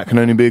confident, and that can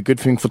only be a good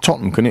thing for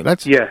Tottenham, can it,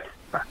 lads? Yeah,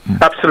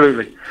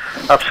 absolutely.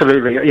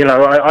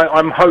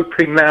 I'm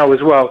hoping now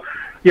as well.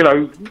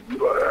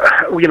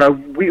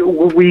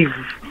 We've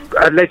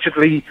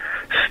allegedly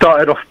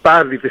started off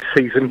badly this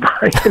season,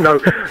 but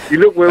you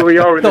look where we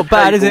are in the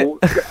bad, table,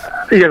 is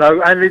it?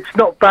 And it's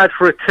not bad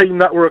for a team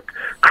that were a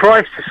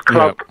crisis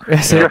club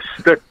just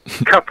a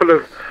couple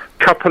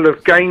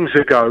of games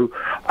ago.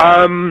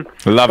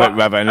 Love it,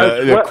 Ravan.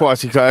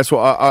 That's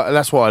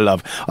what I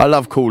love. I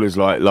love callers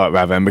like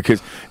Ravan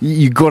because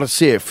you got to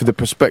see it for the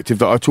perspective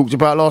that I talked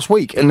about last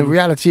week. And the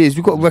reality is,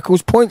 we've got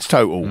records points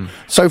total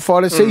so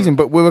far this season,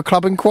 but we're a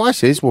club in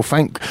crisis. Well,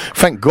 thank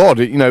God.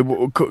 Can you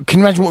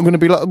imagine what we're going to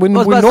be like when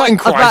we're not in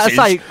crisis? I was about to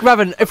say,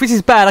 Ravan, if this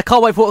is bad, I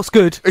can't wait for what's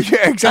good.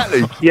 Yeah,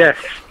 exactly. Yes.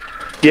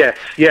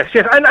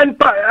 And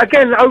but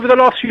again, over the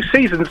last few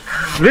seasons,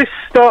 this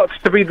starts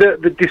to be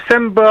the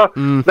December,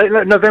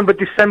 November,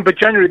 December,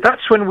 January.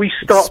 That's when we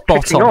start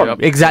picking on.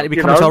 Yep. Exactly, we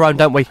come into our own,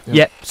 don't we?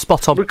 Yep,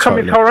 spot on. We come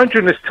into our own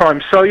during this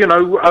time. So and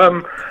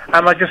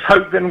I just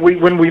hope then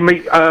when we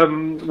meet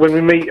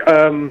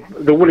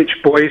the Woolwich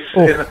boys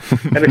in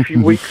a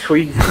few weeks,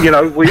 we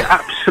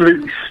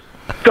absolutely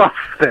stuff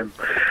them.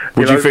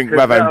 What do you think,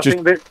 Ravan?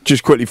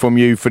 Just quickly from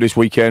you for this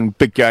weekend,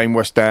 big game,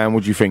 West Ham.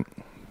 What do you think? Do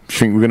you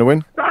think we're going to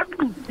win?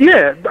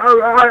 Yeah,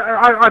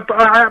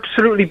 I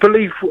absolutely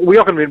believe we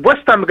are going to win.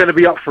 West Ham are going to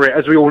be up for it,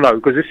 as we all know,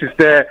 because this is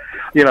their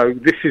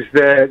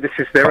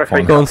FA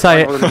Cup. Go on,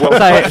 say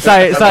it.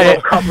 Say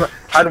it.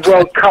 And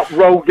World Cup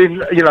rolled in,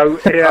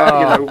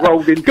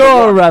 rolled into.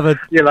 Go on, Ravan.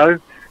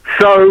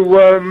 So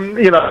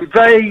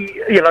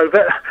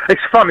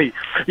it's funny.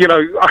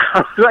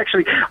 I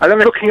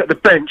was looking at the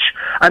bench,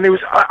 and it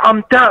was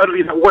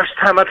undoubtedly that West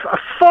Ham had a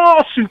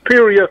far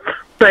superior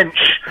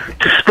bench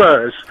to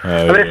Spurs,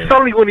 and then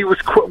suddenly when he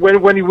was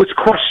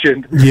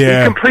questioned, he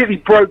completely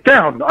broke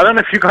down. I don't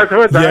know if you guys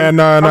heard that. Yeah,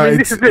 no,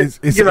 it's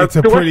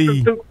a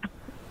pretty.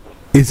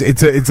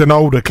 It's an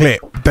older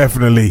clip,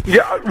 definitely.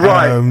 Yeah,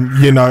 right.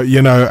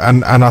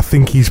 And I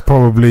think he's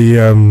probably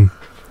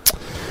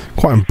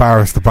quite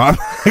embarrassed about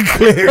the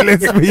clip.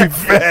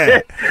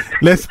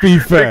 Let's be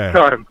fair. Big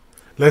time.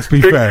 Let's be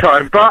Big fair.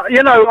 time. But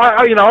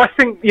I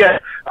think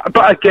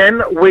But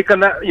again, we're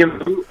gonna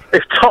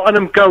if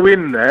Tottenham go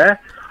in there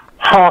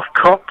half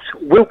cocked,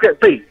 we'll get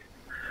beat.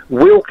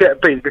 We'll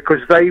get beat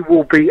because they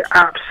will be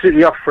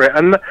absolutely up for it,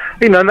 and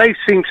they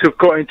seem to have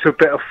got into a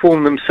bit of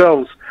form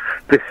themselves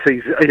this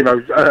season.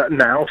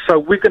 Now, so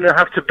we're going to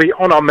have to be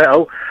on our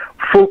mettle,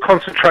 full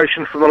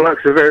concentration from the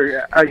likes of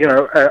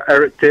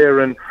Eric Dier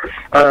and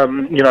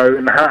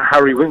and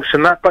Harry Winks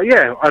and that. But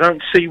yeah, I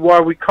don't see why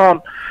we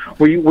can't.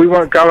 We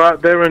won't go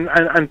out there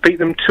and beat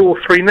them 2 or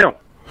 3-0.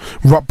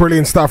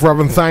 Brilliant stuff,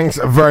 Robin. Thanks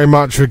very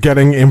much for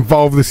getting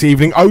involved this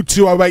evening.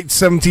 0208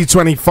 70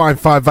 25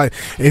 58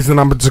 is the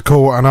number to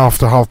call, and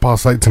after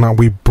 8:30 tonight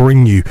we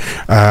bring you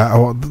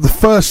the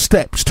first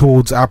steps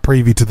towards our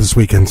preview to this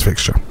weekend's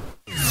fixture.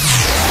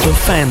 The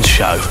Fans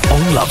Show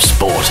on Love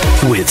Sport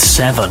with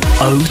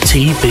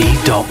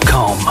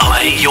 7OTB.com.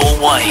 Play your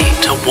way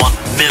to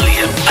 £1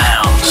 million.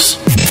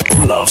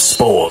 Love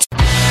Sport.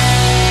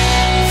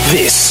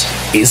 This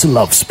is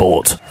Love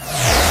Sport.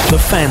 The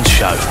Fans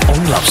Show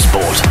on Love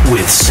Sport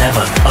with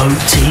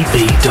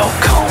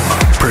 7OTB.com.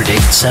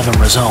 Predict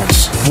 7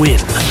 results. Win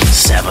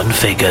 7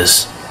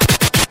 figures.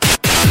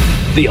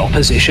 The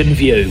Opposition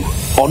View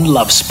on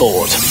Love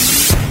Sport.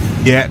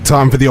 Yeah,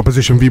 time for the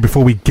opposition view.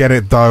 Before we get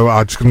it, though,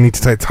 I just need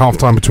to take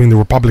half-time between the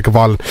Republic of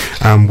Ireland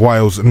and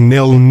Wales,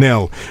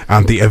 0-0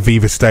 at the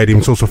Aviva Stadium.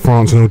 It's also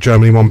France 0,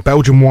 Germany 1,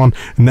 Belgium 1,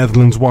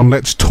 Netherlands 1.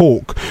 Let's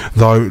talk,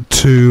 though,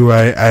 to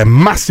a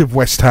massive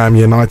West Ham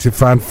United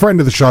fan,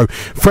 friend of the show,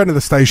 friend of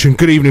the station.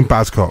 Good evening,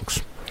 Baz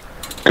Cox.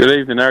 Good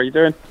evening, how are you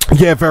doing?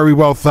 Yeah, very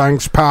well,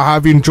 thanks. Pal,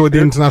 have you enjoyed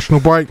the international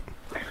break?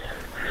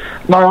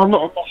 No, I'm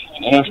not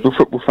an international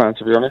football fan,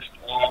 to be honest.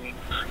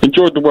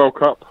 Enjoyed the World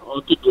Cup. I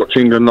did watch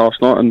England last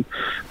night and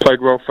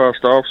played well first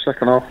half.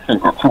 Second half, I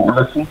think I caught a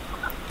lesson.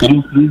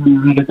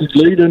 Really good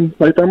lead and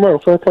they done well.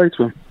 Fair play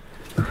to them.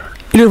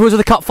 You know who was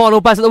the cup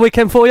final, Baz, at the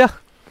weekend for you?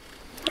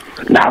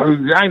 No,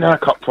 it ain't a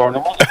cup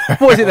final.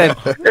 What is it then?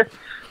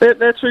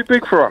 They're too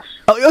big for us.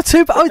 Oh, you're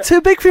too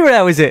big for you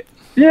now, is it?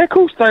 Yeah, of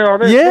course they are.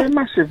 They're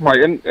massive,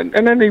 mate. And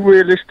any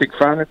realistic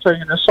fan will tell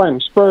you the same.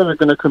 Spurs are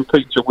going to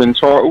compete to win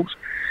titles.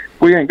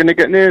 We ain't going to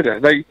get near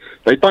that.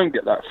 They don't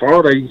get that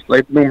far. They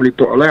normally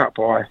bottle out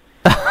by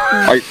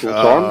April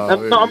time.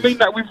 And I mean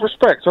that with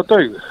respect, I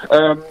do.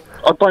 I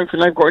don't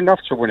think they've got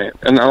enough to win it.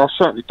 And I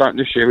certainly don't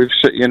this year with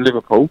City and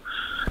Liverpool.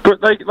 But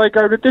they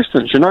go the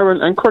distance,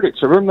 and credit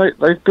to them.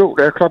 They've built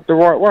their club the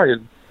right way.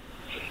 And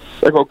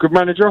they've got a good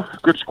manager,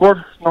 good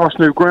squad, nice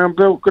new ground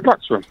built. Good luck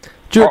to them.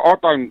 I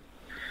don't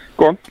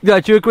Go on. Yeah,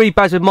 do you agree,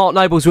 Baz, with Mark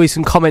Noble's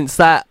recent comments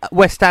that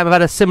West Ham have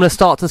had a similar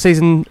start to the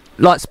season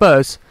like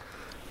Spurs?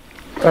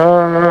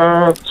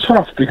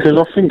 Tough, because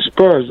I think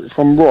Spurs, if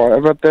I'm right,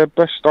 have had their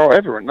best start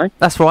ever, haven't they?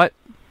 That's right.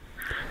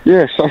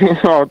 Yes,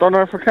 I don't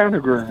know if I can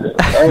agree with it.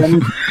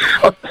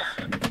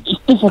 It's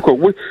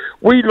difficult.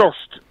 We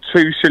lost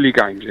 2 silly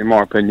games, in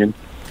my opinion.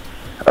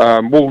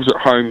 Wolves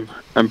at home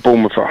and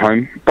Bournemouth at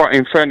home. But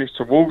in fairness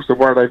to Wolves, the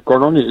way they've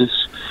gone on,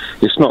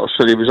 it's not a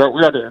silly result.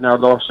 We had it in our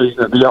last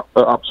season at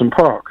Upton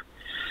Park.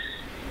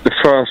 The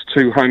first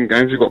 2 home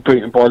games, we got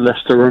beaten by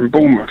Leicester and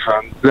Bournemouth,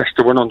 and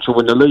Leicester went on to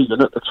win the league,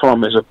 and at the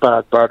time it was a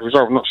bad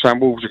result. I'm not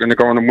saying Wolves are going to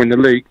go on and win the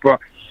league, but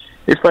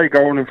if they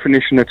go on and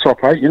finish in the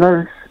top 8,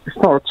 it's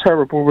not a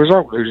terrible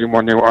result losing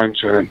 1-0 at home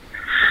to them.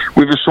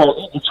 With a sort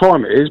at the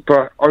time it is,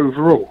 but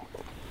overall.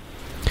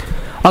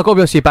 I've got to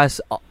be honest with you,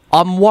 Baz,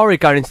 I'm worried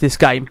going into this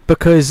game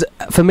because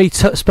for me,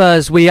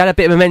 Spurs, we had a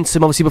bit of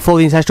momentum obviously before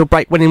the international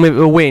break, winning with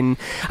a win.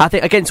 I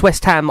think against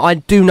West Ham, I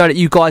do know that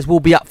you guys will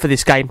be up for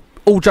this game.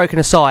 All joking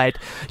aside,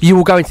 you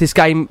will go into this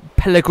game,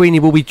 Pellegrini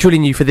will be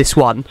drilling you for this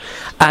one.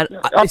 And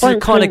this is the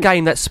kind of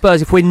game that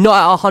Spurs, if we're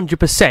not at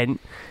 100%,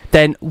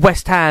 then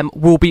West Ham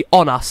will be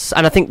on us.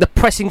 And I think the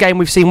pressing game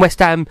we've seen West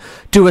Ham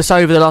do us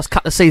over the last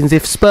couple of seasons,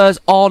 if Spurs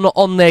are not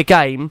on their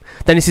game,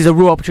 then this is a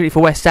real opportunity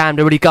for West Ham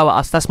to really go at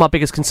us. That's my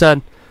biggest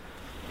concern.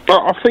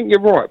 I think you're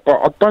right, but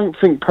I don't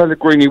think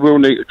Pellegrini will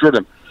need to drill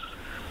him.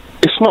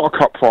 It's not a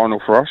cup final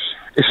for us.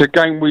 It's a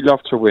game we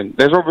love to win.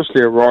 There's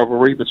obviously a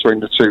rivalry between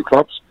the 2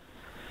 clubs,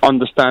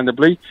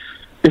 understandably.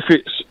 If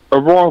it's a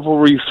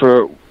rivalry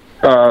for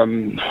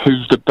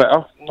who's the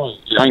better, no,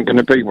 it ain't going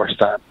to be West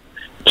Ham.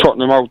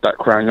 Tottenham hold that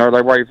crown,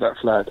 they wave that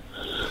flag.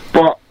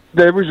 But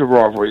there is a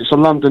rivalry. It's a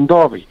London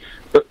derby.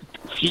 But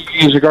a few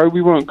years ago,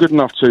 we weren't good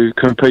enough to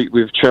compete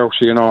with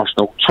Chelsea and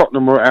Arsenal.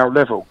 Tottenham were at our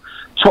level.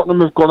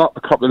 Tottenham have gone up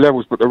a couple of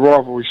levels, but the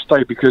rivalry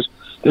stayed because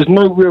there's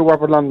no real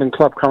other London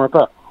club coming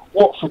back.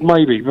 Watford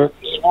maybe, but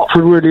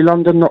Watford really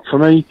London, not for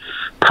me.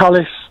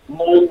 Palace,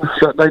 no,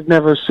 that they'd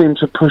never seem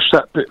to push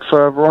that bit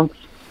further on.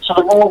 So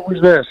the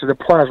rivalry's there, so the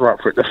players are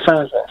up for it, the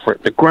fans are up for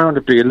it, the ground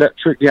would be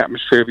electric, the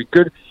atmosphere would be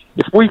good.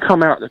 If we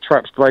come out the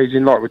traps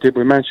blazing like we did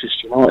with Manchester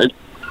United,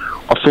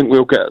 I think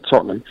we'll get at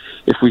Tottenham.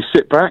 If we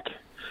sit back,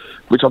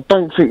 which I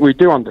don't think we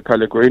do under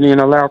Pellegrini,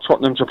 and allow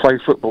Tottenham to play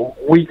football,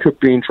 we could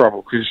be in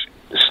trouble because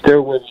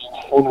still,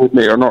 with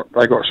me or not,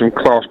 they got some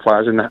class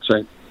players in that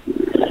team.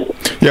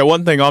 Yeah,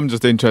 one thing I'm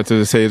just interested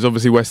to see is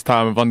obviously West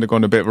Ham have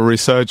undergone a bit of a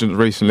resurgence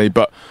recently,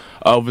 but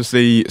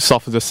obviously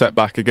suffered a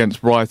setback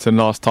against Brighton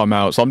last time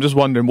out. So I'm just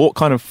wondering, what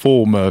kind of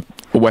form are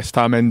West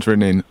Ham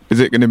entering in? Is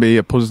it going to be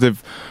a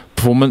positive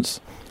performance?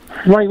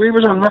 Mate, we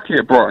was unlucky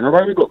at Brighton,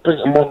 although we got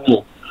beaten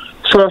 1-0.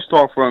 First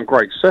half weren't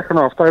great. Second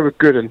half, they were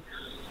good, and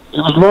it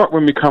was right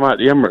when we come out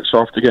the Emirates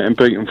after getting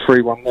beaten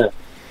 3-1 there.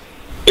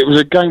 It was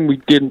a game we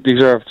didn't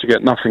deserve to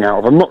get nothing out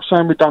of. I'm not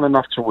saying we've done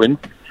enough to win,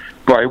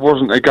 but it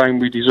wasn't a game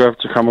we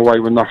deserved to come away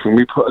with nothing.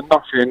 We put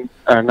enough in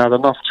and had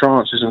enough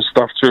chances and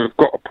stuff to have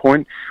got a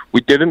point.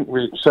 We didn't.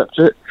 We accept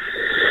it.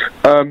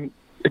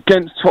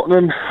 Against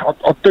Tottenham,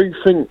 I do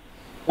think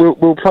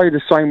we'll play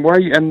the same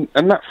way. And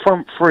that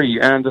front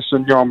 3,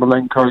 Anderson,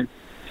 Yarmolenko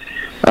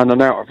and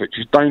Arnautovic,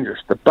 is dangerous.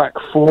 The back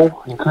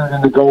 4,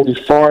 including the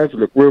goalie 5,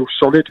 look real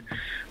solid.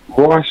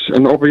 Rice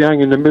and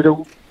Obiang in the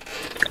middle.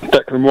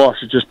 Declan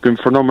Rice has just been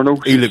phenomenal.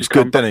 He looks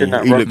good, doesn't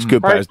he? He looks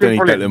good, Baz, doesn't he,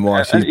 Declan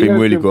Rice? He's been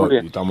really good.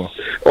 He's done well.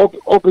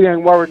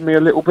 Obiang worried me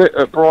a little bit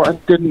at Brighton.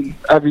 Didn't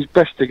have his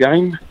best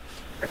games,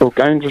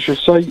 I should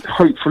say.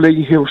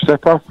 Hopefully he'll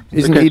step up.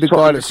 Isn't he the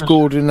guy that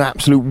scored an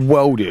absolute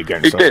worldie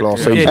against us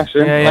last season?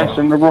 That's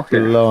in the Rocket.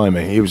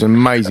 Blimey, it was an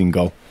amazing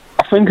goal.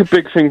 I think a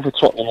big thing for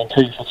Tottenham and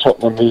key for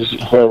Tottenham is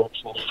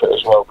Eriksen's fit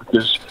as well,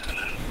 because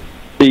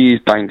he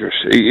is dangerous.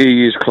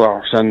 He is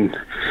class, and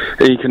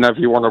he can have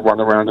you on a run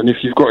around. And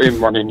if you've got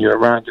him running you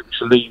around,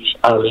 which leaves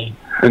Ali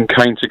and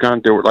Kane to go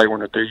and do what they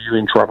want to do, you're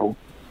in trouble.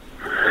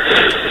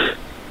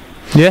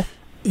 Yeah.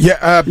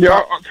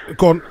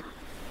 Go on.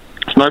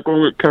 No, go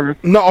on, Karen.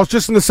 No, I was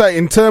just going to say,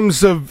 in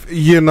terms of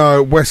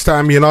West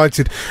Ham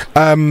United,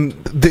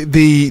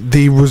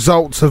 the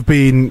results have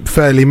been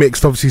fairly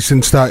mixed, obviously,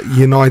 since that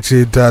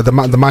United, the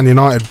Man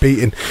United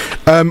beating.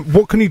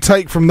 What can you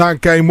take from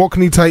that game? What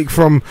can you take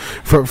from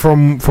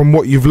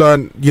what you've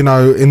learned,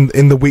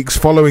 in the weeks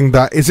following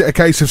that? Is it a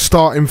case of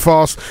starting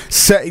fast,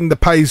 setting the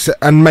pace,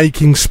 and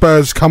making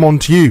Spurs come on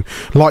to you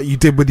like you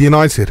did with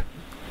United?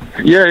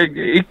 Yeah,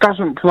 he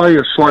doesn't play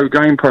a slow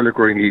game,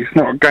 Pellegrini. It's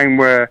not a game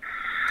where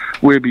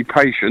we'll be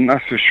patient,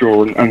 that's for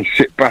sure, and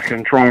sit back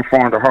and try and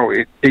find a hole.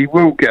 He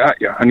will get at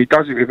you, and he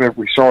does it with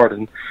every side.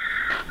 And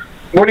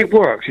when it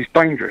works, it's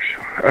dangerous.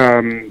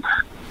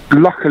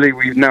 Luckily,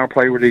 we now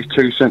play with these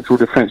 2 central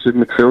defensive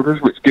midfielders,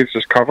 which gives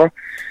us cover.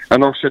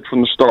 And I've said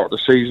from the start of the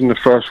season, the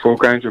first 4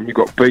 games when we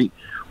got beat,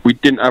 we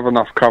didn't have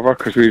enough cover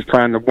because we was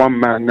playing the one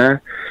man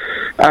there.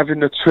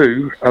 Having the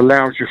 2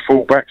 allows your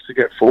fullbacks to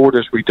get forward,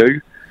 as we do,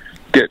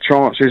 get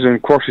chances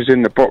and crosses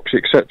in the box,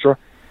 etc.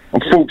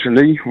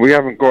 Unfortunately, we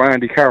haven't got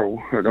Andy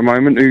Carroll at the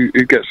moment who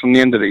gets on the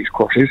end of these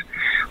crosses.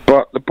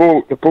 But the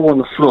ball on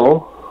the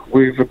floor,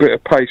 with a bit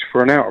of pace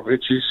for an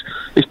Arnautovic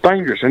is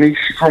dangerous, and he's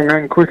strong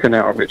and quick, an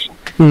Arnautovic.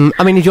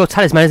 I mean, he's your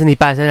talisman, isn't he,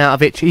 Baz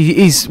Arnautovic?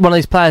 He's one of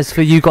these players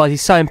for you guys.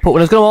 He's so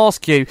important. I was going to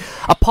ask you,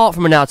 apart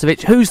from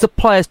Arnautovic, who's the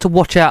players to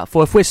watch out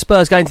for? If we're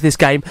Spurs going to this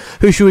game,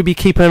 who should we be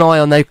keeping an eye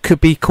on? They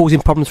could be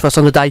causing problems for us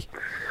on the day.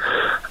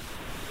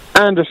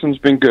 Anderson's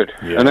been good,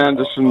 and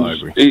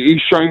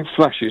he's shown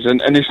flashes,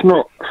 and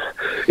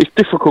it's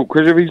difficult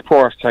because of his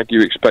price tag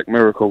you expect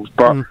miracles,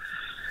 but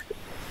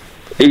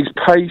his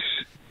pace,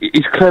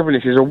 his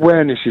cleverness, his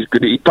awareness is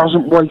good. He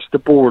doesn't waste the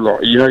ball a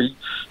lot. You know,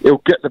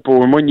 he'll get the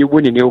ball, and when you're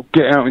winning, he'll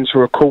get out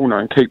into a corner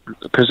and keep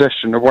the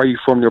possession away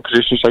from your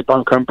position, so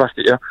don't come back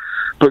at you.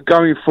 But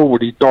going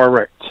forward, he's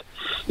direct.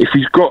 If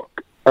he's got,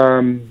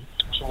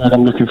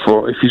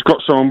 if he's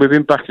got someone with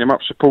him, backing him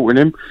up, supporting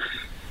him,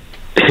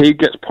 he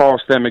gets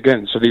past them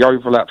again, so the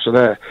overlaps are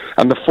there,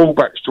 and the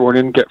fullbacks join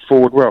in, get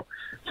forward well.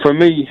 For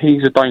me,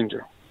 he's a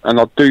danger, and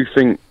I do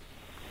think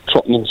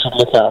Tottenham should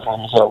look out for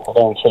himself. I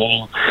don't tell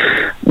you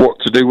what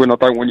to do when I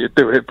don't want you to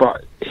do it,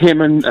 but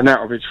him and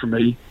Arnautovic for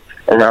me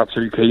are our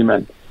two key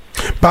men.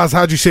 Baz,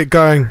 how do you see it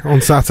going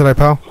on Saturday,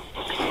 pal?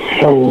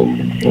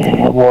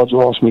 Why'd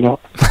you ask me that?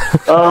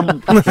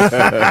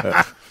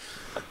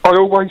 I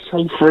always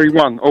say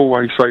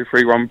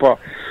 3-1, but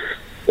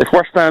if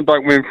West Ham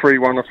don't win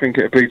 3-1, I think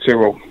it'd be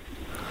 2-2.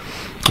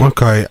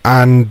 Okay,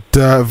 and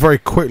very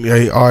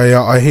quickly,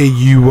 I hear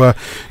you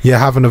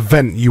have an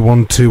event you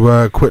want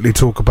to quickly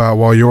talk about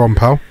while you're on,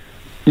 pal.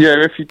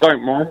 Yeah, if you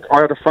don't mind.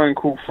 I had a phone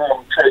call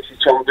from Tracy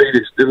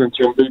Chambidis, Dylan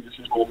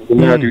Chambidis, the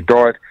lad who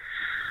died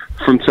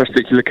from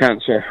testicular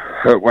cancer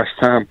at West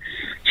Ham.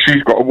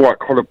 She's got a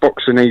white-collar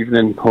boxing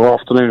evening, or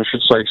afternoon, I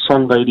should say,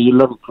 Sunday the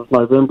 11th of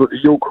November at the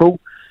York Hall,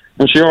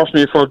 and she asked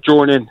me if I'd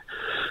join in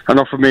and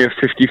offered me a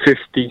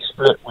 50-50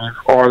 split with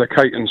Isla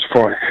Caton's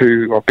fight,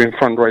 who I've been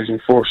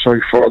fundraising for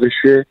so far this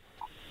year,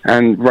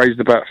 and raised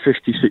about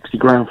 50-60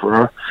 grand for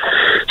her.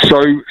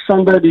 So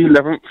Sunday the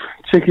 11th,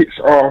 tickets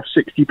are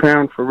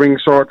 £60 for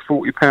ringside,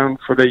 £40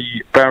 for the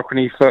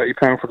balcony,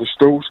 £30 for the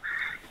stalls.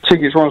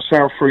 Tickets are on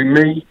sale through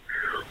me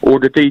or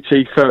the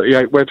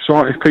DT38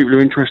 website. If people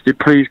are interested,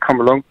 please come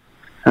along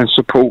and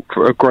support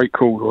for a great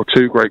cause or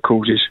two great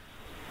causes.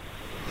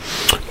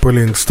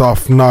 Brilliant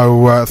stuff.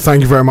 No,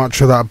 thank you very much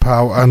for that,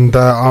 pal. And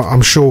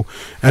I'm sure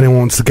anyone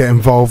wants to get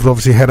involved,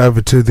 obviously head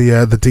over to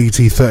the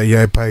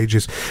DT38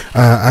 pages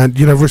and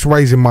just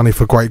raising money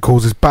for great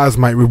causes. Baz,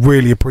 mate, we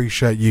really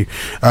appreciate you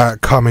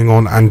coming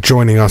on and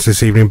joining us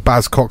this evening.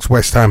 Baz Cox,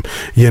 West Ham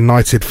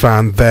United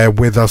fan, there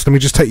with us. Let me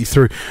just take you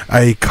through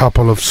a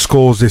couple of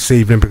scores this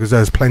evening, because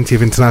there's plenty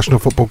of international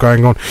football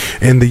going on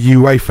in the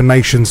UEFA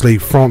Nations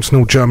League. France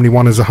 0, Germany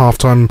 1 is a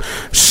half-time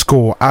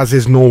score, as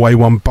is Norway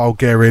 1,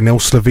 Bulgaria 0,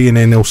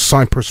 Slovenia 0,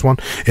 Cyprus 1.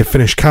 It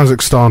finished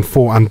Kazakhstan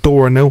 4,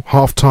 Andorra 0,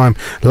 half-time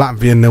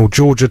Latvia 0,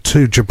 Georgia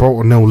 2,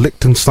 Gibraltar 0,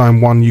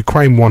 Liechtenstein 1,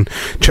 Ukraine 1,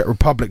 Czech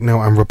Republic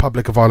 0, and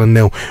Republic of Ireland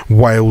 0,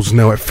 Wales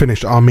 0. It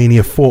finished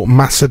Armenia 4,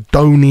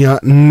 Macedonia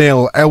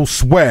 0.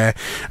 Elsewhere,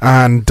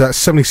 and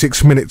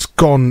 76 minutes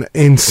gone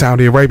in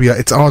Saudi Arabia,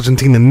 it's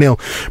Argentina 0,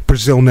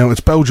 Brazil 0,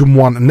 it's Belgium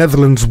 1,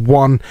 Netherlands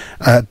 1,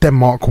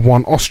 Denmark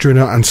 1, Austria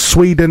 0, and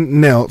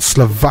Sweden 0,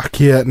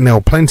 Slovakia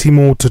 0. Plenty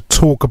more to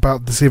talk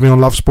about this evening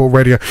on Love Sport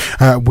Radio.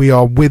 We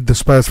are with the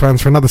Spurs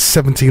fans for another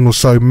 17 or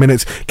so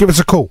minutes. Give us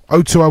a call,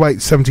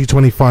 0208 70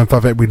 25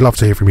 58. We'd love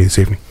to hear from you this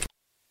evening.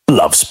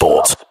 Love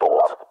Sport.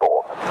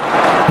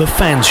 The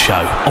Fans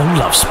Show on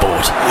Love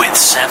Sport with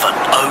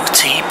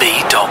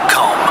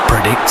 7otb.com.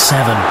 Predict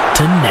 7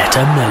 to net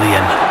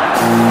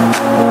 $1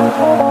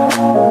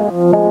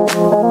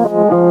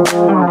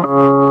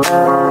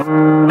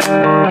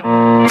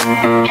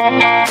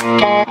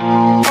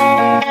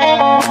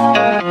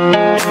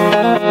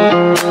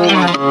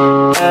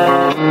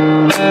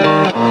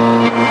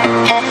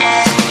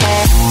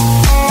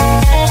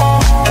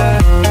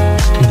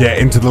 Yeah,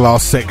 into the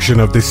last section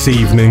of this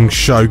evening's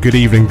show. Good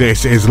evening,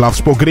 this is Love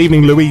Sport. Good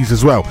evening, Louise,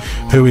 as well,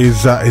 who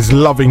is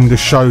loving the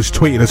shows,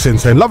 tweeting us in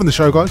saying, loving the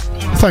show, guys.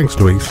 Thanks,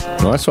 Louise.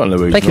 Nice one,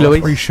 Louise. Thank you,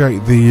 Louise.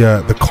 Appreciate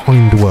the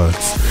kind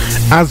words,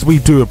 as we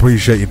do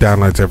appreciate your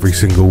downloads every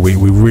single week.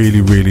 We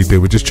really, really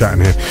do. We're just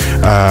chatting here,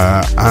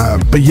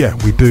 but yeah,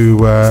 we do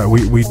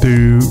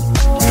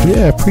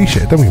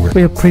appreciate it, don't we, Rick?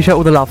 We appreciate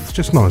all the love. It's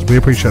just nice. We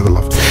appreciate the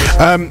love.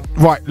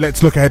 Right,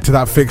 let's look ahead to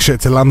that fixture.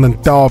 It's a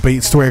London derby.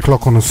 It's 3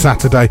 o'clock on a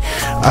Saturday.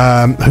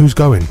 Who's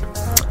going?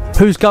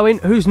 Who's going?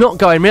 Who's not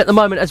going? I mean, at the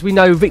moment, as we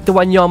know, Victor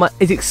Wanyama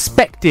is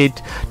expected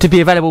to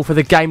be available for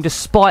the game,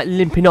 despite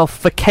limping off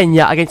for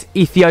Kenya against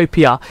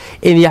Ethiopia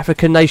in the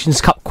African Nations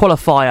Cup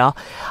qualifier.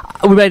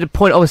 We made a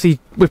point, obviously,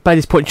 we've made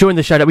this point during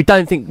the show, that we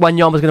don't think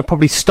Wanyama's going to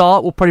probably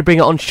start. We'll probably bring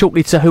it on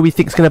shortly to who we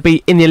think is going to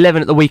be in the 11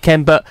 at the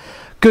weekend, but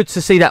good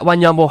to see that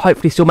Wanyama will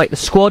hopefully still make the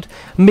squad.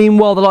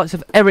 Meanwhile, the likes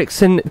of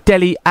Ericsson,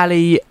 Dele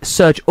Alli,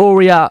 Serge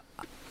Aurier,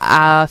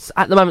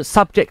 at the moment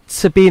subject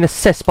to being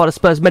assessed by the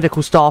Spurs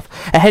medical staff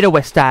ahead of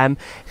West Ham.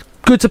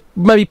 good to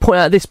maybe point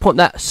out at this point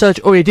that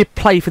Serge Aurier did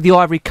play for the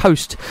Ivory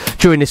Coast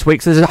during this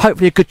week, so there's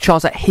hopefully a good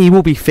chance that he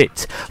will be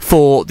fit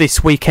for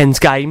this weekend's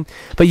game.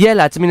 But yeah,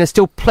 lads, I mean, there's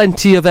still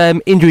plenty of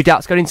injury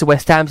doubts going into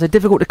West Ham, so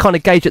difficult to kind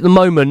of gauge at the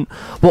moment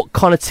what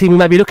kind of team we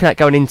may be looking at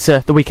going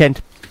into the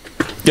weekend.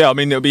 Yeah, I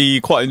mean, it'll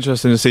be quite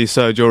interesting to see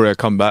Serge Aurier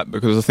come back,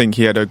 because I think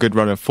he had a good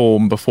run of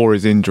form before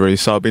his injury,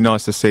 so it'd be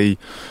nice to see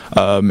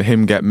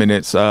him get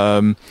minutes.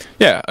 And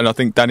I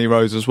think Danny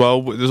Rose as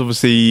well. There's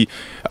obviously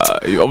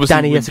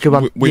Danny, that's a good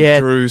one.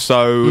 Withdrew,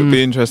 so it'd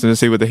be interesting to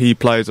see whether he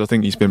plays. I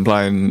think he's been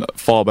playing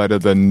far better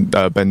than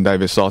Ben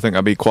Davies, so I think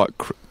that'd be quite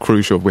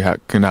crucial if we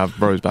can have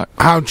Rose back.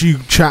 How do you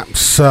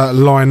chaps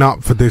line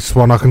up for this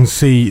one? I can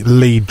see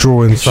Lee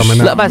drawing something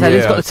out.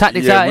 He's got the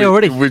tactics out here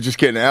already. We're just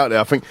getting it out there.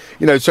 I think,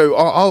 so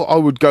I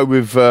would go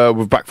with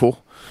back four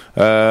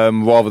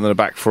rather than a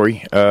back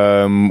three.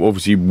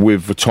 Obviously,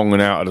 with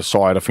Vertonghen out of the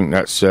side, I think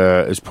that's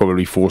has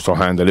probably forced our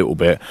hand a little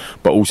bit.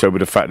 But also with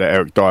the fact that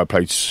Eric Dyer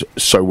played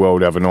so well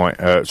the other night,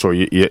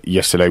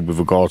 yesterday with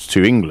regards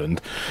to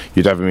England,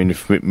 you'd have him in the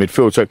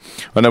midfield. So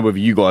I know whether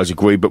you guys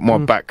agree, but my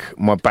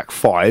back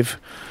five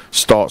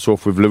starts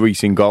off with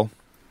Lloris in goal.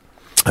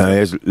 He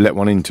has let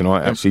one in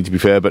tonight, actually, to be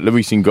fair. But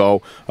Lloris in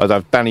goal. I'd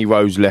have Danny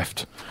Rose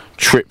left,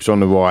 Trips on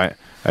the right,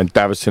 and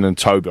Davison and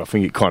Toby. I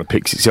think it kind of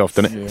picks itself,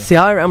 doesn't it? Yeah. See,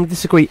 I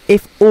disagree.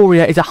 If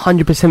Aurier is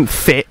 100%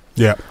 fit,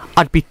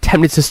 I'd be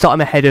tempted to start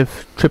him ahead of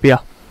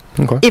Trippier.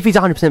 Okay. If he's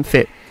 100%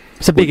 fit.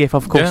 It's a big if,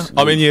 of course.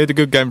 Yeah. I mean, he had a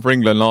good game for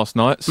England last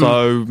night,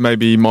 so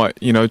maybe he might,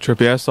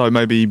 Trippier, so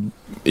maybe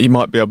he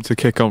might be able to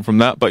kick on from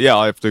that. But yeah,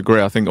 I have to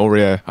agree. I think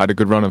Aurier had a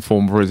good run of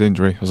form for his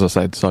injury, as I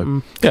said.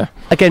 So, yeah.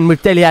 Again,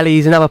 with Dele Alli,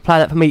 he's another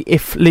player that for me,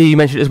 if Lee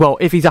mentioned it as well,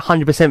 if he's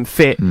 100%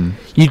 fit,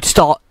 you'd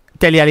start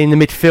Dele Alli in the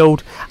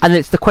midfield, and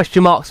it's the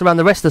question marks around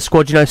the rest of the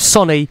squad.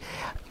 Sonny,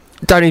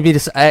 don't need me to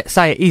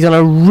say it, he's on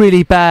a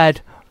really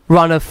bad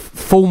run of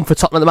form for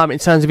Tottenham at the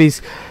moment in terms of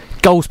his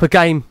goals per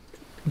game.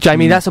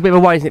 Jamie, that's a bit of a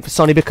worry, isn't it, for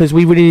Sonny, because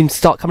we really need to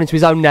start coming to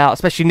his own now,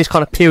 especially in this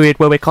kind of period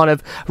where we're kind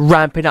of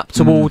ramping up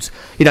towards,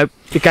 the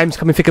game's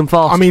coming thick and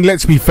fast. I mean,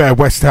 let's be fair,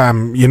 West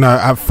Ham,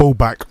 at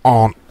fullback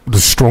aren't the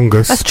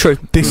strongest. That's true.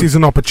 This is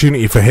an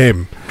opportunity for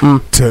him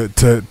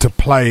to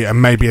play and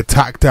maybe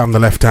attack down the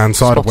left-hand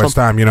side of West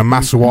Ham.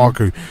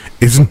 Masuaku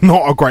is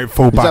not a great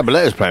fullback.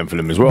 Zabaleta's playing for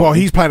them as well. Well,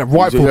 he's playing at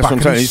right fullback.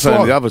 He's playing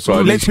on the other side.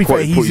 Well, let's be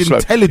fair, he's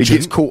intelligent. He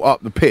gets caught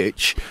up the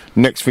pitch.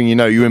 Next thing you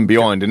know, you're in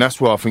behind, and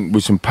that's where I think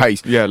with some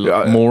pace. Yeah,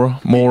 Mora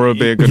would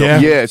be a good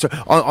option. Yeah, so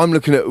I'm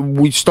looking at.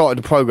 We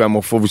started the programme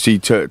off obviously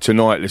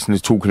tonight.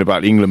 Listeners talking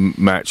about the England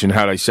match and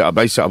how they set up.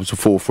 They set up as a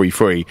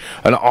 4-3-3,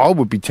 and I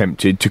would be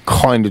tempted to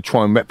kind of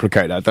try and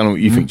replicate that. I don't know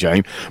what you think,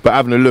 James, but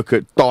having a look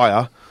at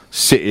Dyer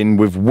sitting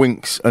with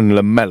Winks and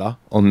Lamella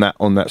on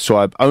that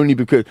side, only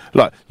because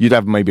you'd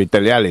have maybe a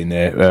Dele Alli in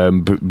there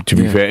to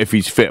be fair if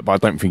he's fit, but I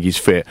don't think he's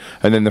fit.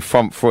 And then the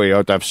front three,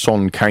 I'd have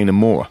Son, Kane,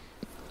 and Moura.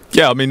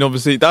 Yeah, I mean,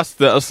 obviously that's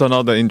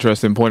another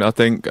interesting point. I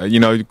think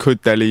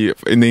could Dele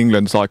in the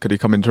England side, could he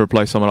come in to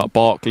replace someone like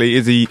Barkley?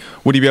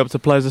 Would he be able to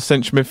play as a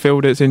central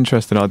midfielder? It's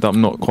interesting.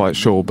 I'm not quite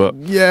sure, but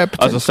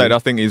as I said, I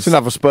think he's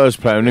another Spurs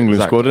player in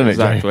England squad, isn't it?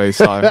 Exactly.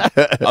 So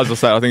as I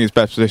said, I think his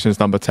best position is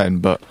number 10.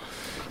 But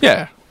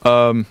yeah,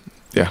 I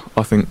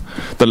think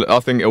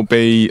it'll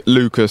be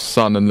Lucas,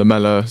 Son, and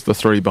Lamella, the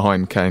three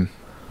behind Kane.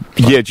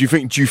 Yeah, do you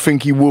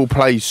think he will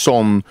play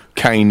Son,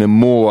 Kane,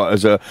 and Moura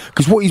as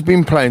because what he's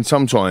been playing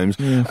sometimes,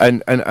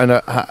 and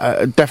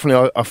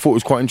definitely I thought it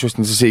was quite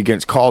interesting to see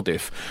against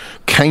Cardiff.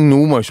 Kane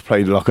almost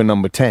played like a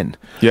number 10,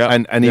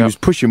 and he was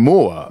pushing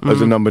Moura as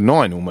a number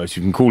 9 almost.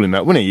 You can call him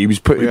that, wouldn't he? He was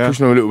pushing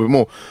him a little bit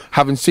more.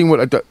 Having seen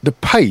the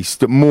pace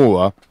that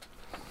Moura,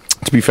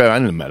 to be fair,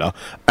 and Lamella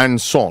and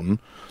Son.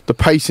 The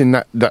pace in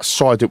that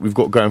side that we've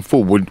got going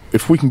forward,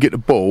 if we can get the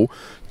ball,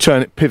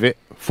 turn it, pivot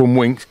from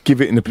Winks,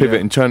 give it in the pivot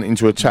and turn it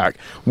into attack,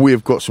 we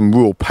have got some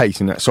real pace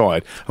in that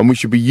side, and we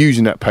should be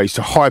using that pace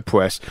to high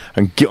press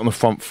and get on the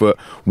front foot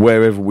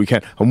wherever we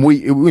can. And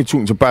we were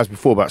talking to Baz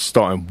before about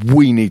starting.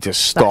 We need to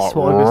start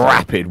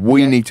rapid.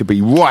 We need to be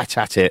right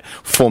at it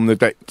from the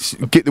day.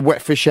 Get the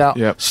wet fish out,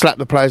 slap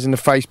the players in the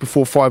face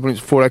before 5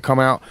 minutes before they come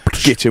out,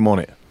 get him on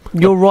it.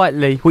 You're right,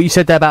 Lee. What you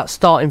said there about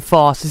starting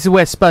fast. This is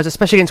where Spurs,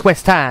 especially against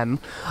West Ham,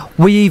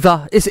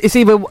 it's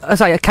either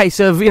a case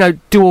of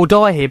do or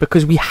die here,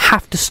 because we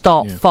have to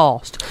start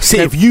fast. See,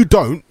 if you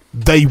don't,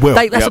 they will.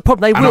 That's the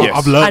problem. They will.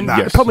 I've learned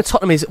that. The problem with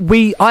Tottenham is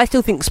I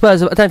still think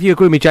Spurs. I don't know if you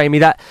agree with me, Jamie.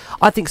 That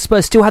I think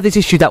Spurs still have this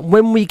issue that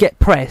when we get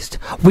pressed,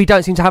 we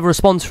don't seem to have a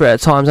response for it at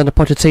times under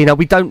Pochettino.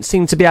 We don't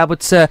seem to be able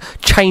to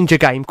change a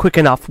game quick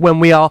enough when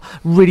we are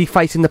really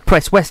facing the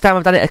press. West Ham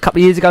have done it a couple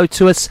of years ago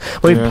to us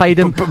when we played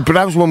them. But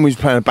that was when we was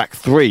playing a back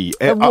three.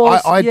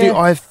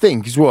 I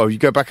think as well. You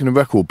go back in the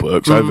record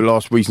books over the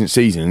last recent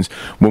seasons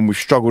when we've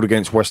struggled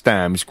against West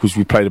Ham because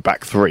we played a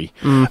back three.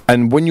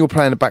 And when you're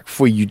playing a back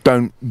three, you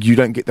don't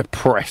get the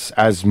press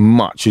as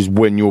much as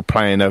when you're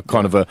playing a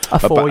kind of a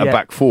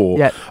back four.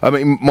 Yeah. I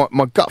mean,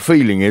 my gut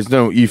feeling is, I don't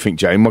know what you think,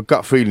 Jay, my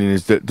gut feeling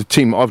is that the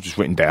team I've just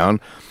written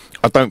down,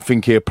 I don't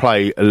think he'll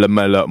play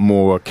Lamella,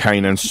 Moura,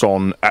 Kane and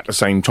Son at the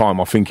same time.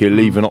 I think he'll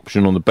leave an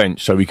option on the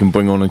bench so he can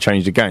bring on and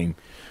change the game.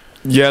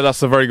 Yeah,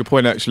 that's a very good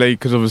point actually,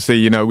 because obviously,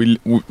 you know, we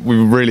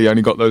really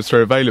only got those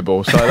 3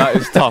 available, so that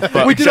is tough.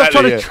 But we did not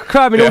try to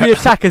cram in all the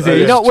attackers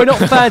here. We're not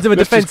fans of a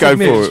defensive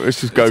mid.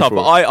 Let's just go for it.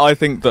 But I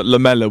think that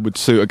Lamela would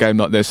suit a game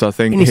like this. I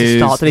think he needs to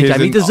start, doesn't he,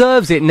 Jamie? He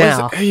deserves it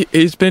now.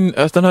 He's been,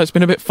 I don't know, it's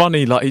been a bit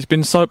funny. Like, he's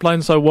been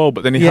playing so well,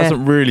 but then he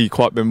hasn't really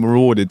quite been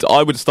rewarded.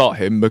 I would start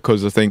him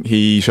because I think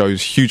he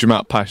shows huge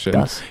amount of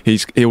passion.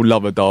 He'll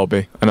love a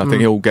derby, and I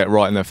think he'll get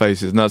right in their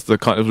faces. And that's the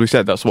kind, as we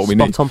said, that's what we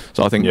need. So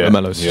I think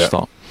Lamela's should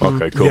start.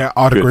 Okay, cool. Yeah,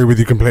 I'd agree with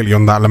you completely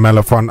on that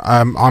Lamela front.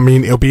 I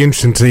mean, it'll be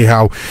interesting to see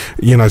how,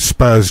 you know,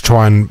 Spurs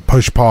try and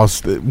push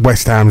past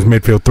West Ham's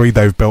midfield 3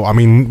 they've built. I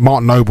mean,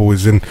 Martin Noble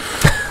is in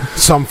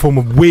some form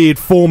of weird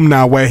form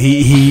now, where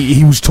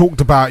he was talked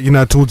about, you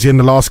know, towards the end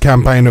of the last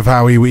campaign of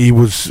how he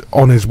was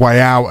on his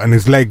way out and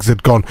his legs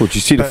had gone. Well, did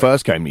you see the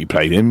first game he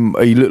played in?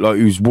 He looked like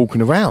he was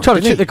walking around. Trying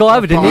to chip the guy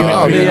over, didn't he?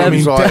 I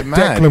mean,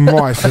 Declan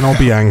Rice and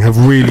Obiang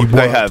have really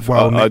worked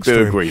well next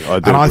to him. Agree.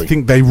 I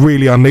think they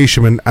really unleash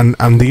him.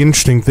 And the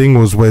interesting thing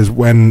was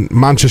when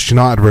Manchester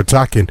United were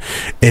attacking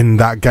in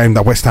that game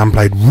that West Ham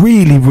played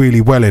really, really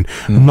well in,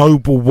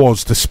 Noble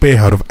was the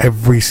spearhead of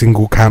every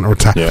single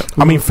counter-attack. Yeah.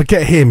 I mean,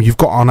 forget him. You've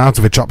got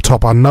Arnautovic up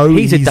top. I know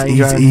he's a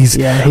danger.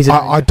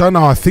 I don't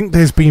know. I think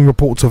there's been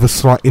reports of a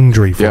slight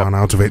injury for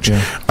Arnautovic.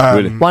 Yeah.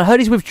 Really? Well, I heard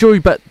he's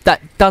withdrew, but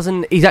that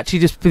doesn't. He's actually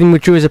just been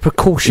withdrew as a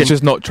precaution. He's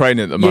just not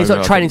training at the moment. He's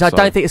not training, so I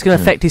don't think it's going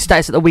to affect his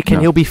status at the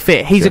weekend. He'll be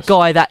fit. He's a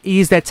guy that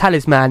is their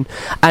talisman,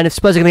 and if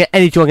Spurs are going to get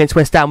any joy against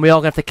West Ham, we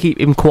are going to have to keep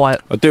him quiet.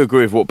 I do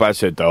agree with what Baz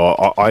said,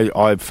 though.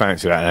 I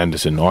fancy that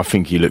Anderson. I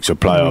think he looks a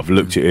player. I've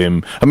looked at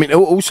him. I mean,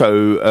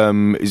 also,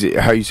 is it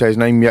how you say his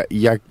name?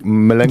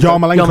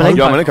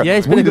 Yarmolenko.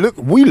 Yeah,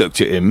 we looked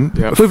at him.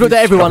 Yeah. We've looked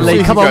at everyone,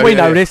 Lee. Come on, we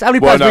know this. How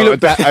many players we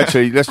looked at?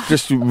 Actually, let's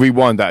just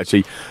rewind that,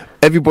 actually.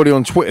 Everybody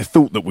on Twitter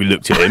thought that we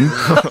looked at him,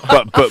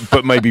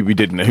 but maybe we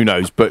didn't. Who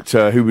knows? But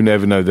who would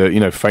never know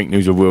the fake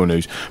news or real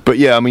news? But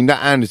yeah, I mean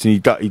that Anderson, he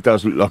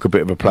does look like a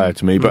bit of a player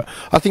to me. But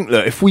I think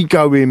that if we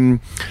go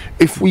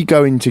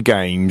into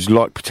games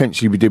like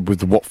potentially we did with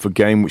the Watford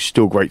game, which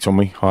still grates on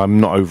me, I'm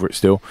not over it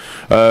still,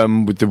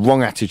 with the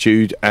wrong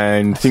attitude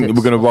and think that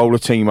we're going to roll a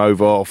team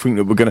over, or think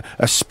that we're going to,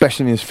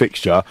 especially in this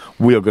fixture,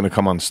 we are going to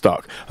come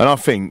unstuck. And I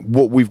think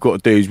what we've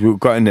got to do is we've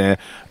got in there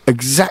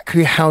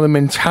exactly how the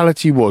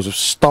mentality was of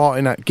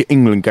starting that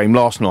England game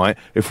last night.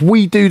 If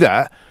we do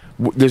that,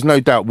 there's no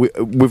doubt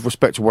with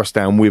respect to West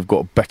Ham, we've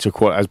got better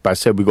quality, as Baz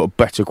said, we've got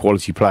better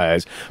quality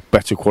players,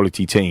 better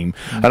quality team.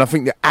 And I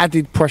think the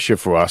added pressure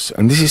for us,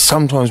 and this is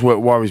sometimes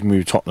what worries me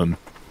with Tottenham,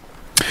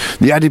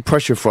 the added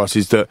pressure for us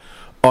is that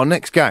our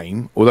next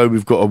game, although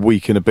we've got a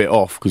week and a bit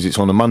off because it's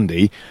on a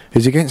Monday,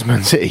 is against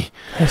Man City.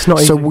 It's not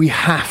so easy. We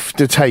have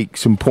to take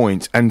some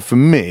points. And for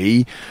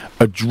me,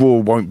 a draw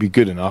won't be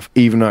good enough,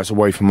 even though it's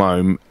away from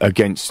home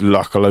against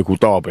like a local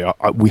derby.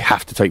 We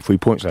have to take 3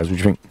 points, lads. What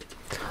do you think?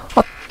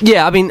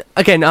 Yeah, I mean,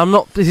 again,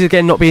 this is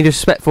not being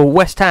disrespectful.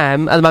 West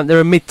Ham, at the moment,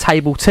 they're a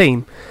mid-table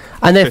team.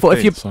 And therefore,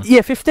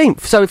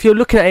 15th. So if you're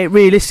looking at it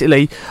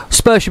realistically,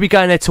 Spurs should be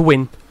going there to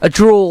win. A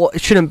draw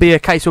shouldn't be a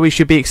case where we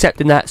should be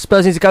accepting that.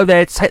 Spurs need to go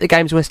there to take the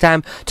game to West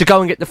Ham, to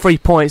go and get the 3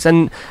 points.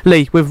 And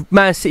Lee, with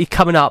Man City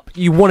coming up,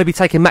 you want to be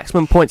taking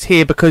maximum points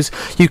here because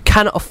you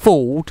cannot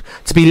afford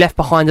to be left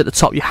behind at the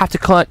top. You have to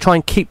try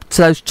and keep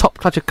to those top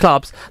clutch of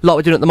clubs like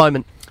we're doing at the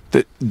moment.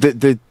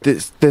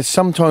 There's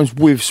sometimes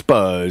with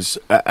Spurs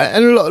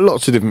and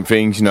lots of different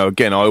things,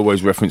 again I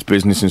always reference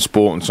business and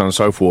sport and so on and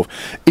so forth.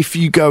 If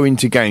you go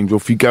into games, or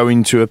if you go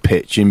into a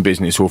pitch in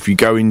business, or if you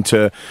go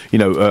into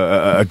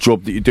a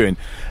job that you're doing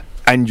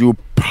and you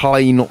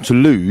play not to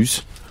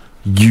lose,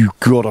 you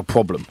got a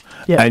problem.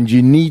 Yeah. And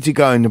you need to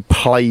go in and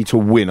play to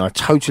win. I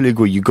totally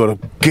agree. You've got to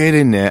get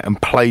in there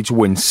and play to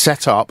win,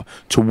 set up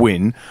to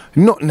win,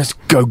 not let's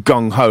go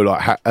gung-ho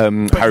like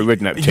Harry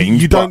Redknapp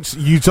teams. You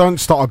don't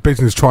start a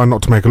business trying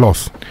not to make a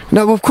loss.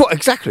 No, of course,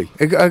 exactly.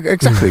 do you know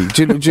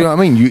what I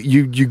mean?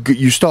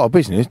 You start a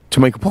business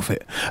to make a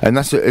profit, and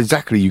that's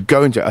exactly, you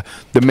go into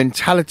the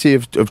mentality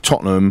of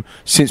Tottenham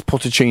since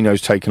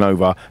Pochettino's taken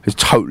over has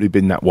totally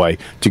been that way,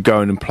 to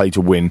go in and play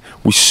to win.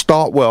 We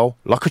start well,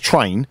 like a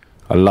train.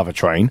 I love a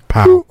train.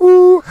 Pow.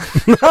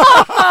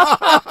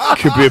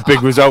 Could be a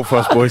big result for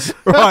us, boys.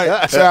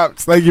 Right,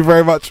 chaps, thank you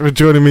very much for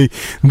joining me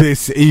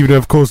this evening.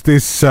 Of course,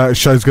 this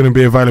show's going to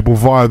be available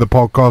via the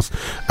podcast.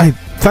 Hey,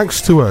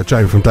 thanks to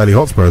Jane from Daily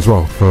Hotspur as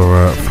well for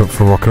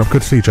rocking up.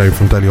 Good to see you, Jane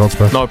from Daily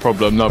Hotspur. No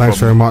problem. Thanks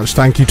very much.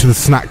 Thank you to the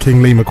Snack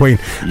King, Lee McQueen.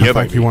 And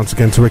thank you once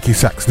again to Ricky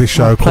Sachs. This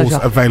show, of course,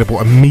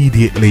 available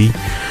immediately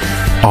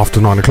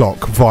after 9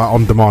 o'clock via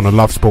On Demand on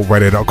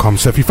lovesportradio.com.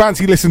 So if you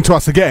fancy listening to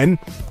us again,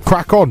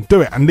 crack on,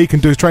 do it. And Lee can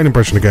do his train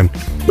impression again.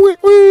 Woo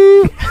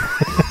woo!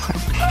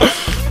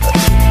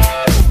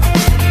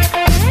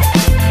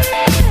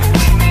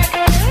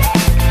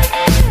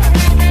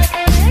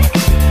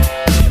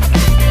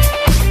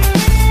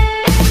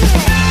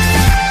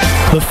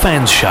 The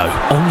Fans Show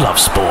on Love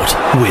Sport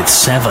with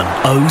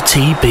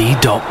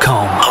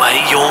 7OTB.com.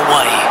 Play your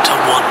way to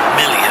 £1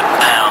 million.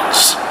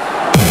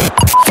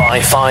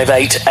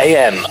 558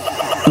 AM.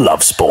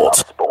 Love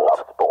Sport.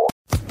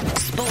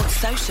 Sports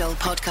Social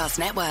Podcast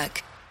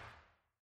Network.